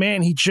sixth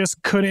man, he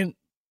just couldn't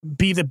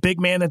be the big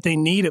man that they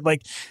needed.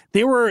 Like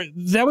that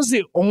was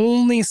the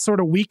only sort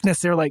of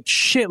weakness. They're like,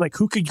 shit, like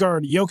who could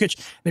guard Jokic?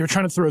 They were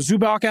trying to throw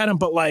Zubac at him,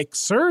 but like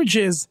Serge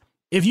is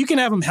if you can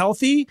have them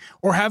healthy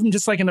or have them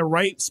just like in the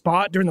right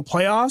spot during the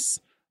playoffs,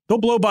 they'll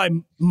blow by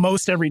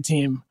most every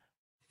team.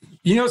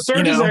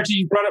 Serge is actually,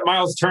 you brought up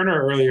Miles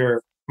Turner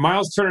earlier.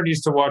 Miles Turner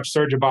needs to watch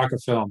Serge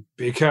Ibaka film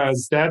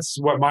because that's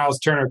what Miles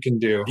Turner can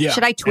do. Yeah.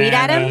 Should I tweet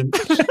at him?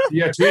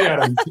 Yeah, tweet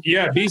at him.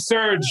 Yeah, be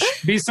Serge,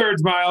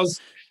 Miles,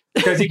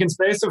 because he can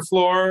space the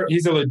floor.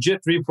 He's a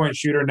legit 3-point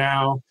shooter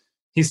now.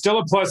 He's still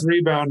a plus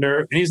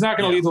rebounder, and he's not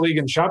going to lead the league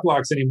in shot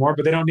blocks anymore,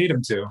 but they don't need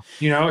him to.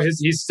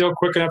 He's still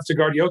quick enough to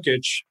guard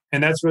Jokic,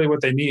 and that's really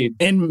what they need.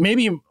 And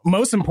maybe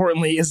most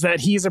importantly is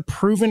that he's a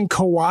proven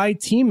Kawhi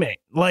teammate.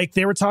 Like,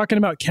 they were talking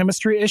about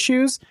chemistry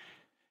issues.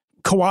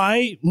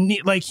 Kawhi,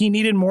 he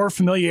needed more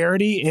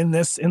familiarity in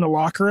the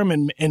locker room,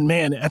 and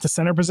man, at the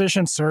center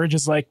position, Serge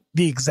is like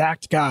the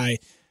exact guy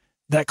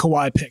that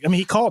Kawhi picked. I mean,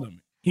 he called him.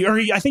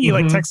 I think he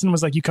texted him,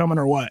 was like, "You coming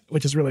or what?"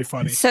 Which is really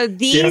funny. So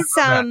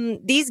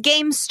these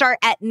games start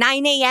at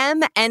 9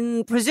 a.m.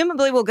 and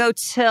presumably will go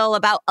till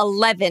about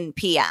 11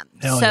 p.m.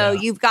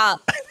 You've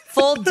got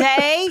full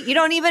day.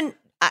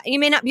 You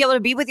may not be able to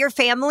be with your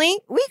family.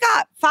 We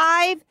got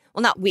 5.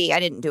 Well, not we. I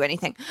didn't do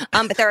anything.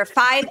 But there are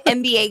 5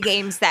 NBA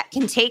games that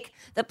can take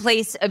the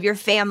place of your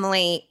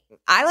family.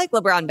 I like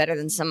LeBron better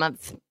than some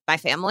of my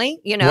family,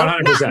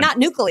 100%. Not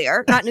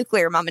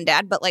nuclear, mom and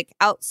dad, but like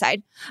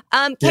outside.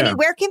 Kenny,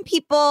 where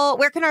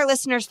can our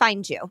listeners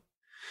find you?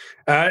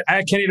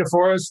 At Kenny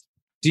DeForest,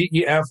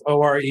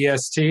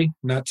 DeForest,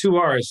 not 2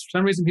 R's. For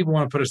some reason, people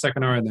want to put a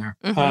second R in there.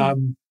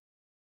 Mm-hmm.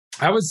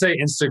 I would say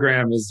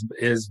Instagram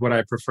is what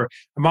I prefer.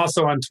 I'm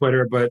also on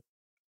Twitter, but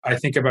I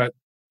think about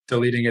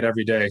deleting it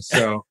every day.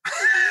 So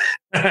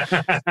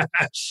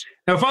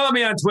now follow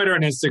me on Twitter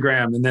and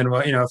Instagram. And then,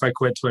 if I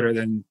quit Twitter,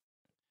 then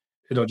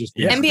it'll just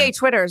be NBA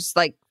Twitter's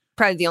like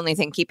probably the only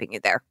thing keeping you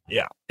there.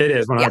 Yeah, it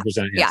is 100%.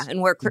 Yes. Yeah.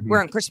 And we're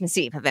on Christmas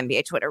Eve of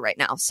NBA Twitter right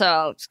now.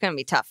 So it's going to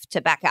be tough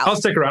to back out. I'll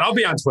stick around. I'll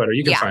be on Twitter.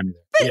 You can find me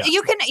there.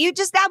 But you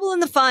just dabble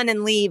in the fun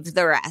and leave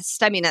the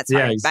rest. I mean, that's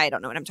fine. I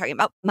don't know what I'm talking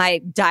about. I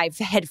dive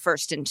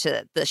headfirst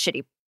into the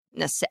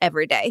shittiness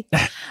every day.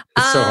 It's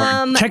so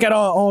hard. Check out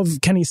all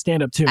of Kenny's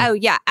stand-up too. Oh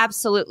yeah,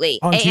 absolutely.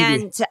 On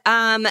TV.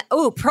 And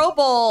Pro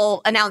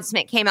Bowl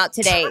announcement came out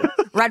today.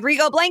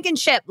 Rodrigo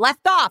Blankenship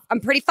left off.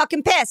 I'm pretty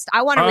fucking pissed.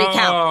 I want to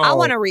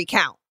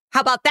recount. How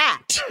about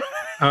that?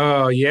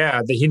 Oh yeah,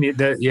 he need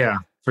that. Yeah,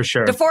 for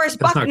sure. DeForest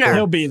Buckner,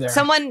 he'll be there.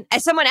 Someone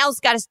else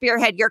got to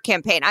spearhead your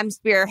campaign. I'm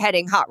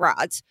spearheading Hot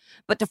Rods,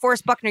 but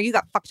DeForest Buckner, you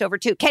got fucked over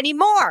too. Kenny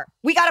Moore,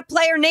 we got a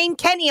player named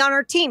Kenny on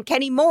our team.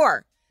 Kenny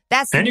Moore.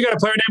 And you got a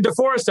player named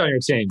DeForest on your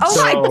team. Oh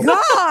my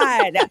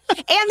God!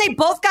 And they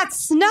both got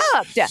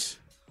snubbed.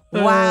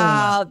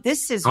 Wow,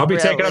 this is. I'll be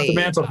taking up the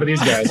mantle for these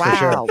guys. Wow! For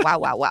sure.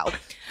 Wow!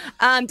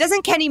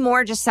 Doesn't Kenny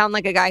Moore just sound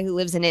like a guy who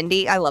lives in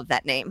Indy? I love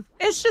that name.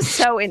 It's just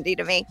so Indy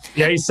to me.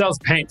 Yeah, he sells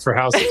paint for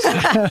houses.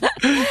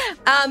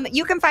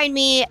 You can find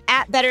me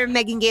at Better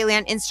Megan Gailey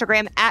on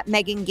Instagram, at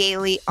Megan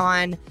Gailey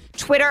on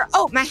Twitter.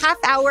 Oh, my half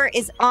hour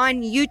is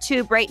on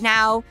YouTube right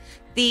now.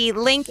 The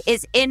link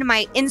is in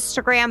my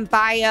Instagram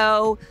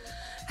bio.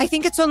 I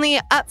think it's only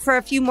up for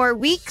a few more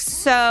weeks,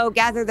 so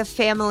gather the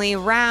family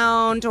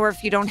around, or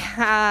if you don't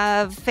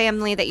have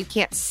family that you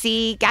can't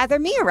see, gather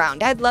me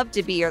around. I'd love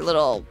to be your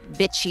little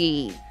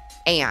bitchy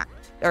aunt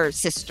or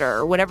sister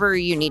or whatever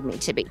you need me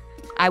to be.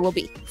 I will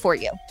be for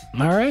you.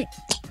 All right.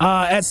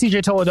 At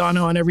CJ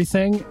Toledano on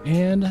everything,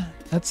 and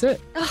that's it.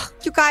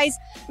 You guys,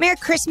 Merry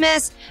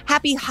Christmas,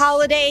 Happy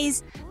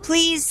Holidays.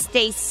 Please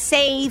stay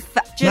safe.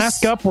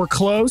 Mask up. We're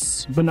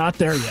close, but not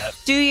there yet.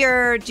 Do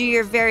your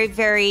very,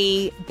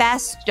 very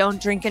best.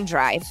 Don't drink and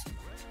drive.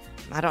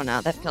 I don't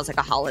know. That feels like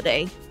a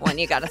holiday one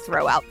you got to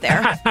throw out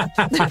there.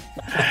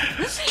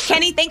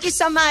 Kenny, thank you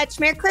so much.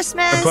 Merry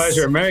Christmas. A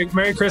pleasure.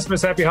 Merry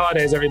Christmas. Happy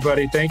holidays,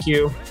 everybody. Thank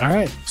you. All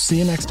right. See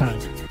you next time.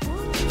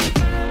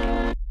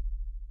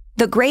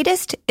 The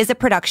Greatest is a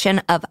production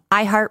of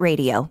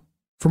iHeartRadio.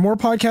 For more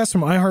podcasts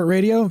from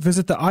iHeartRadio,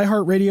 visit the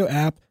iHeartRadio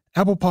app,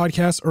 Apple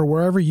Podcasts, or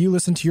wherever you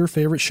listen to your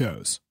favorite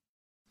shows.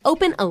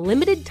 Open a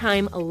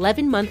limited-time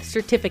 11-month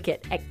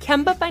certificate at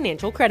Kemba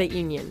Financial Credit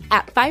Union.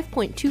 At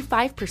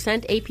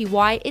 5.25%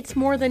 APY, it's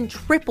more than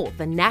triple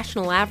the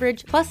national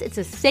average, plus it's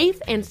a safe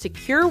and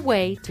secure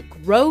way to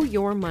grow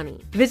your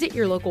money. Visit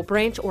your local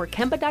branch or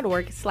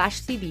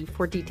kemba.org/CD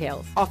for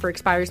details. Offer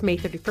expires May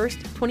 31st,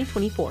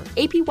 2024.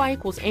 APY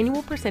equals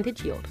annual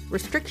percentage yield.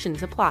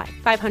 Restrictions apply.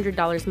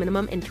 $500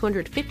 minimum and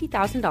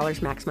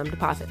 $250,000 maximum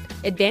deposit.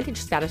 Advantage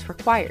status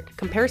required.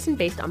 Comparison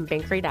based on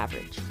bank rate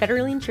average.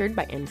 Federally insured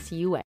by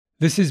NCUA.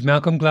 This is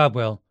Malcolm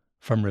Gladwell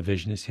from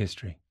Revisionist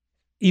History.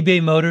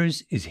 eBay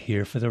Motors is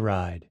here for the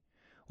ride.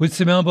 With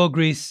some elbow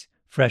grease,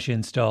 fresh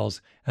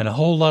installs, and a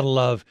whole lot of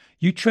love,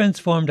 you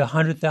transformed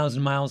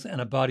 100,000 miles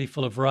and a body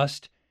full of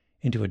rust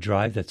into a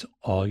drive that's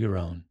all your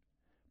own.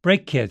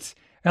 Brake kits,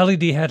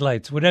 LED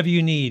headlights, whatever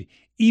you need,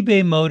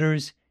 eBay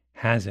Motors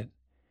has it.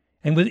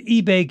 And with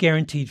eBay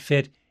Guaranteed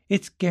Fit,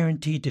 it's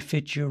guaranteed to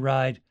fit your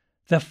ride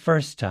the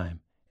first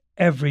time,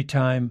 every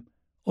time,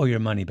 or your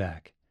money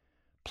back.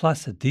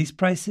 Plus, at these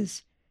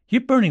prices, you're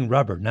burning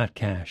rubber, not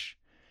cash.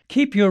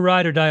 Keep your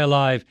ride or die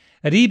alive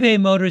at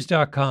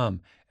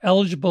ebaymotors.com.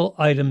 Eligible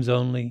items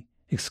only.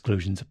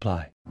 Exclusions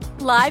apply.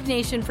 Live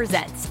Nation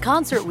presents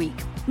Concert Week.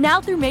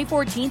 Now through May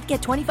 14th,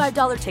 get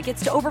 $25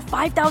 tickets to over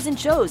 5,000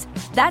 shows.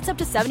 That's up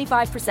to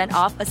 75%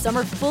 off a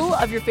summer full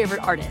of your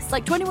favorite artists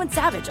like 21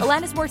 Savage,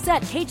 Alanis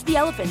Morissette, Cage the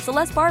Elephant,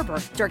 Celeste Barber,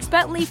 Dierks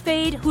Bentley,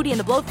 Fade, Hootie and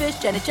the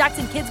Blowfish, Janet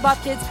Jackson, Kidz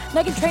Bop Kids,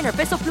 Meghan Trainor,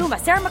 Peso Pluma,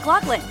 Sarah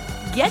McLachlan.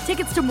 Get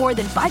tickets to more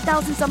than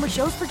 5,000 summer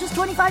shows for just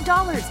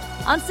 $25.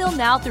 Until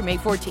now through May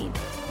 14th.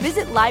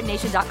 Visit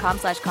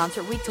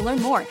LiveNation.com/Concert Week to learn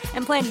more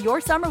and plan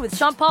your summer with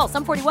Sean Paul,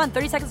 Sum 41,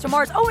 30 Seconds to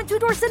Mars, and Two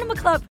Door Cinema Club.